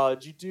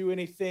 Did you do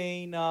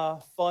anything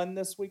fun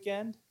this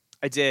weekend?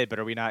 I did, but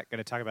are we not going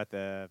to talk about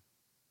the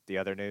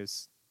other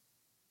news?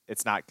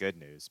 It's not good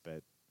news,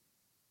 but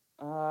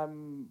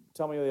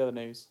tell me the other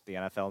news. The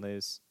NFL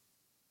news.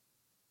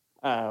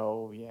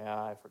 Oh yeah,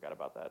 I forgot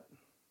about that.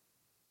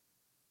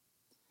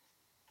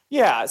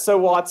 Yeah, so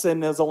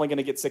Watson is only going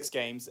to get 6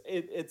 games.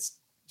 It's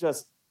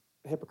just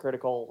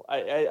hypocritical.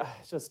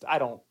 It's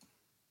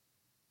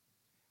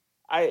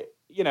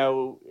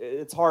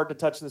hard to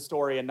touch the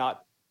story and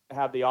not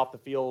have the off the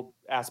field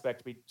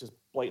aspect be just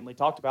blatantly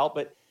talked about.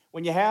 But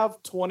when you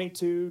have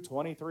 22,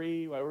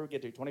 23, whatever we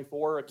get to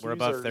 24 accusers, we're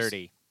above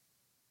 30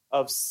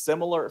 of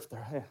similar.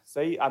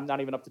 Say I'm not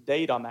even up to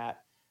date on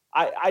that.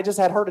 I just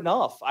had heard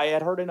enough. I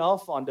had heard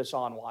enough on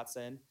Deshaun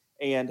Watson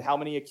and how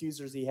many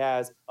accusers he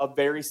has of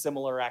very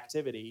similar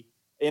activity,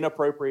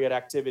 inappropriate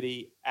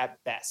activity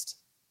at best,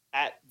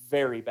 at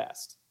very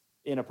best,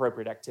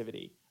 inappropriate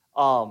activity.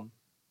 The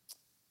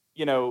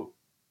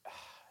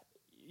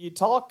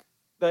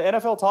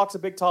NFL talks a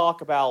big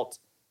talk about,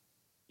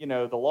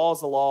 the law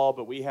is the law,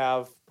 but we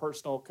have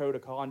personal code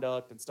of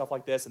conduct and stuff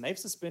like this. And they've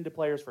suspended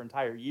players for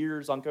entire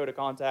years on code of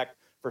conduct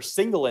for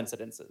single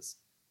incidences.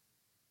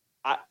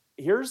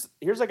 here's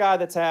a guy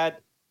that's had,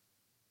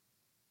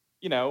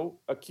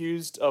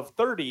 accused of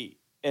 30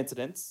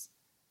 incidents,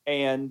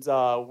 and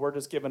we're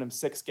just giving him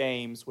 6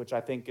 games, which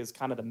I think is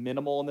kind of the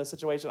minimal in this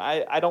situation.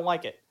 I don't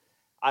like it.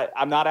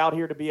 I'm not out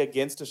here to be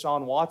against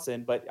Deshaun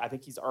Watson, but I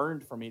think he's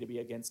earned for me to be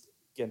against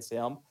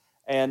him.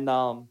 And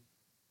I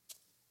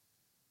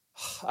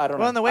don't know.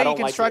 Well, and the way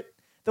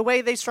the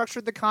way they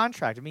structured the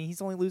contract, I mean,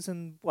 he's only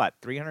losing what,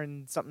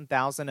 300-something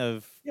thousand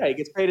of. Yeah, he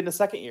gets paid in the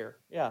second year.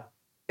 Yeah,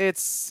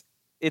 it's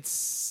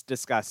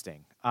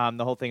disgusting.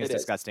 The whole thing is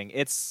disgusting.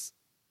 It's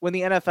when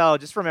the NFL.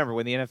 Just remember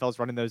when the NFL is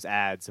running those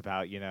ads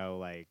about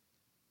like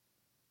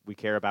we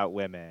care about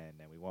women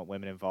and we want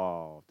women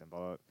involved and blah,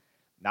 blah.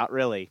 Not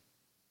really.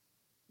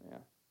 Yeah,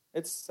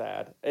 it's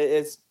sad.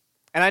 It's.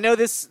 And I know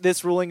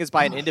this ruling is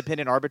by an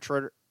independent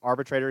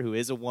arbitrator who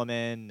is a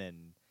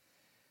woman,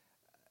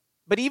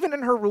 but even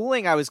in her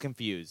ruling, I was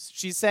confused.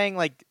 She's saying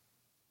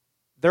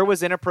there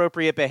was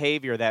inappropriate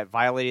behavior that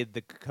violated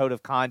the code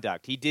of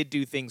conduct. He did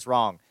do things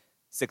wrong.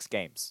 6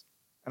 games,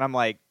 and I'm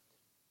like,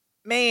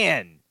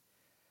 man,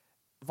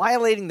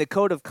 violating the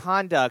code of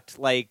conduct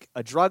like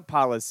a drug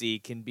policy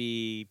can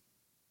be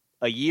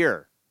a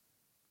year.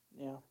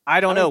 Yeah, I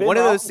don't know. One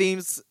of those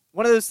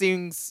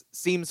things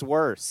seems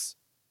worse.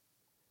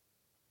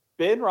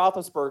 Ben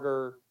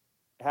Roethlisberger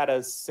had a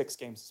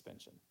 6-game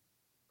suspension,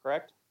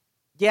 correct?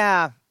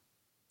 Yeah.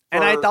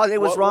 And I thought it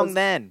was wrong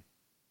then.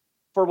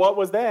 For what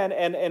was then,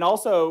 and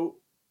also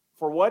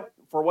for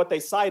what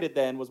they cited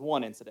then was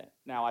 1 incident.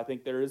 Now, I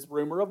think there is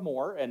rumor of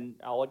more, and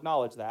I'll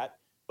acknowledge that.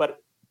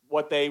 But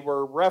what they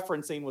were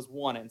referencing was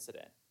 1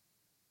 incident.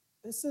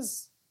 That's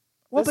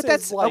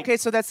okay.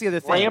 So that's the other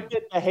thing.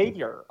 Rampant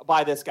behavior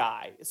by this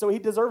guy. So he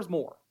deserves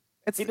more.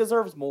 He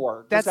deserves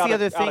more. That's the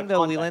other thing,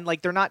 though, Leland.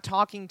 They're not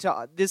talking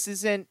to. This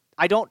isn't.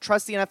 I don't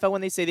trust the NFL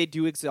when they say they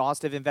do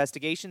exhaustive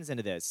investigations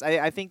into this.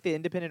 I think the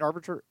independent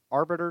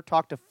arbiter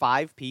talked to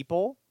 5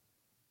 people.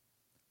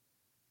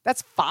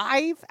 That's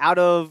 5 out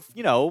of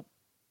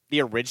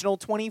the original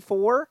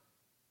 24.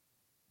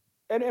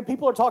 And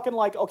people are talking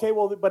okay,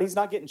 well, but he's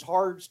not getting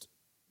charged.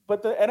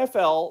 But the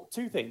NFL,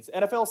 2 things.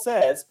 NFL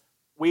says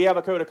we have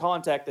a code of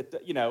conduct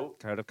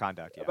code of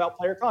conduct about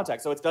player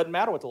contact, so it doesn't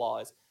matter what the law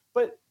is.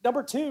 But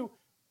number 2,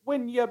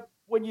 when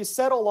you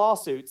settle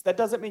lawsuits, that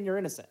doesn't mean you're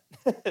innocent.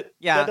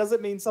 Yeah, that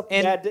doesn't mean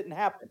something bad didn't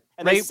happen.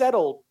 And they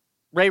settled.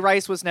 Ray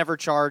Rice was never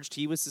charged.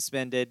 He was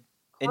suspended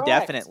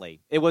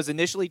indefinitely. It was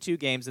initially 2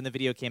 games, and the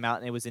video came out,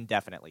 and it was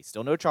indefinitely.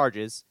 Still no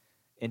charges,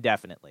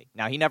 indefinitely.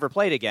 Now, he never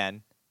played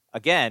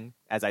again,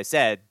 as I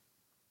said,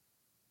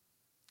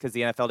 because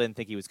the NFL didn't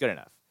think he was good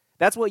enough.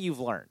 That's what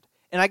you've learned.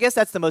 And I guess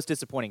that's the most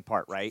disappointing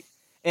part, right?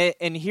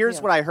 And here's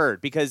what I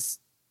heard, because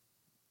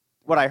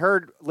what I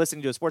heard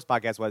listening to a sports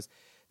podcast was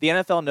the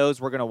NFL knows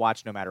we're going to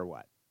watch no matter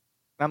what.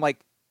 And I'm like,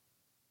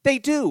 they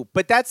do,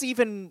 but that's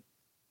even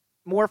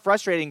more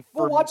frustrating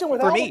for me.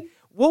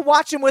 We'll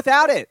watch him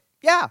without it.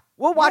 Yeah,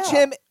 we'll watch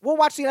him. We'll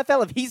watch the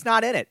NFL if he's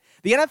not in it.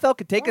 The NFL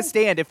could take a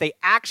stand if they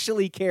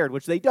actually cared,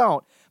 which they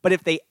don't. But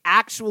if they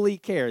actually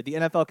cared, the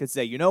NFL could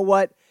say, you know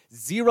what?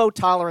 0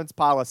 tolerance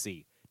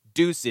policy.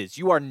 Deuces.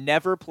 You are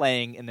never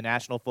playing in the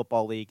National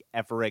Football League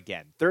ever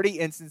again. 30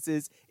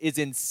 instances is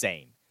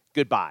insane.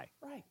 Goodbye.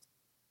 Right.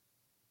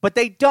 But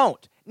they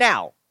don't.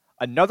 Now,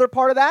 another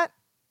part of that,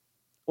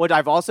 what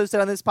I've also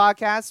said on this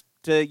podcast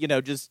to,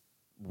 just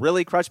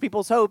really crush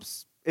people's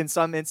hopes in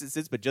some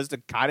instances, but just to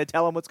kind of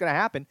tell them what's going to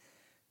happen.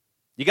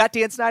 You got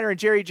Dan Snyder and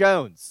Jerry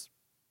Jones.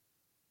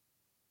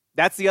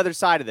 That's the other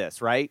side of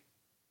this, right?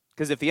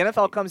 Because if the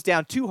NFL comes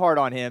down too hard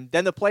on him,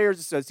 then the Players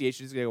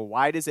Association is going to go,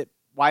 why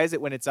is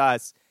it when it's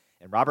us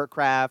and Robert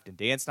Kraft and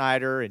Dan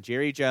Snyder and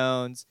Jerry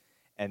Jones,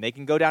 and they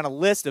can go down a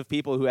list of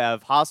people who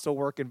have hostile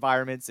work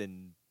environments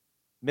and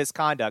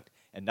misconduct,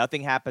 and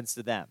nothing happens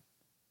to them.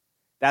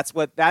 That's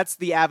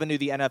the avenue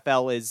the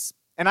NFL is.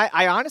 And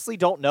I honestly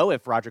don't know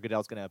if Roger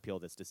Goodell's going to appeal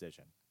this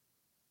decision.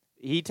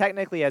 He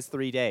technically has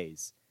 3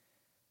 days.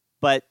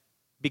 But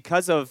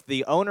because of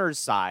the owner's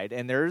side,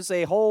 and there's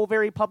a whole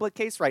very public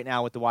case right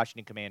now with the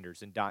Washington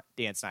Commanders and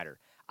Dan Snyder,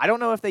 I don't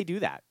know if they do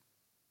that.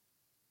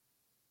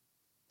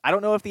 I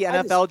don't know if the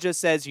NFL just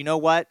says, you know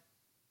what?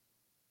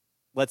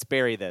 Let's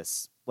bury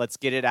this. Let's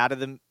get it out of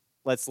them.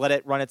 Let's let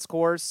it run its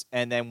course.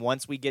 And then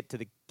once we get to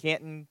the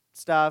Canton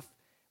stuff,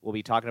 we'll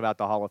be talking about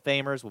the Hall of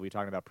Famers. We'll be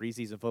talking about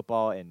preseason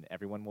football, and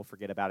everyone will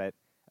forget about it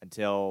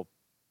until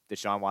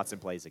Deshaun Watson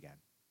plays again.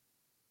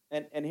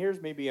 And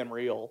here's me being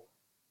real.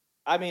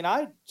 I mean,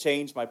 I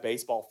changed my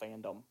baseball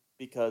fandom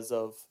because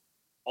of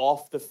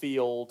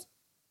off-the-field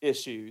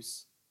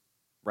issues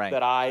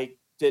that I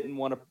didn't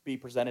want to be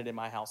presented in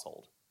my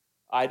household.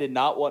 I did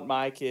not want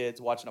my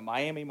kids watching a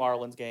Miami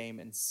Marlins game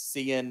and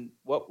seeing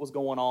what was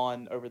going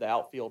on over the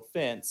outfield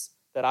fence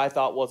that I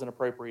thought wasn't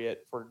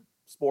appropriate for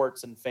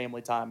sports and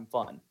family time and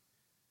fun.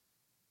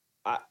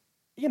 I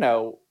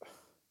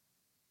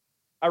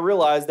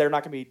realize they're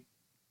not going to be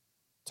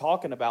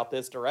talking about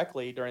this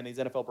directly during these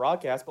NFL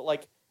broadcasts,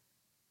 but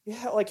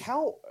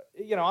how,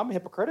 I'm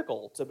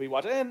hypocritical to be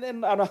watching,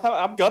 and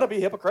I'm going to be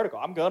hypocritical.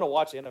 I'm going to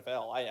watch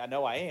NFL. I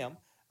know I am.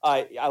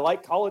 I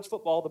like college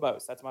football the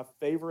most. That's my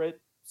favorite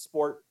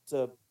sport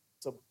to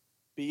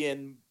be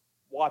in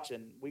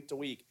watching week to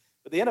week.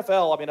 But the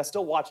NFL, I mean, I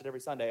still watch it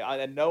every Sunday.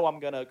 I know I'm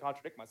going to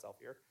contradict myself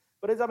here,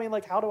 but I mean,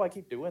 like, how do I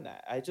keep doing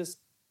that?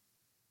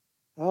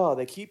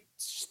 They keep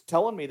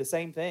telling me the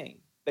same thing.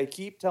 They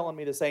keep telling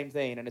me the same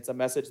thing, and it's a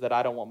message that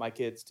I don't want my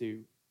kids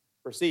to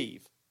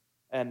receive.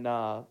 And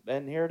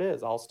here it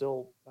is. I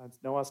still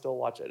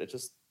watch it.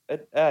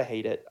 I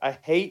hate it. I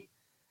hate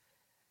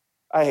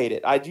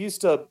it. I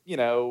used to,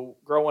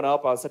 growing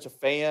up, I was such a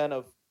fan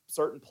of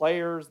certain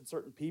players and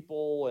certain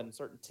people and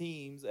certain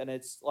teams, and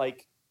it's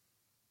like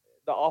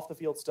the off the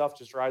field stuff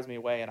just drives me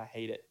away, and I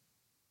hate it.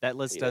 That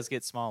list does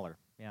get smaller.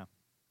 Yeah,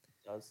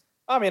 it does.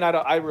 I mean,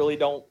 I really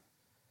don't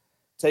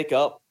take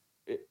up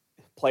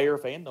player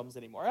fandoms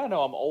anymore. I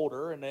know I'm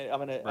older, and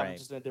I'm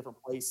just in a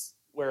different place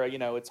where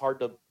it's hard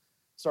to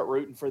start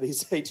rooting for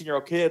these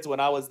 18-year-old kids when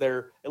I was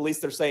there, at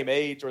least their same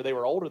age, or they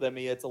were older than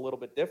me. It's a little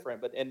bit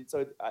different,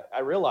 so I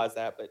realize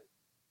that, but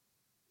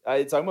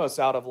it's almost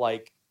out of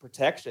like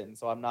protection.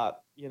 So I'm not,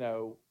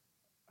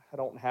 I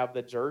don't have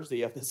the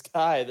jersey of this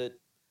guy that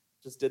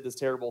just did this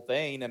terrible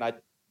thing, and I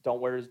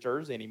don't wear his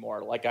jersey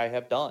anymore like I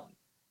have done.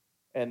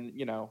 And,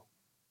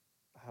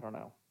 I don't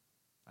know.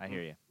 I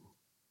hear you.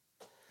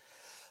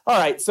 All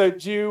right. So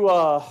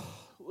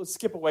let's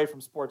skip away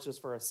from sports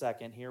just for a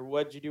second here.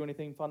 Did you do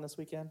anything fun this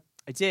weekend?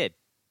 I did.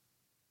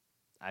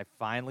 I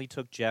finally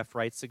took Jeff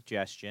Wright's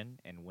suggestion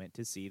and went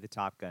to see the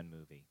Top Gun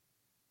movie.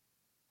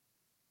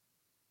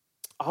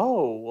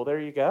 Oh, well, there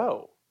you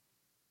go.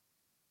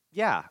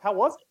 Yeah. How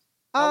was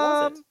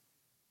it?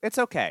 It's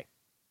okay.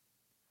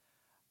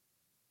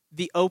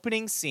 The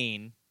opening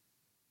scene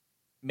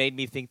made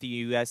me think the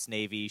U.S.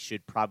 Navy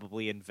should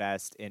probably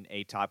invest in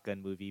a Top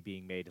Gun movie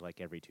being made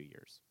like every 2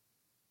 years.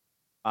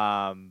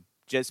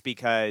 Just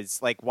because,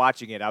 like,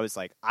 watching it, I was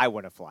like, I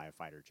want to fly a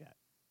fighter jet.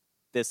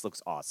 This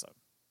looks awesome.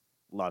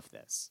 Love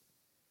this.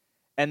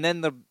 And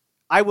then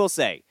I will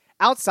say,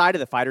 outside of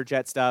the fighter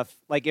jet stuff,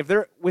 like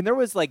when there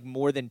was like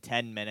more than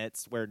 10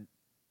 minutes where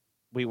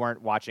we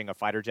weren't watching a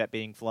fighter jet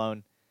being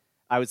flown,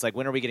 I was like,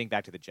 when are we getting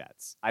back to the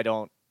jets? I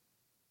don't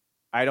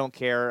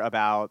care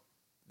about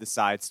the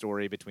side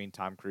story between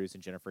Tom Cruise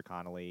and Jennifer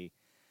Connelly.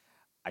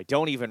 I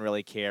don't even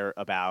really care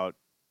about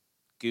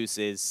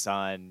Goose's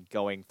son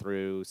going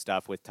through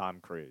stuff with Tom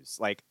Cruise.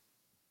 Like,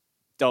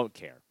 don't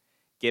care.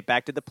 Get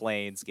back to the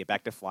planes. Get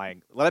back to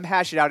flying. Let him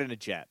hash it out in a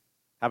jet.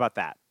 How about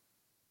that?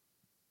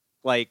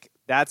 Like,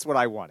 that's what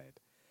I wanted.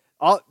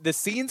 All the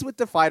scenes with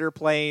the fighter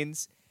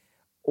planes,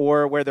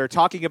 or where they're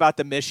talking about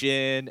the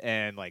mission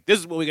and like, this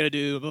is what we're gonna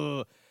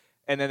do,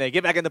 and then they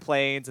get back in the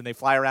planes and they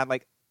fly around.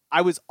 Like,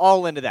 I was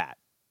all into that.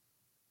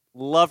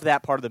 Loved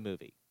that part of the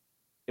movie.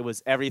 It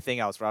was everything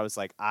else where I was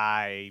like,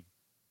 I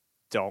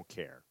don't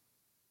care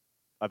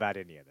about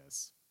any of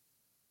this.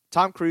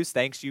 Tom Cruise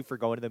thanks you for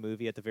going to the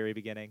movie at the very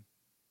beginning.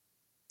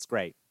 It's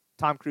great.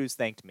 Tom Cruise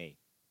thanked me.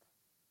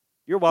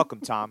 You're welcome,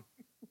 Tom.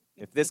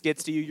 If this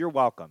gets to you, you're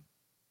welcome.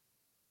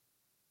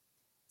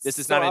 This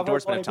is not an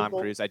endorsement of Tom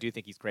Cruise. I do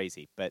think he's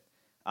crazy, but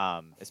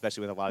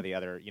especially with a lot of the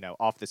other,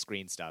 off the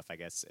screen stuff, I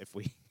guess, if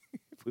we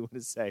want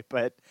to say.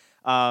 But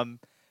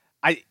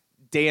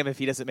damn if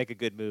he doesn't make a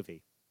good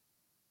movie.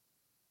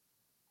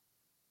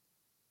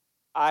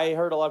 I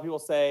heard a lot of people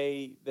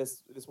say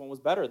this one was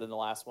better than the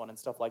last one and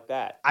stuff like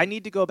that. I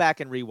need to go back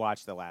and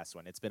rewatch the last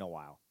one. It's been a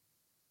while.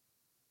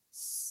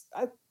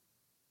 I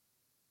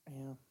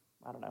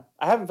don't know.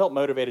 I haven't felt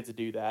motivated to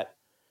do that.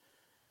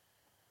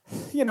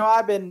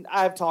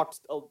 I've talked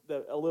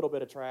a little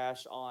bit of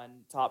trash on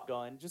Top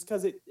Gun just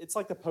because it's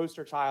like the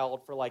poster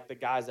child for like the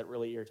guys that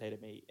really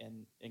irritated me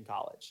in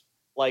college.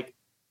 Like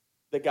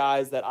the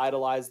guys that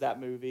idolized that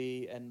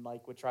movie and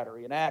like would try to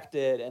reenact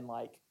it and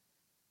like,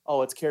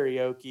 oh, it's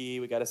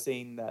karaoke. We got a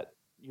scene that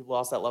you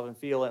lost that love and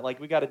feeling. Like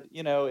we got to,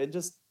 it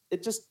just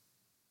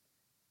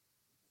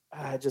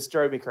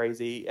drove me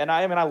crazy. And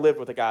I lived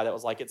with a guy that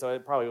was like it, so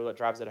it probably what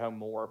drives it home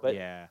more. But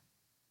yeah,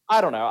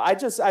 I don't know. I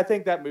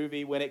think that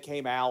movie when it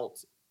came out,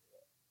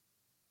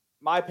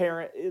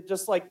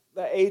 just like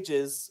the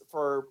ages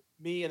for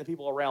me and the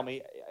people around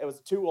me, it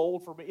was too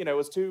old for me.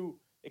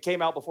 It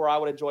came out before I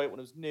would enjoy it when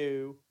it was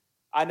new.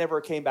 I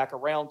never came back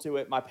around to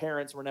it. My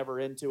parents were never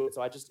into it.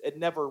 So it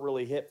never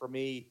really hit for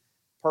me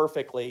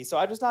perfectly. So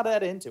I'm just not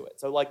that into it.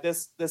 So like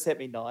this hit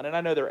me none. And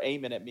I know they're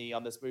aiming at me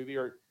on this movie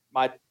or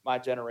my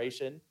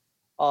generation.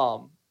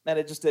 And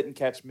it just didn't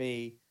catch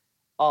me.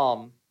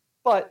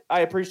 But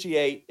I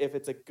appreciate if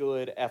it's a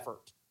good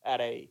effort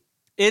at it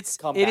is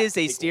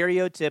a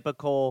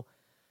stereotypical,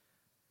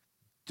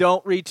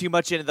 don't read too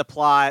much into the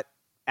plot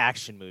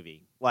action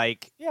movie.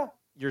 Like, yeah.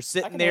 You're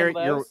sitting there,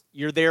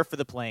 you're there for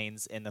the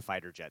planes and the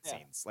fighter jet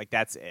scenes. Like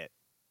that's it.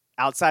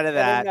 Outside of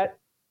that,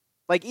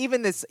 like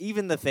even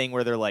the thing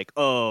where they're like,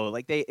 oh,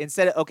 like they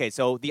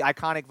so the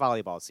iconic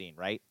volleyball scene,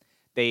 right?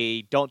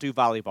 They don't do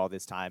volleyball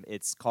this time.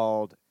 It's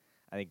called,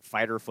 I think,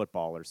 fighter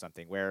football or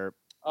something where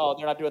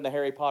they're not doing the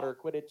Harry Potter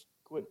Quidditch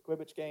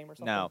game or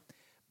something? No.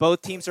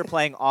 Both teams are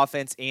playing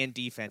offense and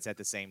defense at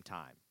the same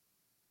time.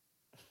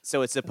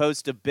 So it's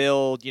supposed to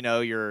build,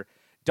 your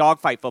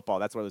Dogfight football.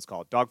 That's what it was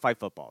called. Dogfight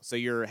football. So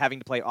you're having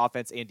to play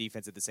offense and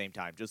defense at the same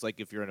time, just like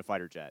if you're in a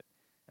fighter jet.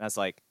 And I was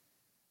like,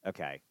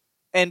 okay.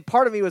 And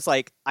part of me was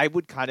like, I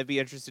would kind of be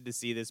interested to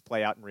see this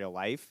play out in real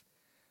life,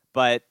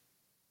 but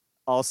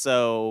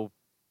also,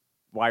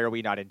 why are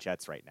we not in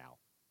jets right now?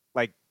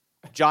 Like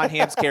John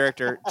Hamm's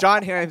character.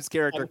 John Hamm's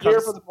character I'm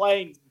here for the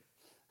planes.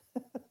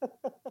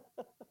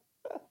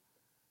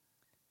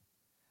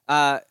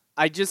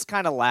 I just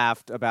kind of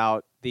laughed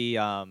about the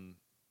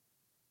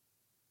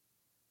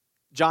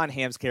John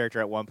Hamm's character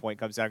at one point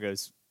comes down and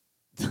goes,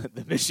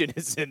 the mission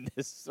is in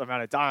this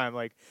amount of time.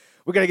 Like,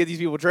 we got to get these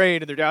people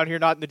trained, and they're down here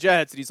not in the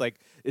jets. And he's like,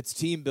 it's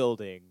team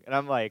building. And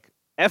I'm like,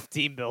 F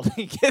team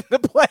building, get in the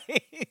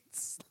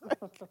planes.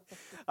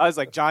 I was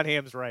like, John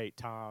Hamm's right,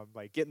 Tom.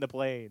 Like, get in the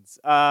planes.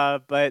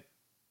 But,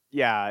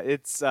 yeah,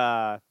 it's...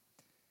 I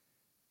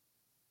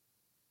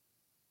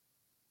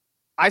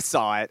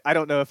saw it. I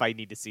don't know if I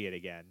need to see it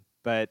again,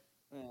 but...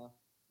 Yeah.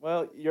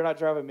 Well, you're not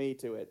driving me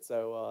to it,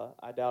 so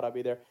I doubt I'll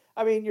be there.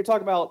 I mean, you're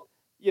talking about,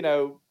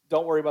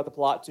 don't worry about the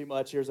plot too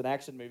much. Here's an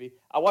action movie.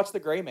 I watched The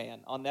Gray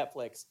Man on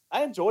Netflix.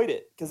 I enjoyed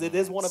it because it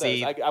is one of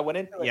those. I went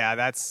into it. Yeah,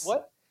 that's...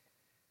 What?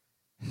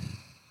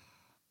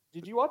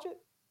 Did you watch it?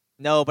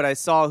 No, but I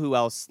saw who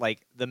else, like,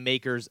 the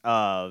makers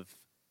of...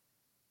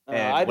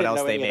 and what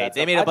else they made.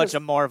 They made a bunch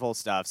of Marvel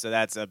stuff, so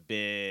that's a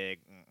big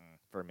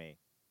for me.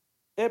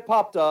 It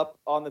popped up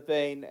on the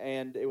thing,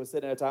 and it was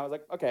sitting at a time. I was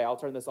like, okay, I'll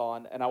turn this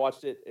on, and I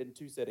watched it in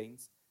 2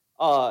 sittings.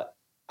 I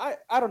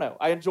don't know.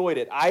 I enjoyed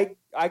it. I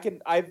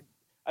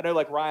know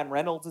like Ryan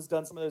Reynolds has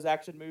done some of those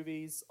action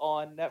movies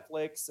on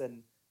Netflix,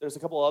 and there's a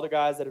couple of other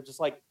guys that have just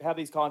like have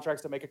these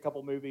contracts to make a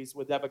couple movies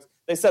with Netflix.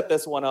 They set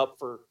this one up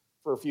for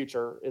a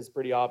future is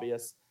pretty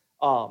obvious.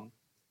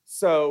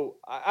 So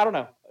I don't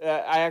know.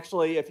 I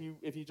actually, if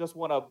you just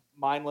want a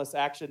mindless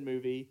action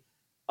movie,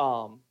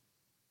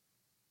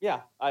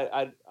 yeah,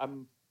 I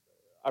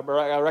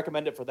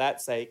recommend it for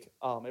that sake.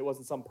 It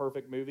wasn't some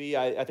perfect movie.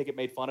 I think it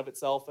made fun of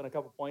itself in a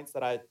couple points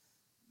that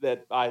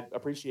I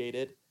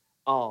appreciated.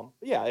 But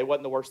yeah, it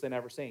wasn't the worst thing I've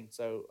ever seen.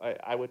 So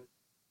I would,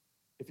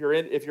 if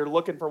you're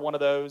looking for one of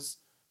those,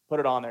 put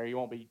it on there. You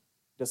won't be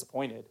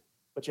disappointed,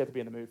 but you have to be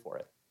in the mood for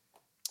it.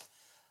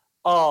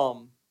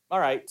 All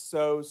right.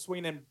 So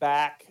swinging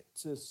back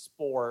to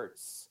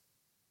sports,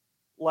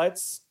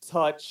 let's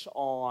touch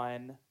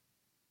on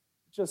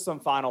just some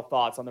final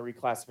thoughts on the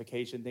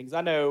reclassification things.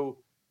 I know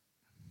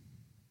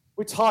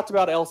we talked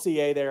about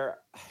LCA there,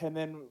 and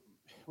then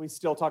we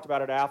still talked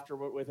about it after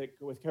with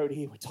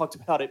Cody. We talked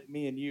about it,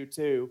 me and you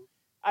too.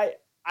 I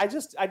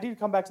do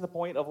come back to the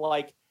point of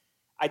like,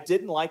 I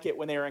didn't like it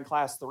when they were in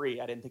class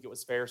 3. I didn't think it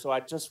was fair. So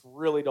I just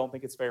really don't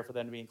think it's fair for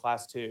them to be in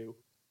class 2.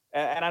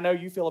 And I know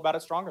you feel about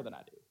it stronger than I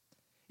do.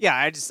 Yeah,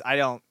 I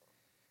don't.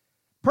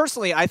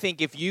 Personally, I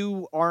think if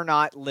you are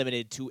not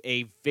limited to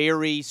a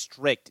very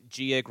strict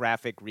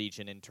geographic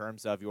region in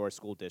terms of your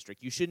school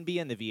district, you shouldn't be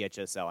in the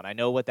VHSL. And I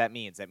know what that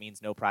means. That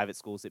means no private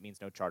schools. It means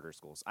no charter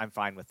schools. I'm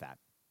fine with that.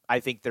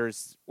 I think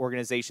there's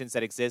organizations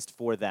that exist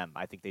for them.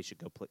 I think they should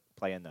go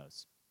play in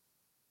those.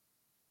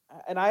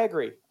 And I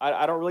agree.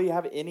 I don't really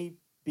have any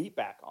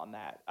beatback on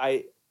that.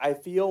 I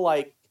feel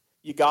like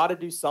you got to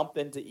do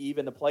something to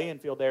even the playing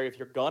field there if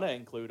you're going to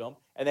include them.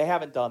 And they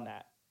haven't done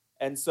that.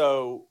 And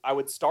so I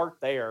would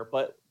start there,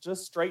 but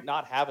just straight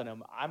not having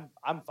them,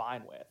 I'm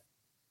fine with.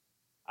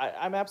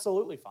 I'm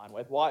absolutely fine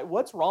with. Why?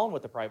 What's wrong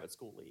with the private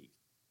school league?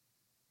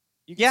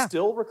 You can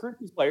still recruit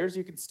these players.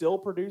 You can still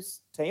produce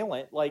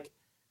talent. Like,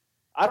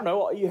 I don't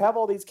know. You have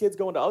all these kids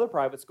going to other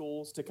private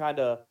schools to kind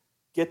of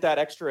get that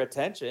extra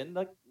attention.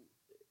 Like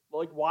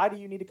why do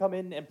you need to come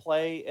in and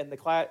play in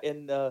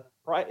the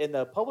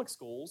public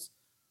schools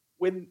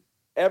when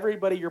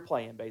everybody you're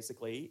playing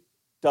basically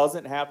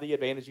doesn't have the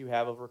advantage you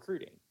have of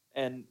recruiting?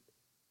 And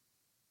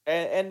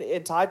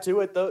tied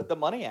to it, the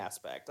money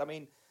aspect. I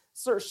mean,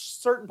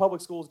 certain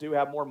public schools do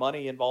have more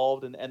money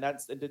involved, and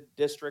that's in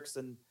districts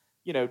and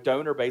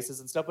donor bases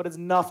and stuff. But it's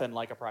nothing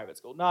like a private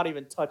school, not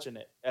even touching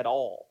it at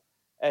all.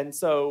 And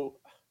so,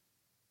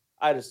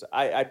 I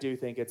do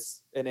think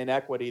it's an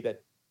inequity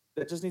that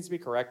just needs to be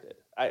corrected.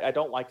 I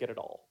don't like it at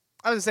all.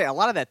 I was gonna say a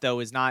lot of that though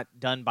is not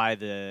done by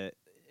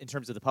in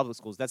terms of the public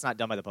schools. That's not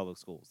done by the public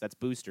schools. That's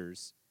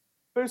boosters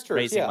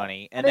raising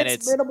money, and then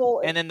it's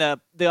minimal. And then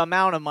the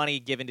amount of money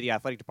given to the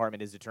athletic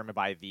department is determined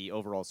by the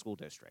overall school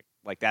district.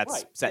 Like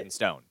that's set in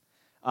stone.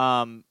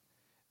 A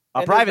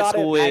private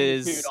school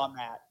is on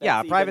that.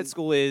 A private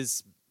school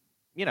is,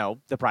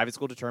 the private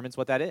school determines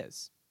what that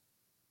is.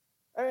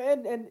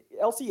 And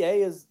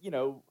LCA is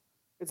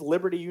it's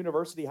Liberty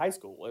University High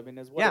School. I mean,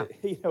 is what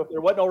if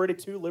there wasn't already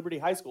 2 Liberty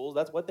high schools,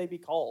 that's what they'd be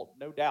called,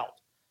 no doubt.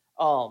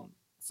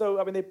 So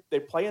I mean, they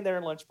play in there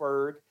in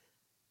Lynchburg.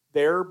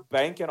 They're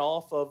banking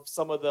off of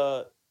some of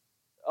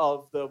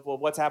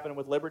what's happening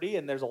with Liberty,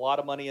 and there's a lot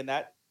of money in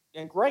that,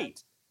 and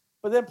great.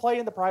 But then play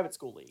in the private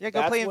school league. Yeah,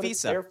 go play in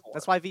Visa.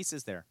 That's why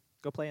Visa's there.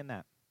 Go play in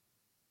that.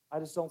 I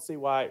just don't see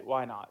why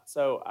not.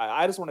 So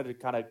I just wanted to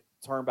kind of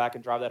turn back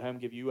and drive that home,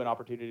 give you an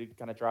opportunity to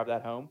kind of drive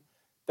that home.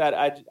 That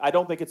I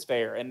don't think it's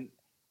fair. And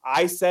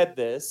I said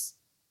this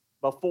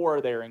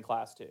before they're in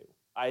class 2.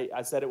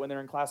 I said it when they're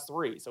in class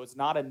 3, so it's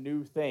not a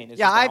new thing. It's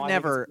yeah, just I've now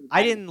never, it's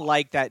I didn't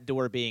like that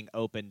door being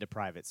open to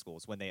private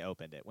schools when they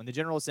opened it. When the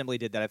General Assembly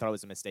did that, I thought it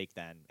was a mistake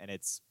then, and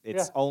it's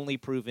only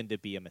proven to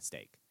be a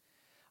mistake.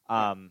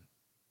 And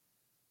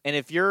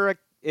if you're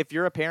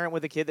a parent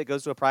with a kid that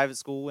goes to a private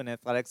school in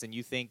athletics and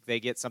you think they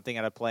get something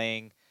out of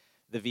playing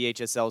the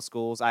VHSL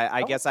schools,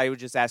 I guess I would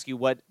just ask you,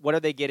 what are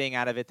they getting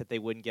out of it that they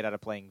wouldn't get out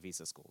of playing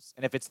Visa schools?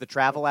 And if it's the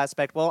travel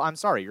aspect, well, I'm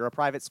sorry, you're a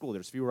private school.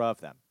 There's fewer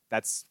of them.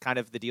 That's kind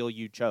of the deal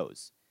you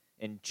chose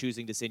in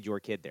choosing to send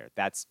your kid there.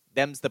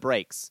 Them's the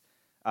breaks,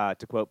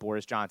 to quote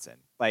Boris Johnson.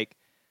 Like,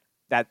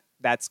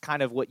 that's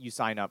kind of what you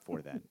sign up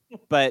for then.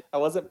 But I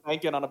wasn't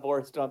banking on a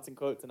Boris Johnson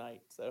quote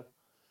tonight, so.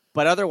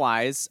 But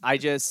otherwise, I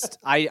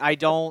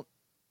don't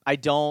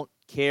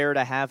care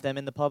to have them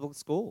in the public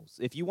schools.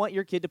 If you want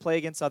your kid to play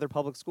against other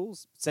public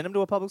schools, send them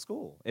to a public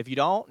school. If you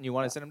don't, and you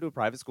want to send them to a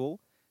private school,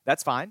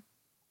 that's fine.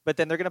 But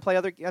then they're going to play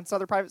against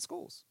other private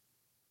schools.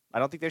 I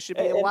don't think they should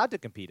be allowed to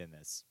compete in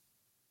this.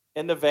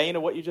 In the vein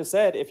of what you just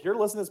said, if you're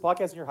listening to this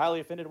podcast and you're highly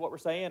offended at what we're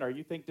saying, or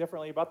you think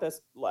differently about this,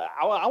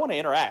 I want to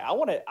interact.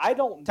 I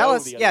don't tell know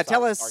us. the Yeah,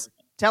 other side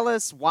tell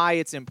us why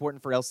it's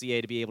important for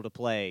LCA to be able to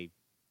play,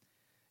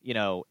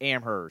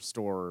 Amherst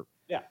or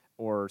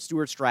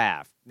Stuart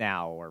Straff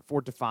now, or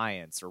Fort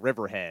Defiance, or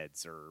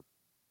Riverheads, or,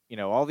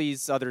 all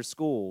these other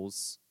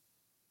schools.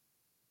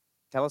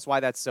 Tell us why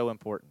that's so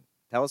important.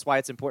 Tell us why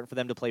it's important for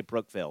them to play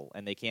Brookville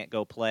and they can't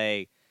go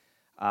play,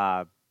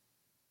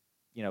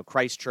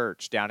 Christ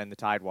Church down in the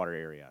Tidewater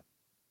area.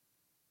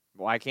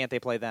 Why can't they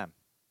play them?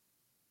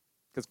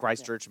 Because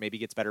Christ Church maybe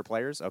gets better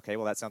players? Okay,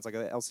 well, that sounds like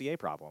an LCA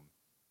problem.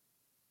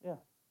 Yeah.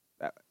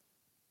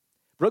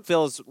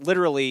 Brookville is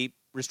literally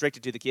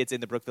restricted to the kids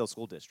in the Brookville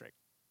School District.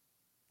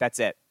 That's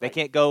it. They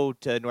can't go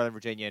to Northern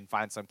Virginia and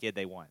find some kid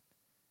they want.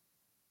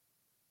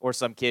 Or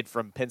some kid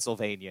from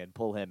Pennsylvania and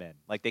pull him in.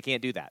 Like, they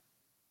can't do that.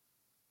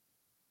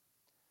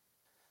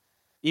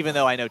 Even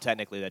though I know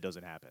technically that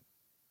doesn't happen.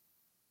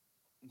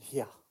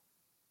 Yeah.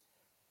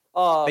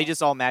 They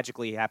just all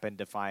magically happen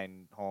to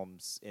find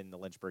homes in the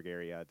Lynchburg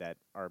area that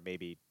are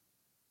maybe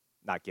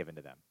not given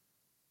to them.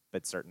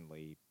 But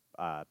certainly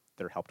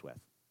they're helped with.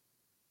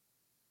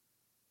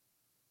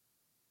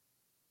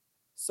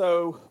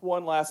 So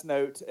one last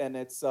note, and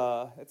it's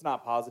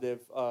not positive.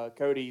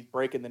 Cody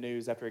breaking the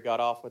news after he got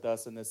off with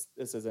us, and it's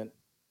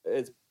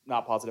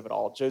not positive at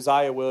all.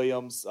 Josiah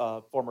Williams,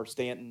 former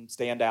Stanton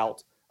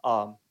standout,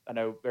 I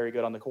know very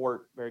good on the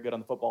court, very good on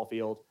the football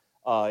field.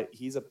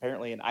 He's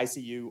apparently in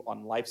ICU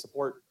on life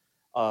support.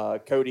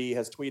 Cody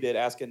has tweeted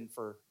asking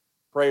for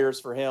prayers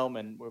for him,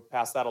 and we'll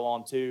pass that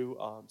along too.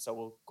 So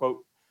we'll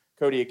quote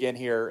Cody again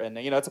here, and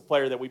it's a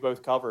player that we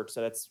both covered,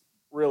 so that's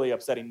really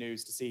upsetting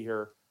news to see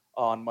here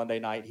on Monday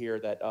night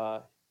here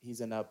that he's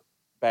in a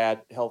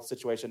bad health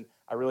situation.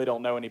 I really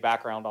don't know any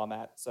background on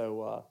that,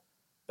 so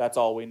that's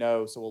all we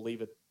know. So we'll leave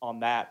it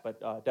on that.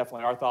 But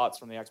definitely our thoughts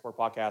from the Export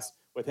Podcast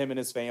with him and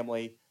his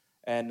family.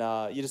 And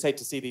you just hate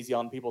to see these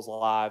young people's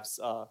lives.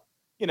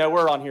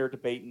 We're on here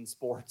debating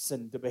sports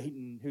and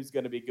debating who's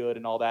going to be good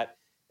and all that.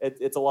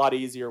 It's a lot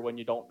easier when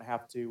you don't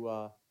have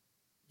to,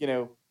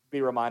 be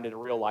reminded of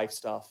real life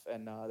stuff.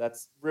 And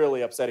that's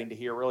really upsetting to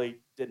hear. Really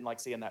didn't like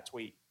seeing that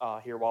tweet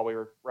here while we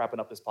were wrapping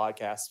up this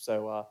podcast.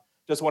 So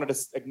just wanted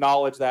to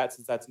acknowledge that,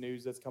 since that's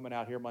news that's coming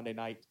out here Monday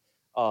night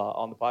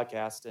on the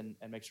podcast, and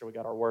make sure we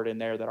got our word in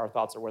there that our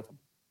thoughts are with them.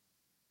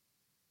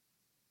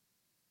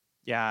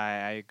 Yeah,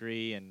 I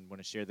agree and want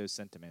to share those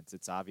sentiments.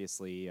 It's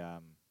obviously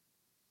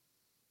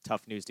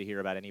tough news to hear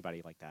about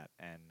anybody like that,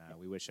 and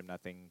we wish him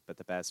nothing but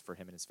the best for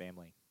him and his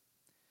family.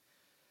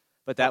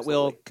 But that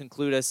will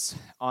conclude us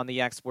on the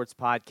Yak Sports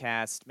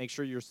Podcast. Make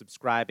sure you're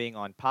subscribing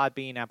on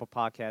Podbean, Apple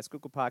Podcasts,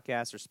 Google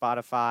Podcasts, or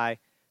Spotify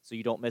so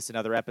you don't miss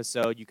another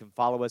episode. You can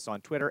follow us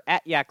on Twitter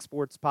at Yak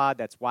Sports Pod.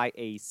 That's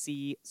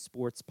YAC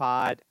Sports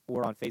Pod.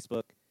 Or on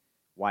Facebook,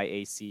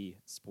 YAC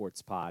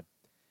Sports Pod.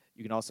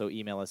 You can also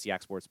email us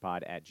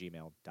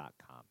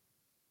yaksportspod@gmail.com.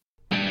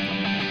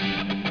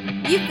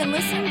 You've been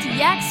listening to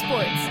Yak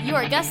Sports,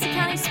 your Augusta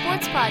County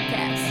sports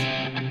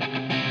podcast.